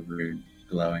another rune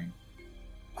glowing.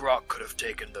 Grok could have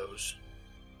taken those.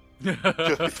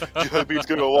 Jellybean's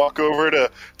gonna walk over to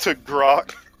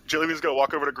Grok. Jellybean's gonna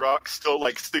walk over to Grok, still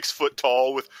like 6 foot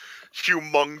tall with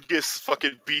humongous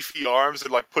fucking beefy arms,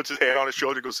 and like puts his hand on his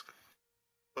shoulder and goes,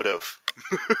 what if?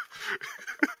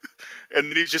 And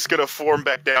then he's just gonna form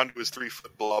back down to his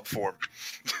 3-foot blob form.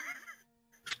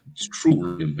 It's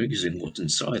truly amazing what's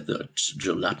inside that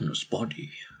gelatinous body.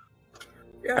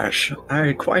 Yes,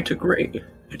 I quite agree.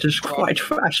 It is quite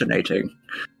fascinating.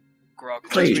 Grog.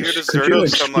 Please, Here to could you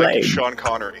Zerdos, I'm like explain? Sean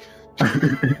Connery.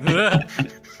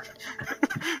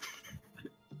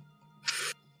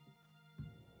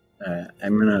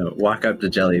 I'm gonna walk up to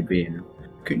Jellybean.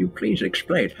 Could you please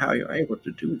explain how you're able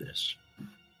to do this?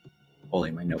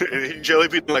 Holding my notebook.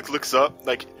 Jellybean like looks up,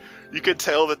 like you could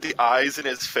tell that the eyes in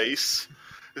his face,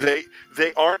 they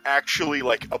aren't actually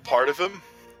like a part of him.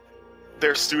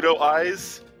 They're pseudo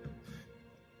eyes.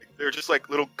 They're just like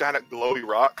little kind of glowy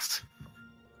rocks.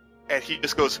 And he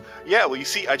just goes, "Yeah, well, you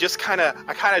see, I kind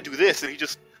of do this," and he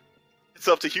just gets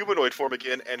up to humanoid form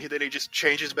again, and then he just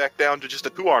changes back down to just a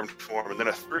 2-armed form, and then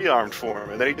a 3-armed form,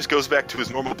 and then he just goes back to his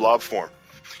normal blob form.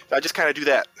 I just kind of do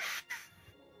that.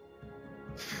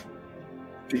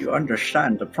 Do you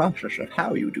understand the process of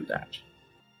how you do that?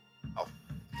 Oh.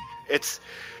 It's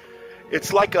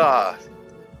like the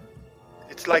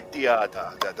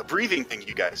breathing thing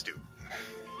you guys do.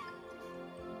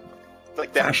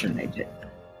 Like that. Fascinating.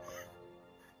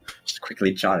 Just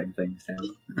quickly jotting things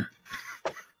down.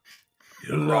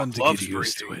 You'll learn to get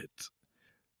used to it.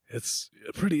 It's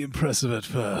pretty impressive at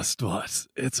first, but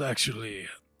it's actually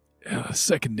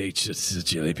second nature to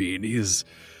Jellybean. He's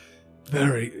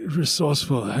very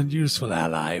resourceful and useful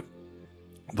ally.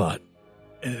 But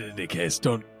in any case,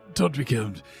 don't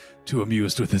become too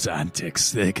amused with his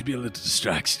antics. They can be a little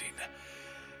distracting.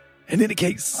 In any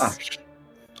case...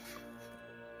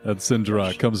 And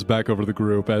Syndra comes back over to the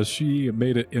group as she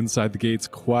made it inside the gates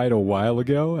quite a while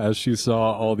ago. As she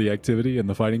saw all the activity and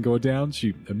the fighting go down,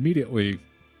 she immediately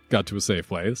got to a safe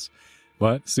place,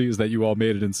 but sees that you all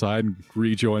made it inside and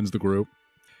rejoins the group.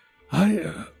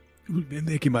 I will be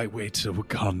making my way to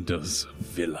Wakanda's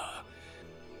villa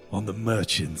on the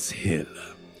Merchant's Hill.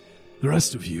 The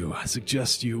rest of you, I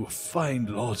suggest you find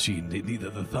lodging in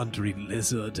either the Thundering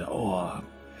Lizard or...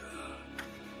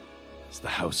 it's the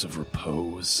House of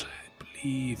Repose. I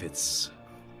believe it's...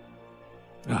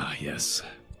 ah, yes.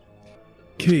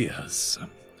 Kaya's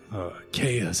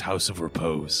House of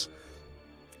Repose.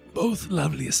 Both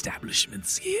lovely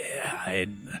establishments here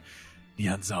in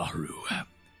Nyanzaru.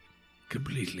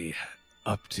 Completely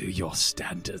up to your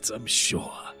standards, I'm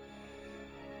sure.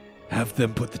 Have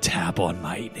them put the tab on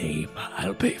my name.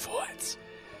 I'll pay for it.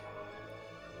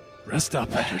 Rest up.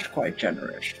 That is quite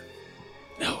generous.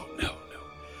 No.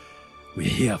 We're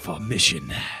here for a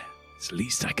mission. It's the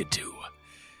least I could do.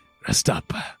 Rest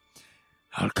up.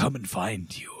 I'll come and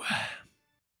find you.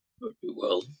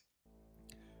 Well,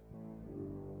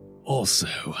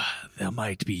 Also, there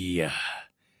might be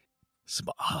some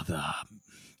other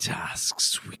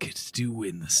tasks we could do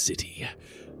in the city.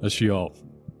 As she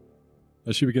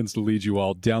begins to lead you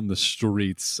all down the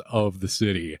streets of the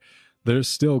city, there's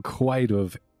still quite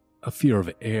an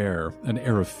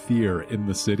air of fear in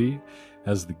the city,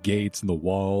 as the gates and the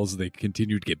walls, they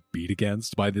continue to get beat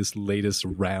against by this latest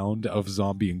round of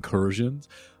zombie incursions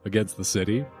against the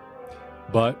city.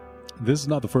 But this is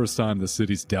not the first time the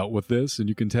city's dealt with this, and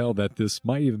you can tell that this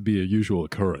might even be a usual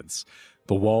occurrence.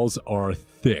 The walls are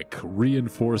thick,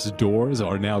 reinforced doors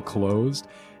are now closed,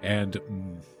 and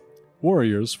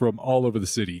warriors from all over the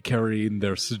city carrying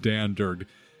their standard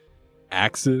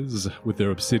axes with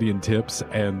their obsidian tips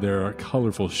and their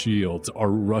colorful shields are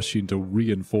rushing to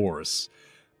reinforce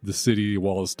the city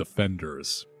wall's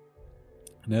defenders.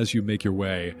 And as you make your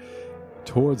way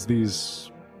towards these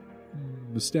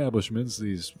establishments,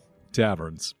 these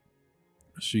taverns,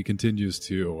 she continues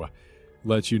to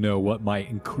let you know what might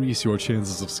increase your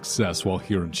chances of success while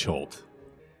here in Cholt.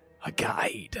 A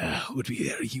guide would be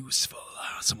very useful.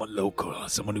 Someone local,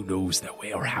 someone who knows their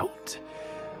way around.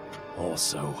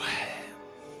 Also,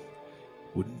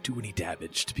 wouldn't do any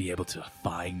damage to be able to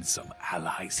find some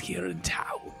allies here in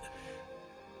town.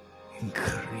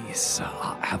 Increase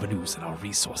our avenues and our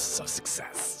resources of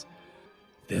success.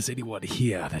 If there's anyone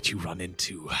here that you run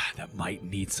into that might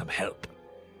need some help,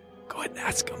 go ahead and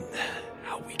ask them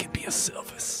how we can be of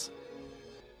service.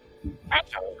 That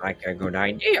sounds like a good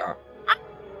idea.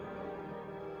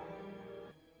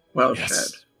 Well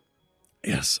Yes. said.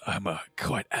 Yes, I'm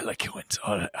quite eloquent.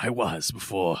 Or I was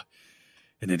before.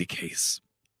 In any case,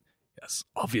 yes,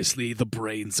 obviously the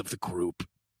brains of the group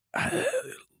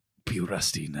be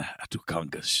resting at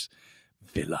Ukanga's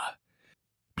villa.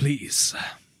 Please,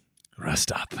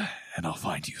 rest up, and I'll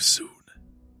find you soon.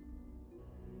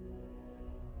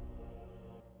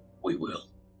 we will.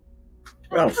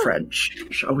 Well, friends,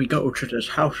 shall we go to this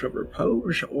House of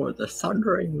Repose or the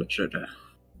Thundering Lizard?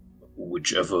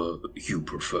 Whichever you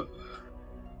prefer.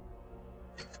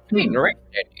 Being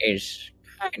wretched is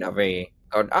kind of a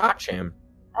good option.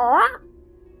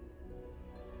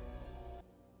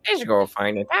 Let's go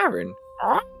find a tavern.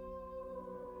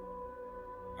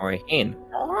 Or a inn.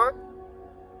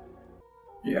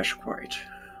 Yes, quite.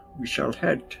 We shall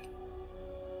head.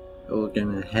 We're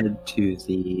gonna head to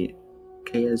the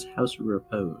Kaya's House of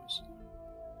Repose.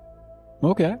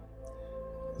 Okay.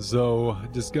 So,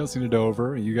 discussing it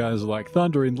over, you guys are like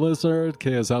Thundering Lizard,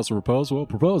 Kaya's House of Repose. Well,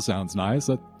 Propose sounds nice.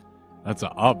 That's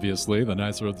obviously the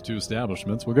nicer of the two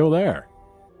establishments. We'll go there.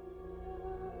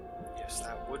 Yes,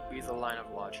 that would be the line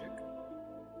of logic.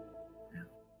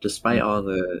 Despite all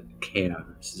the chaos,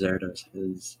 Zerdos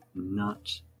has not...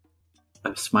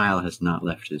 A smile has not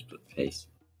left his face.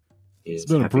 He is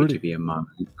been a happy pretty- to be among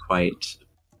quite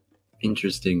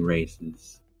interesting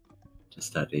races to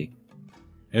study.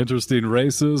 Interesting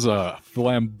races,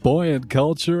 flamboyant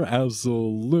culture,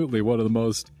 absolutely one of the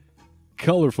most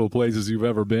colorful places you've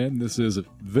ever been. This is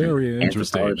very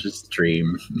interesting. Anthropologist's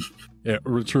dream. It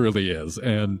truly is.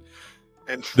 And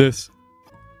And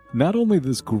not only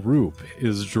this group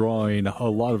is drawing a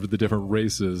lot of the different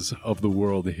races of the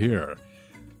world here,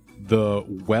 the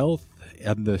wealth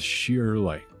and the sheer,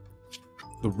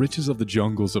 the riches of the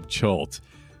jungles of Chult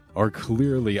are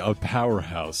clearly a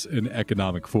powerhouse in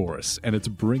economic force, and it's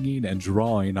bringing and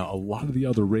drawing a lot of the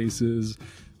other races,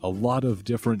 a lot of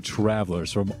different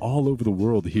travelers from all over the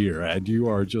world here, and you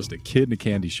are just a kid in a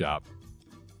candy shop.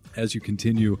 As you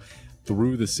continue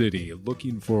through the city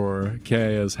looking for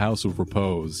Kaya's House of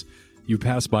Repose, you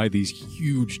pass by these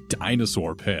huge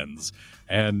dinosaur pens,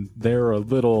 and they're a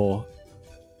little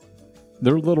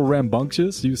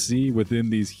rambunctious. You see within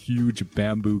these huge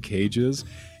bamboo cages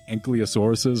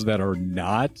ankylosauruses that are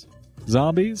not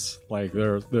zombies.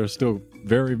 They're still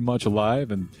very much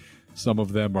alive, and some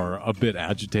of them are a bit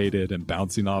agitated and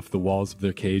bouncing off the walls of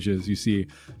their cages. You see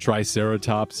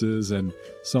triceratopses, and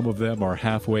some of them are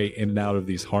halfway in and out of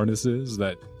these harnesses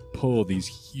that pull these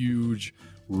huge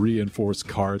reinforced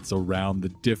carts around the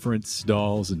different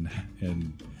stalls and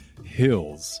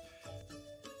hills,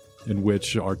 in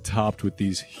which are topped with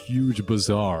these huge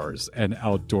bazaars and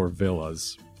outdoor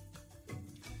villas.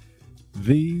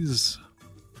 These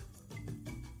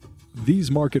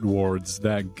market wards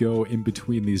that go in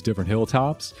between these different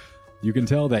hilltops, you can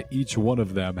tell that each one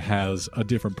of them has a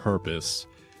different purpose.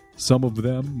 Some of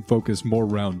them focus more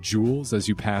around jewels as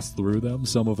you pass through them.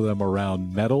 Some of them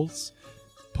around metals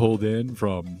pulled in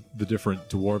from the different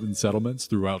dwarven settlements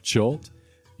throughout Chult.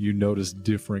 You notice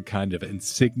different kind of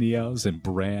insignias and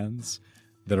brands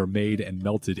that are made and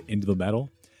melted into the metal.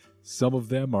 Some of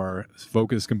them are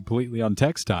focused completely on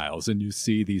textiles, and you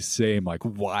see these same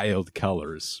wild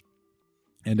colors.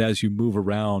 And as you move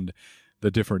around the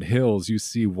different hills, you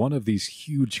see one of these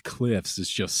huge cliffs is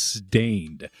just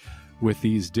stained with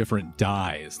these different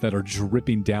dyes that are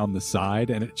dripping down the side,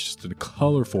 and it's just a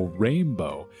colorful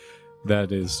rainbow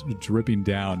that is dripping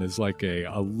down. Is like a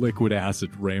liquid acid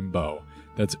rainbow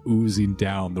that's oozing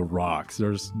down the rocks.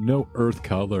 There's no earth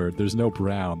color, there's no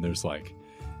brown, there's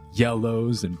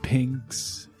yellows and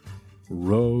pinks,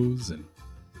 rose, and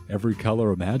every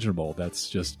color imaginable that's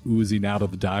just oozing out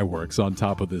of the dye works on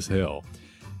top of this hill.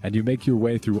 And you make your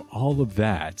way through all of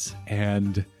that,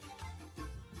 and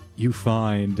you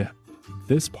find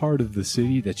this part of the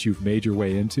city that you've made your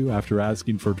way into after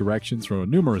asking for directions from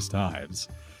numerous times.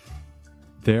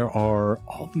 There are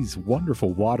all these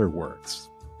wonderful waterworks.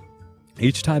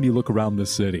 Each time you look around the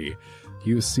city,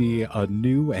 you see a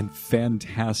new and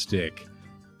fantastic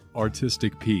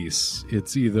artistic piece.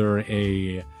 It's either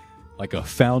a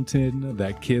fountain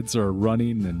that kids are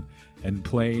running and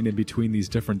playing in between these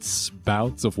different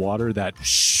spouts of water that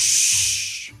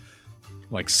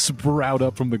sprout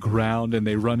up from the ground, and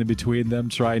they run in between them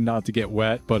trying not to get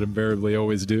wet, but invariably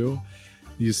always do.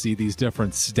 You see these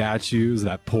different statues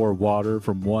that pour water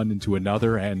from one into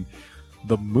another, and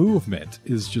the movement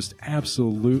is just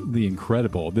absolutely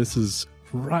incredible. This is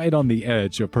right on the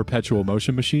edge of perpetual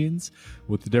motion machines,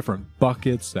 with the different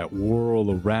buckets that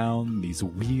whirl around these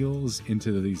wheels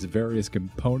into these various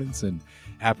components and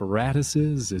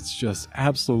apparatuses. It's just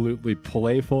absolutely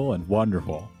playful and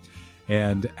wonderful.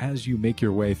 And as you make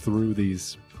your way through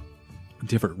these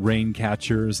different rain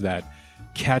catchers that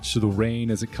catch the rain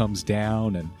as it comes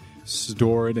down and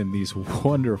store it in these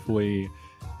wonderfully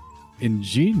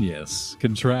ingenious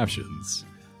contraptions,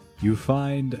 you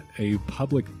find a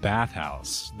public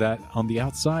bathhouse that on the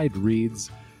outside reads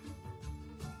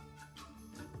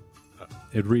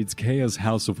Kaya's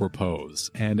House of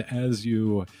Repose. And as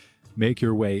you make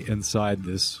your way inside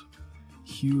this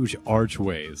huge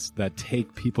archways that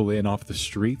take people in off the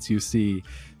streets, you see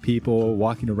people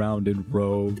walking around in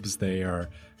robes. They are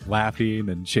laughing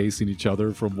and chasing each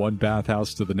other from one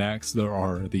bathhouse to the next. There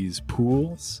are these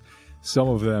pools. Some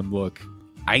of them look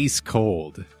ice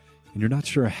cold, and you're not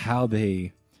sure how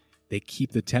they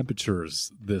keep the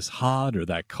temperatures this hot or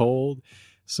that cold.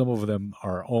 Some of them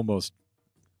are almost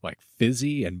like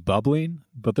fizzy and bubbling,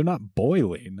 but they're not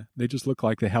boiling. They just look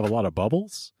like they have a lot of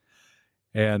bubbles.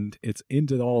 And it's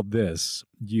into all this,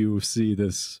 you see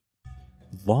this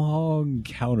long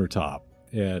countertop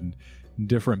and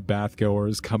different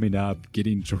bathgoers coming up,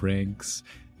 getting drinks.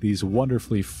 These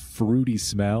wonderfully fruity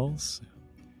smells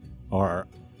are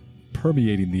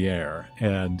permeating the air,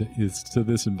 and it's to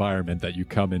this environment that you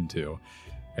come into.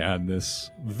 And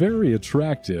this very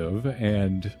attractive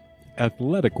and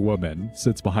athletic woman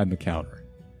sits behind the counter.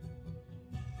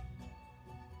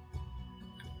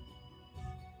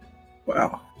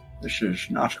 Well, this is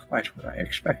not quite what I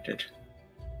expected.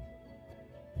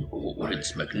 Oh,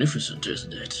 it's magnificent,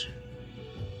 isn't it?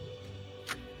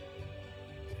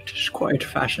 It is quite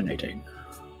fascinating.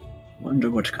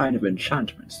 Wonder what kind of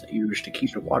enchantments they use to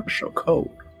keep the water so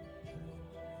cold.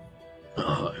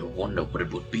 I wonder what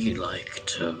it would be like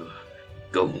to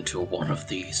go into one of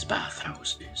these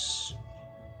bathhouses.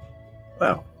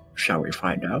 Well, shall we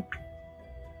find out?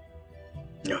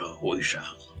 No, we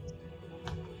shall.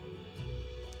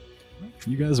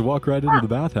 You guys walk right into the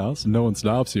bathhouse, and no one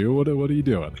stops you. What are you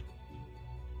doing?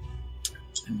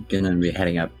 I'm gonna be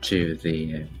heading up to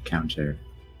the counter.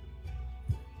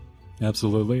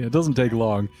 Absolutely. It doesn't take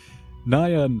long.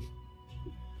 Naya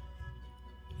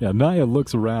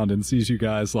looks around and sees you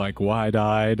guys like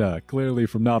wide-eyed, clearly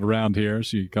from not around here.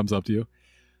 She comes up to you.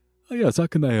 Oh, yes, how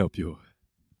can I help you?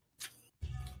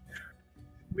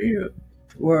 We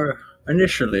were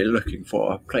initially looking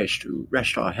for a place to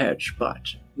rest our heads,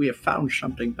 but we have found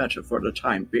something better for the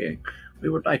time being. We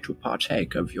would like to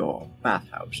partake of your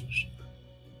bathhouses.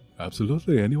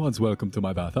 Absolutely. Anyone's welcome to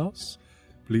my bathhouse.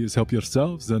 Please help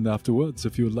yourselves, and afterwards,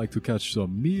 if you would like to catch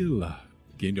some meal,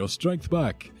 gain your strength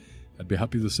back, I'd be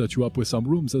happy to set you up with some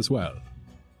rooms as well.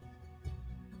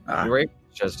 Great.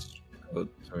 Just go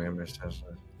to him and says,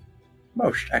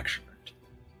 Most excellent.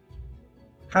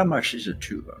 How much is it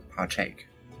to partake?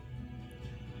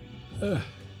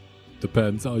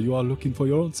 Depends. Are you all looking for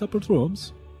your own separate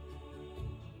rooms?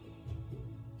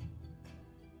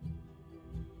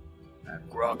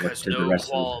 Grok What has did the no rest of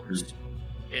the qualms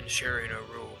in sharing a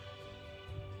room.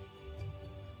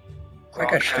 I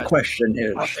guess the question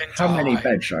is, nothing how to many hide.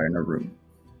 beds are in a room?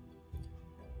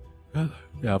 Well,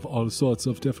 we have all sorts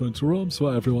of different rooms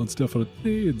for everyone's different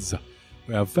needs.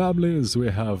 We have families, we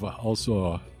have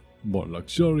also more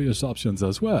luxurious options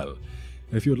as well.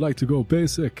 If you'd like to go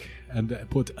basic and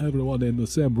put everyone in the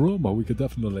same room, we could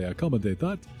definitely accommodate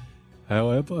that.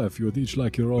 However, if you'd each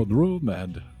like your own room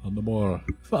and on the more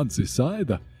fancy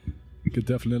side, we could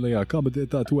definitely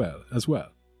accommodate that as well.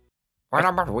 What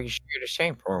about we share the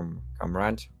same room,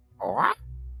 comrade? What?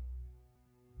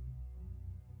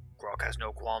 Grok has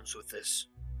no qualms with this.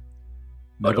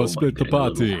 I Never don't split the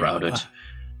mind getting a little party. crowded.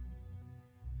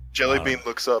 Jellybean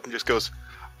looks up and just goes,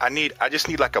 I just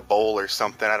need like a bowl or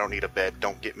something. I don't need a bed.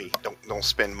 Don't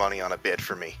spend money on a bed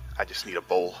for me. I just need a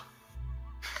bowl.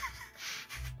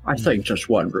 I think just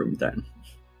one room then.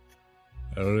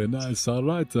 Very nice. All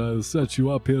right, I'll set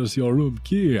you up. Here's your room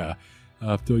key.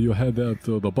 After you head out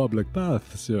to the public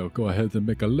bath, so go ahead and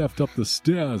make a left up the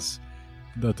stairs.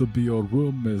 That'll be your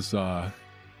room is, let's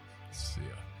see,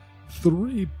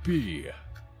 3B.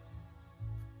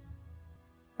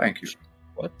 Thank you.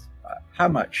 what? How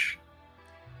much?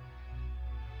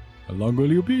 How long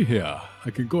will you be here? I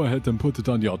can go ahead and put it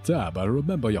on your tab. I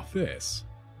remember your face.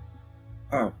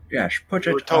 Oh, yes, put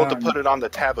We it were told to on... put it on the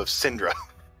tab of Syndra.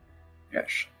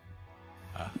 Yes.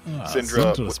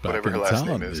 Syndra, Syndra's back whatever her in last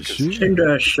town, name is, 'cause- she?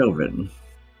 Cinder Sylvan.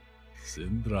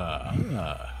 Syndra.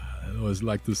 I always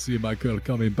like to see my girl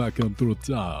coming back into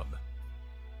town.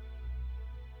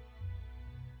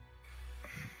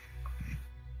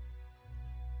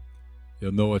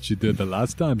 You know what she did the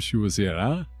last time she was here,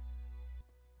 huh?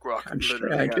 Grok I'm sure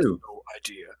literally I has do. no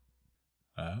idea.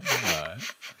 Ah,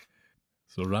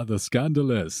 so rather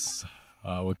scandalous.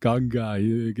 Wakanga,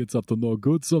 he gets up to no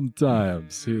good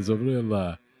sometimes. He's a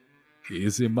real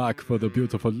easy mark for the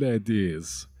beautiful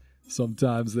ladies.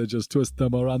 Sometimes they just twist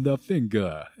them around their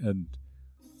finger. And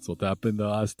that's what happened the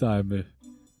last time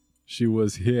she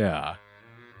was here.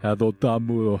 Had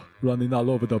Otamu running all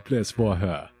over the place for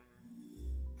her.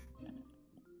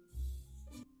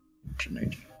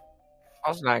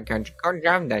 Was like a good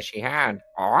job that she had.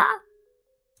 What?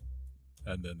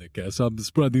 And then I guess I'm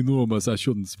spreading rumors I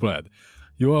shouldn't spread.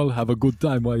 You all have a good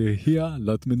time while you're here.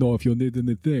 Let me know if you need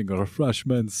anything,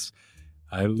 refreshments.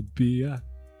 I'll be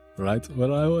right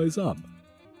where I always am.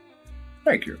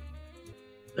 Thank you.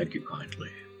 Thank you kindly.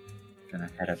 Gonna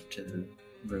head up to the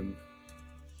room.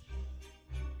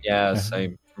 Yeah,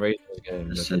 same. Rachel's getting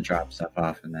Just to drop stuff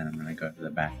off, and then I'm gonna go to the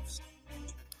baths.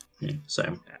 So,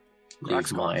 leave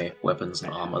Rock's my weapons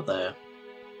and armor there.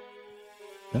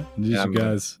 Yeah, and as Yeah, you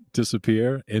guys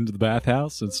disappear into the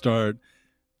bathhouse and start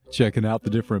checking out the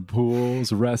different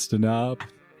pools, resting up,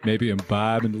 maybe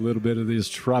imbibing a little bit of this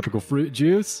tropical fruit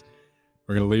juice,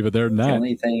 we're going to leave it there The tonight.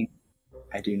 only thing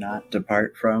I do not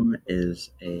depart from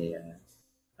is a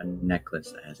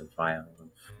necklace that has a vial of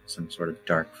some sort of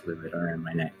dark fluid around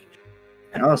my neck.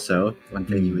 And also, one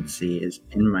thing you would see is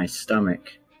in my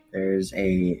stomach, there's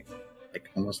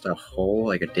almost a hole,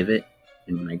 like a divot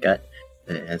in my gut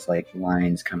that has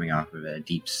lines coming off of it, a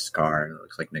deep scar that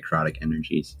looks like necrotic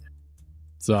energies.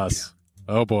 It's us.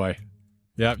 Oh boy.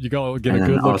 Yeah, you go get And a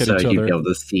then good look at also each you'd other. be able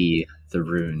to see the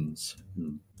runes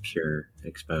from pure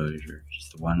exposure.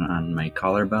 Just one on my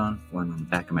collarbone, one on the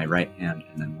back of my right hand,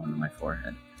 and then one on my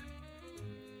forehead.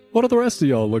 What do the rest of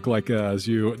y'all look like as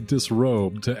you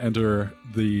disrobe to enter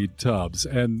the tubs?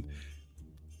 And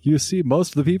you see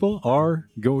most of the people are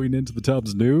going into the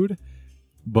tubs nude,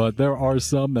 but there are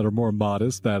some that are more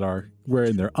modest that are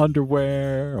wearing their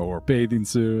underwear or bathing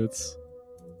suits.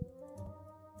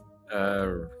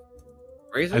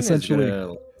 Raisin Essentially- is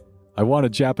gonna... I want a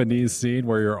Japanese scene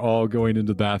where you're all going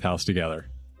into the bathhouse together.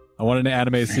 I want an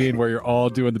anime scene where you're all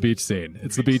doing the beach scene.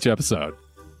 It's the beach episode.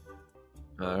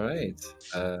 All right.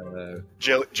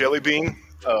 Jellybean.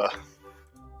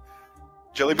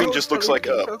 Jellybean just looks like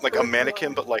a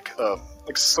mannequin, but like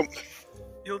some.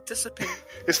 You'll dissipate.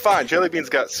 It's fine. Jellybean's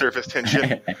got surface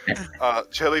tension.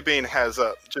 Jellybean has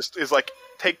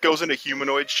goes into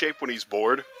humanoid shape when he's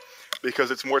bored,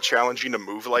 because it's more challenging to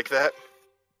move like that.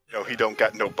 You know, he don't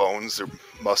got no bones or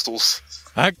muscles.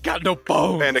 I got no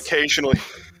bones. And occasionally,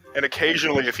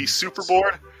 if he's super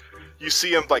bored, you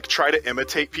see him try to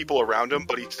imitate people around him,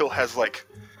 but he still has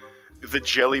the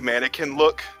jelly mannequin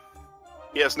look.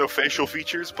 He has no facial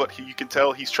features, but you can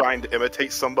tell he's trying to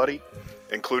imitate somebody,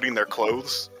 including their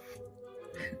clothes.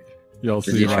 You'll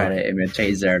Did see. you try to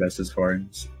imitate Zarados'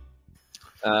 horns?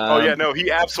 No, he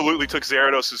absolutely took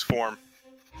Zarados' form,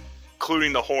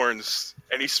 including the horns,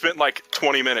 and he spent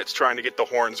 20 minutes trying to get the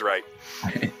horns right.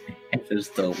 They're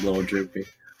still a little droopy.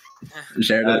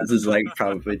 Zarados is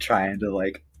probably trying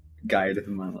to guide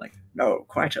him on no,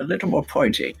 quite a little more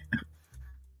pointy.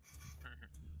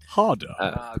 Harder.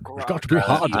 Grok, got to be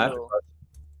harder.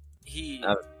 He I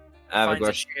have a finds a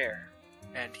question. chair,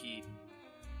 and he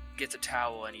gets a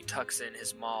towel, and he tucks in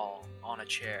his maul on a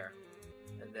chair,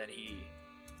 and then he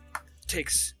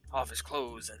takes off his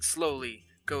clothes and slowly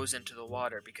goes into the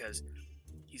water because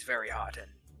he's very hot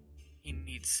and he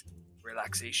needs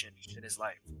relaxation in his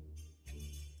life.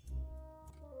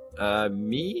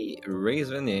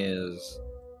 Raisin is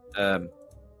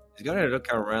he's gonna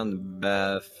look around the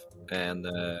bath and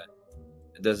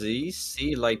does he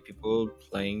see people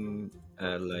playing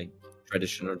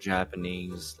traditional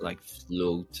Japanese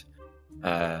flute,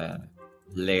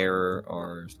 lyre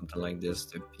or something like this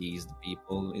to appease the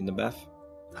people in the bath?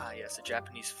 Ah, yes, a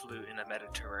Japanese flute in a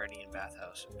Mediterranean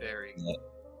bathhouse. Very, Yeah.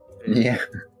 very Yeah,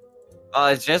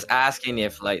 It's just asking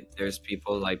if there's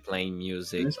people playing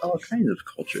music. there's all kinds of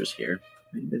cultures here.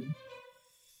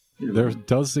 There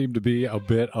does seem to be a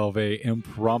bit of a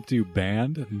impromptu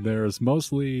band. There's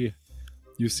mostly,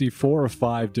 you see 4 or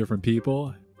 5 different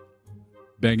people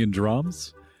banging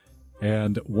drums,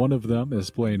 and one of them is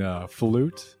playing a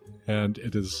flute, and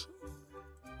it is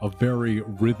a very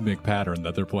rhythmic pattern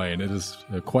that they're playing. It is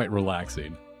quite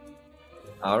relaxing.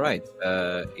 All right.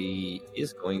 He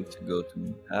is going to go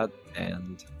to that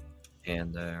and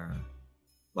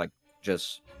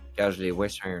just casually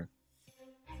whisper.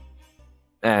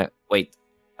 Wait.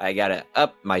 I gotta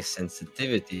up my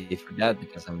sensitivity for that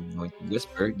because I'm going to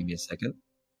whisper. Give me a second.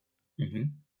 Mm-hmm.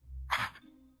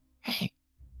 Hey,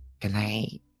 can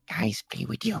I guys play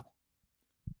with you?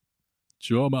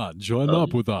 Sure, man. Join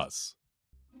up with us.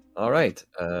 All right.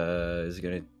 He's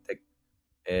gonna take.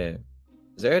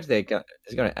 He's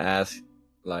gonna ask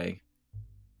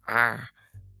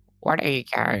What do you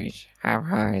guys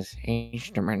have as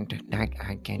instrument that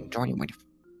I can join with?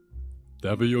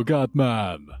 Whatever you got,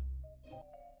 man.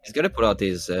 he's gonna put out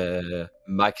his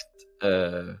mic. He's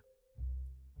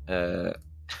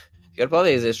gonna pull out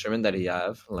his instrument that he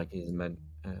have, his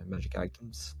magic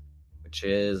items, which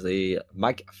is a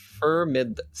mic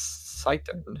Fermid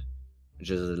Cythern, which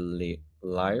is a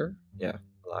lyre. Yeah,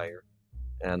 lyre,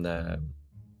 and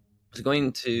he's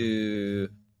going to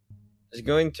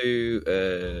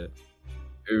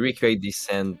recreate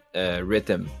the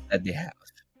rhythm that they have.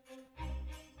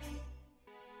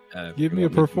 Give me a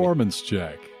performance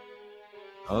check.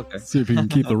 Okay. See if you can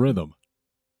keep the rhythm.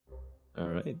 All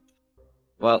right.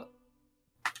 Well,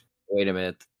 wait a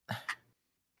minute.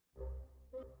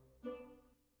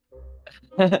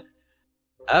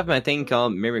 I have my thing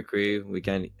called mimicry.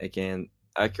 I can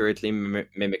accurately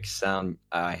mimic sound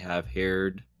I have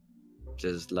heard.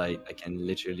 Just like I can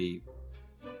literally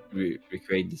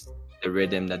recreate the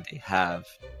rhythm that they have.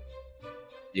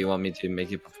 Do you want me to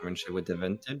make a performance check with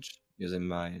advantage using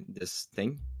this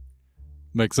thing?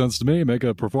 Makes sense to me. Make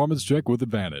a performance check with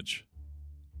advantage.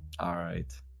 All right.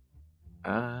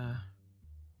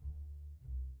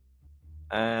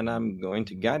 And I'm going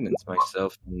to guidance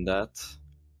myself in that.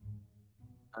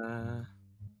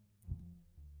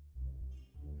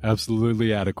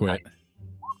 Absolutely adequate.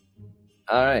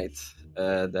 All right.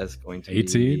 That's going to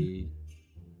 18? be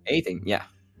 18. Yeah.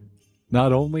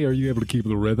 Not only are you able to keep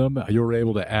the rhythm, you're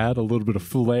able to add a little bit of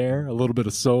flair, a little bit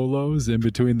of solos in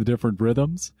between the different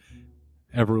rhythms.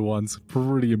 Everyone's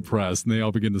pretty impressed, and they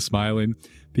all begin to smiling.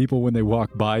 People, when they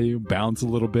walk by you, bounce a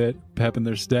little bit, pep in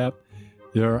their step.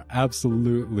 You're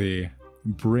absolutely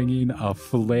bringing a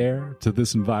flair to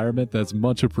this environment that's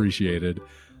much appreciated.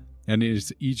 And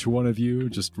as each one of you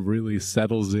just really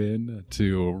settles in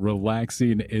to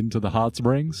relaxing into the hot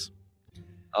springs.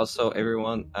 Also,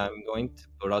 everyone, I'm going to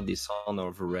put out the song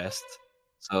of rest.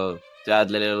 So to add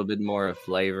a little bit more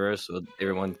flavor so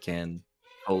everyone can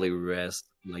fully rest,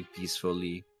 like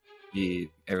peacefully.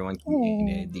 Everyone can gain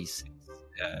a D6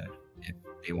 if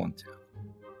they want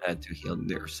to heal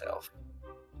themselves.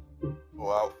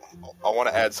 Well, I want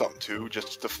to add something too,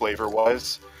 just the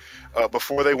flavor-wise.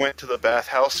 Before they went to the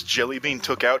bathhouse, Jellybean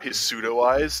took out his pseudo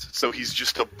eyes, so he's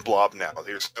just a blob now.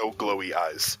 There's no glowy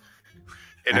eyes.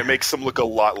 And it makes him look a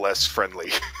lot less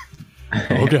friendly.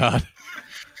 Oh, God.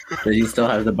 Does he still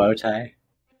have the bow tie?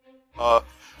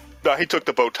 No, he took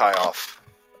the bow tie off.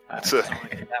 It's a,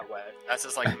 That way. That's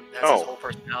just like his whole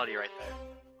personality right there.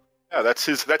 yeah, that's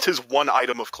his one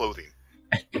item of clothing.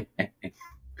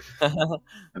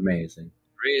 Amazing.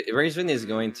 Raven is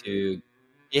going to.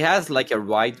 He has like a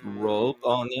white robe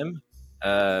on him.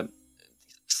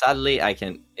 Sadly, I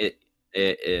can. It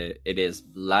is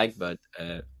black, but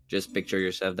just picture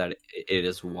yourself that it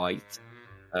is white.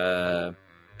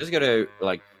 Just gotta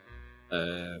like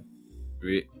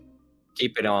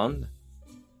keep it on,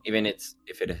 even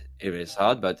if it is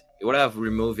hot. But it would have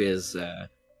removed his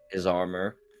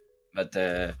armor, but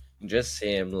just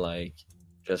see him like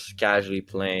just casually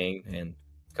playing and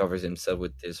covers himself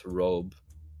with this robe,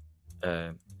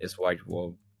 his white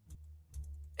robe,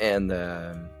 and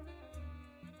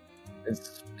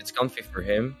it's comfy for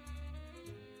him,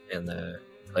 and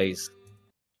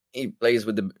he plays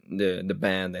with the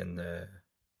band, and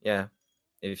yeah,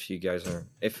 if you guys are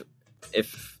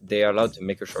if they are allowed to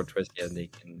make a short rest, yeah, they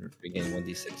can regain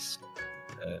 1d6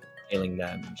 healing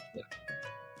damage. Yeah.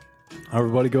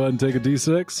 Everybody go ahead and take a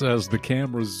D6 as the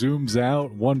camera zooms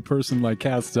out. One person like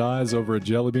casts eyes over at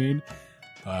Jellybean.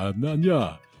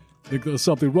 Nanya, think there's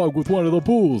something wrong with one of the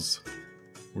pools.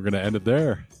 We're going to end it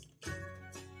there.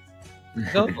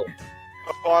 No.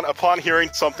 Upon hearing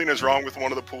something is wrong with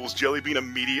one of the pools, Jellybean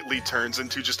immediately turns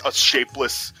into just a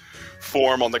shapeless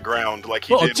form on the ground, like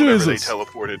he did whenever they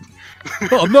teleported.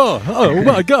 Oh no! Oh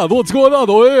my God! What's going on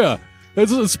over here?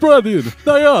 It's spreading.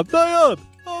 Nayan, how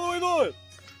do we do it?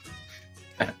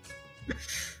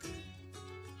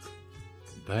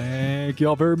 Thank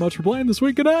y'all very much for playing this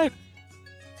week. Good night.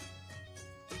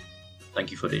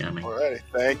 Thank you for DMing. Alrighty,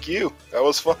 thank you. That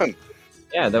was fun.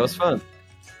 Yeah, that was fun.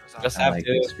 Just I have like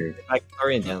to this group. get back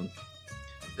story again.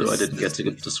 So I didn't get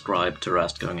to describe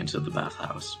Tarast going into the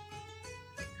bathhouse.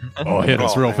 Oh, hit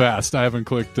us Oh, real man. fast. I haven't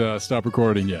clicked stop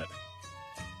recording yet.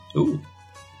 Ooh.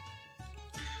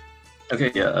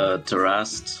 Okay, yeah,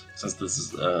 Tarast, since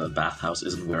this bathhouse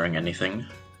isn't wearing anything,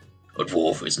 a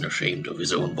dwarf isn't ashamed of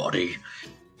his own body.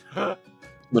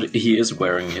 But he is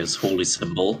wearing his holy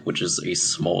symbol, which is a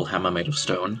small hammer made of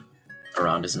stone,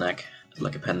 around his neck,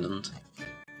 like a pendant,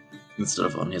 instead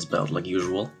of on his belt like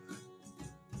usual.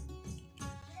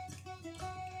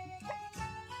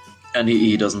 And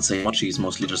he doesn't say much, he's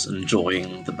mostly just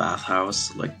enjoying the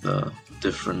bathhouse, like the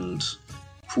different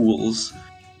pools.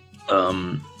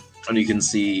 And you can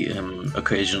see him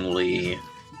occasionally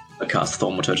cast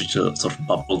thaumaturgy to sort of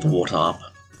bubble the water up.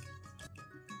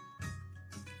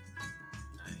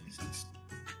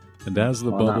 And as the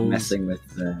While not bubbles, messing with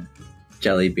the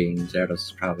jelly beans, Zerdos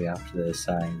is probably off to the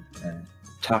side,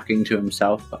 talking to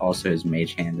himself, but also his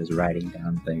mage hand is writing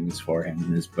down things for him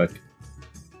in his book.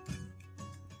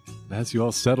 as you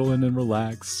all settle in and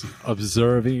relax,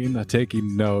 observing,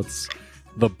 taking notes,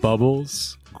 the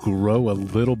bubbles grow a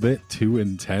little bit too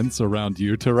intense around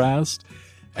you, Tarast.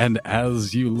 And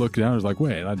as you look down, it's like,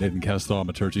 wait, I didn't cast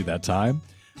thaumaturgy that time.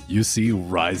 You see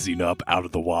rising up out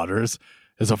of the waters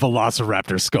is a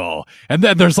velociraptor skull. And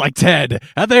then there's like 10,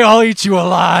 and they all eat you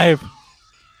alive.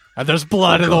 and there's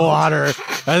blood in the water,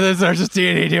 and then there's just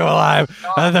D&D alive,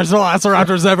 and there's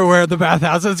velociraptors everywhere in the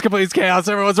bathhouse. It's complete chaos.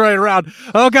 Everyone's running around.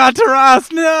 Oh God,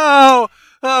 Taras, no!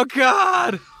 Oh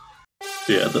God!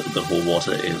 Yeah, the whole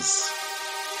water is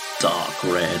dark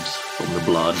red from the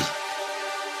blood.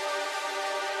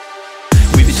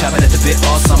 We been chopping at the bit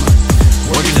all summer,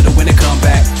 working till the winter come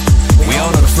back. We all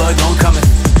know the flood gon' coming.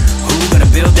 Who gonna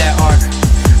build that ark?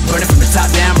 Burning from the top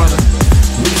down, brother.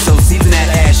 We so season that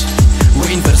ash,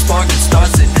 waiting for the spark that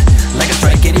starts it. Like a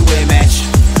strike anywhere match,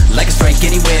 like a strike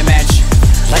anywhere match,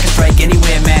 like a strike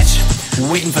anywhere match.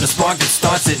 Waiting for the spark that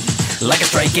starts it, like a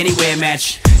strike anywhere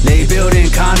match. They building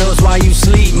condos while you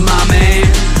sleep, my man.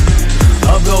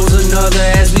 Up goes another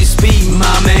as we speak,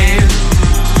 my man.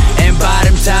 And by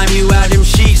them time you out them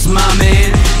sheets, my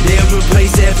man, they'll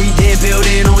replace every dead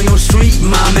building on your street,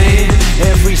 my man.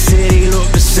 Every city look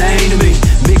the same to me.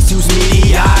 Mixed use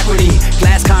mediocrity,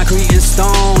 glass, concrete, and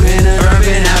stone, and an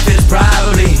urban outfit's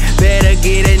probably better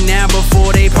get it now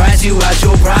before they price you out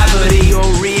your property. Or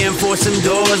reinforce some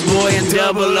doors, boy, and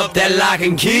double up that lock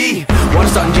and key. One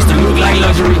starting just to look like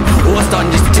luxury, or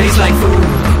starting just to taste like food.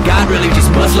 God really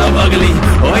just must love ugly,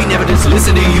 or he never just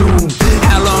listen to you.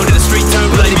 How long did the street turn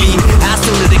bloody be? How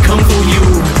soon did it come for you?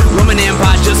 Roman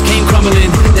Empire just came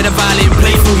crumbling, then a violent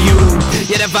play for you.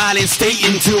 Yeah, that violent stay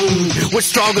in tune. What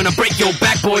straw gonna break your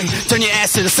back, boy? Turn your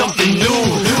ass into something new.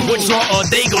 What straw are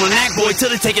they gonna act, boy, till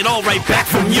they take it all right back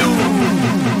from you?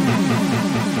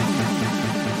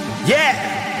 Yeah.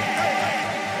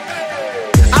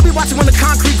 I'll be watching when the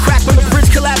concrete crack, when the bridge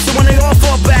collapses, and when they all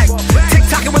fall back.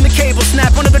 Tick-tocking when the cable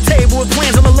snap, under the table with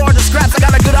plans on the larger scraps. I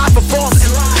got a good eye for false.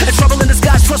 And trouble in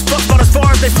disguise, trust fucks about as far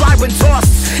as they fly when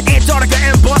tossed. Antarctica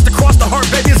embossed across the heart,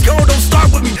 baby, it's gold, don't start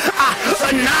with me. I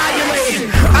annihilate.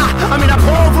 I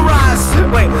pulverize.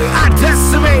 Wait, I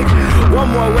decimate. One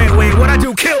more, wait, what I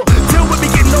do? Kill. Deal with me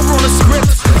getting over on the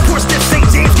script. Poor stiff St.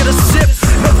 James, get a sip.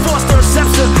 No Foster or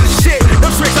Sepsa. Shit,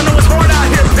 no tricks, I know it's hard out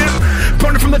here, pimp.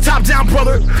 Burning from the top down,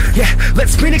 brother. Yeah,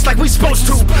 let's Phoenix like we supposed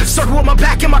to. Circle with my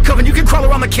back and my coven. You can crawl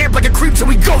around the camp like a creep till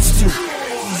we ghost you.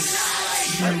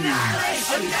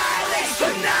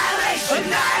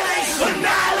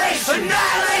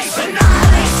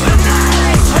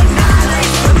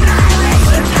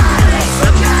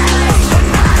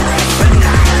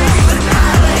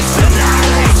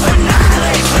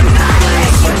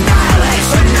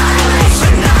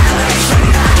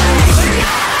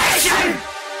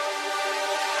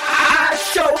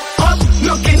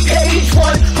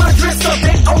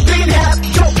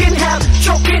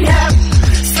 Choking half,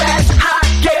 slash high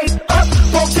gate up,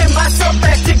 bolting myself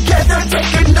back together,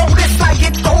 taking notice like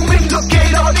it's omen. Look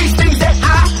at all these things that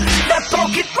I left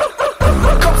broken.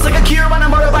 Coast like a cure on a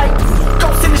motorbike,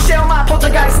 ghost in the shell, my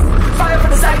poltergeist. Fire for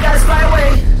the zeitgeist, fly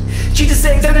away. Jesus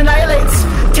saves and annihilates.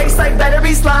 Tastes like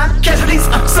battery slime, casualties,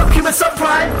 subhuman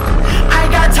subprime. I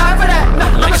ain't got time for that.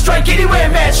 No, I'm a strike anywhere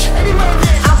match.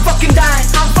 I'm fucking dying,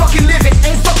 I'm fucking living,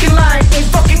 ain't fucking lying, ain't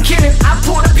fucking kidding. I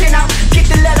pull the pin out, get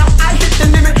the lead out, I hit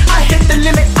the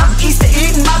limit, I'm Easter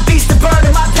eating, my beast to burn,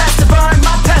 and my past to burn,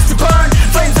 my past to burn.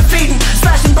 Flames are feeding,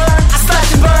 slash and burn, I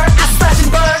slash and burn, I slash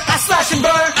and burn, I slash and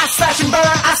burn, I slash and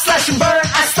burn, I slash and burn,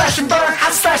 I slash and burn, I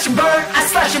slash and burn, I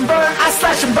slash and burn, I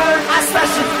slash and burn, I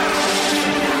slash and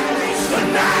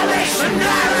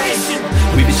annihilation.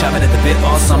 We been chopping at the bit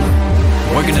all summer,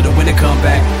 working till the winter come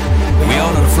back. We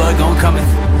all know the flood gon' coming.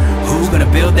 Who gonna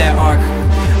build that ark?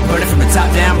 Burn it from the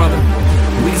top down, brother.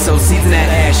 We so season that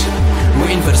ash,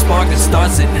 waiting for the spark that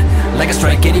starts it. Like a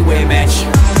strike anywhere match,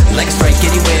 like a strike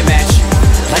anywhere match,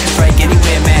 like a strike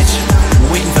anywhere match.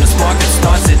 Waiting for the spark that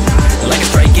starts it. Like a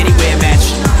strike anywhere match,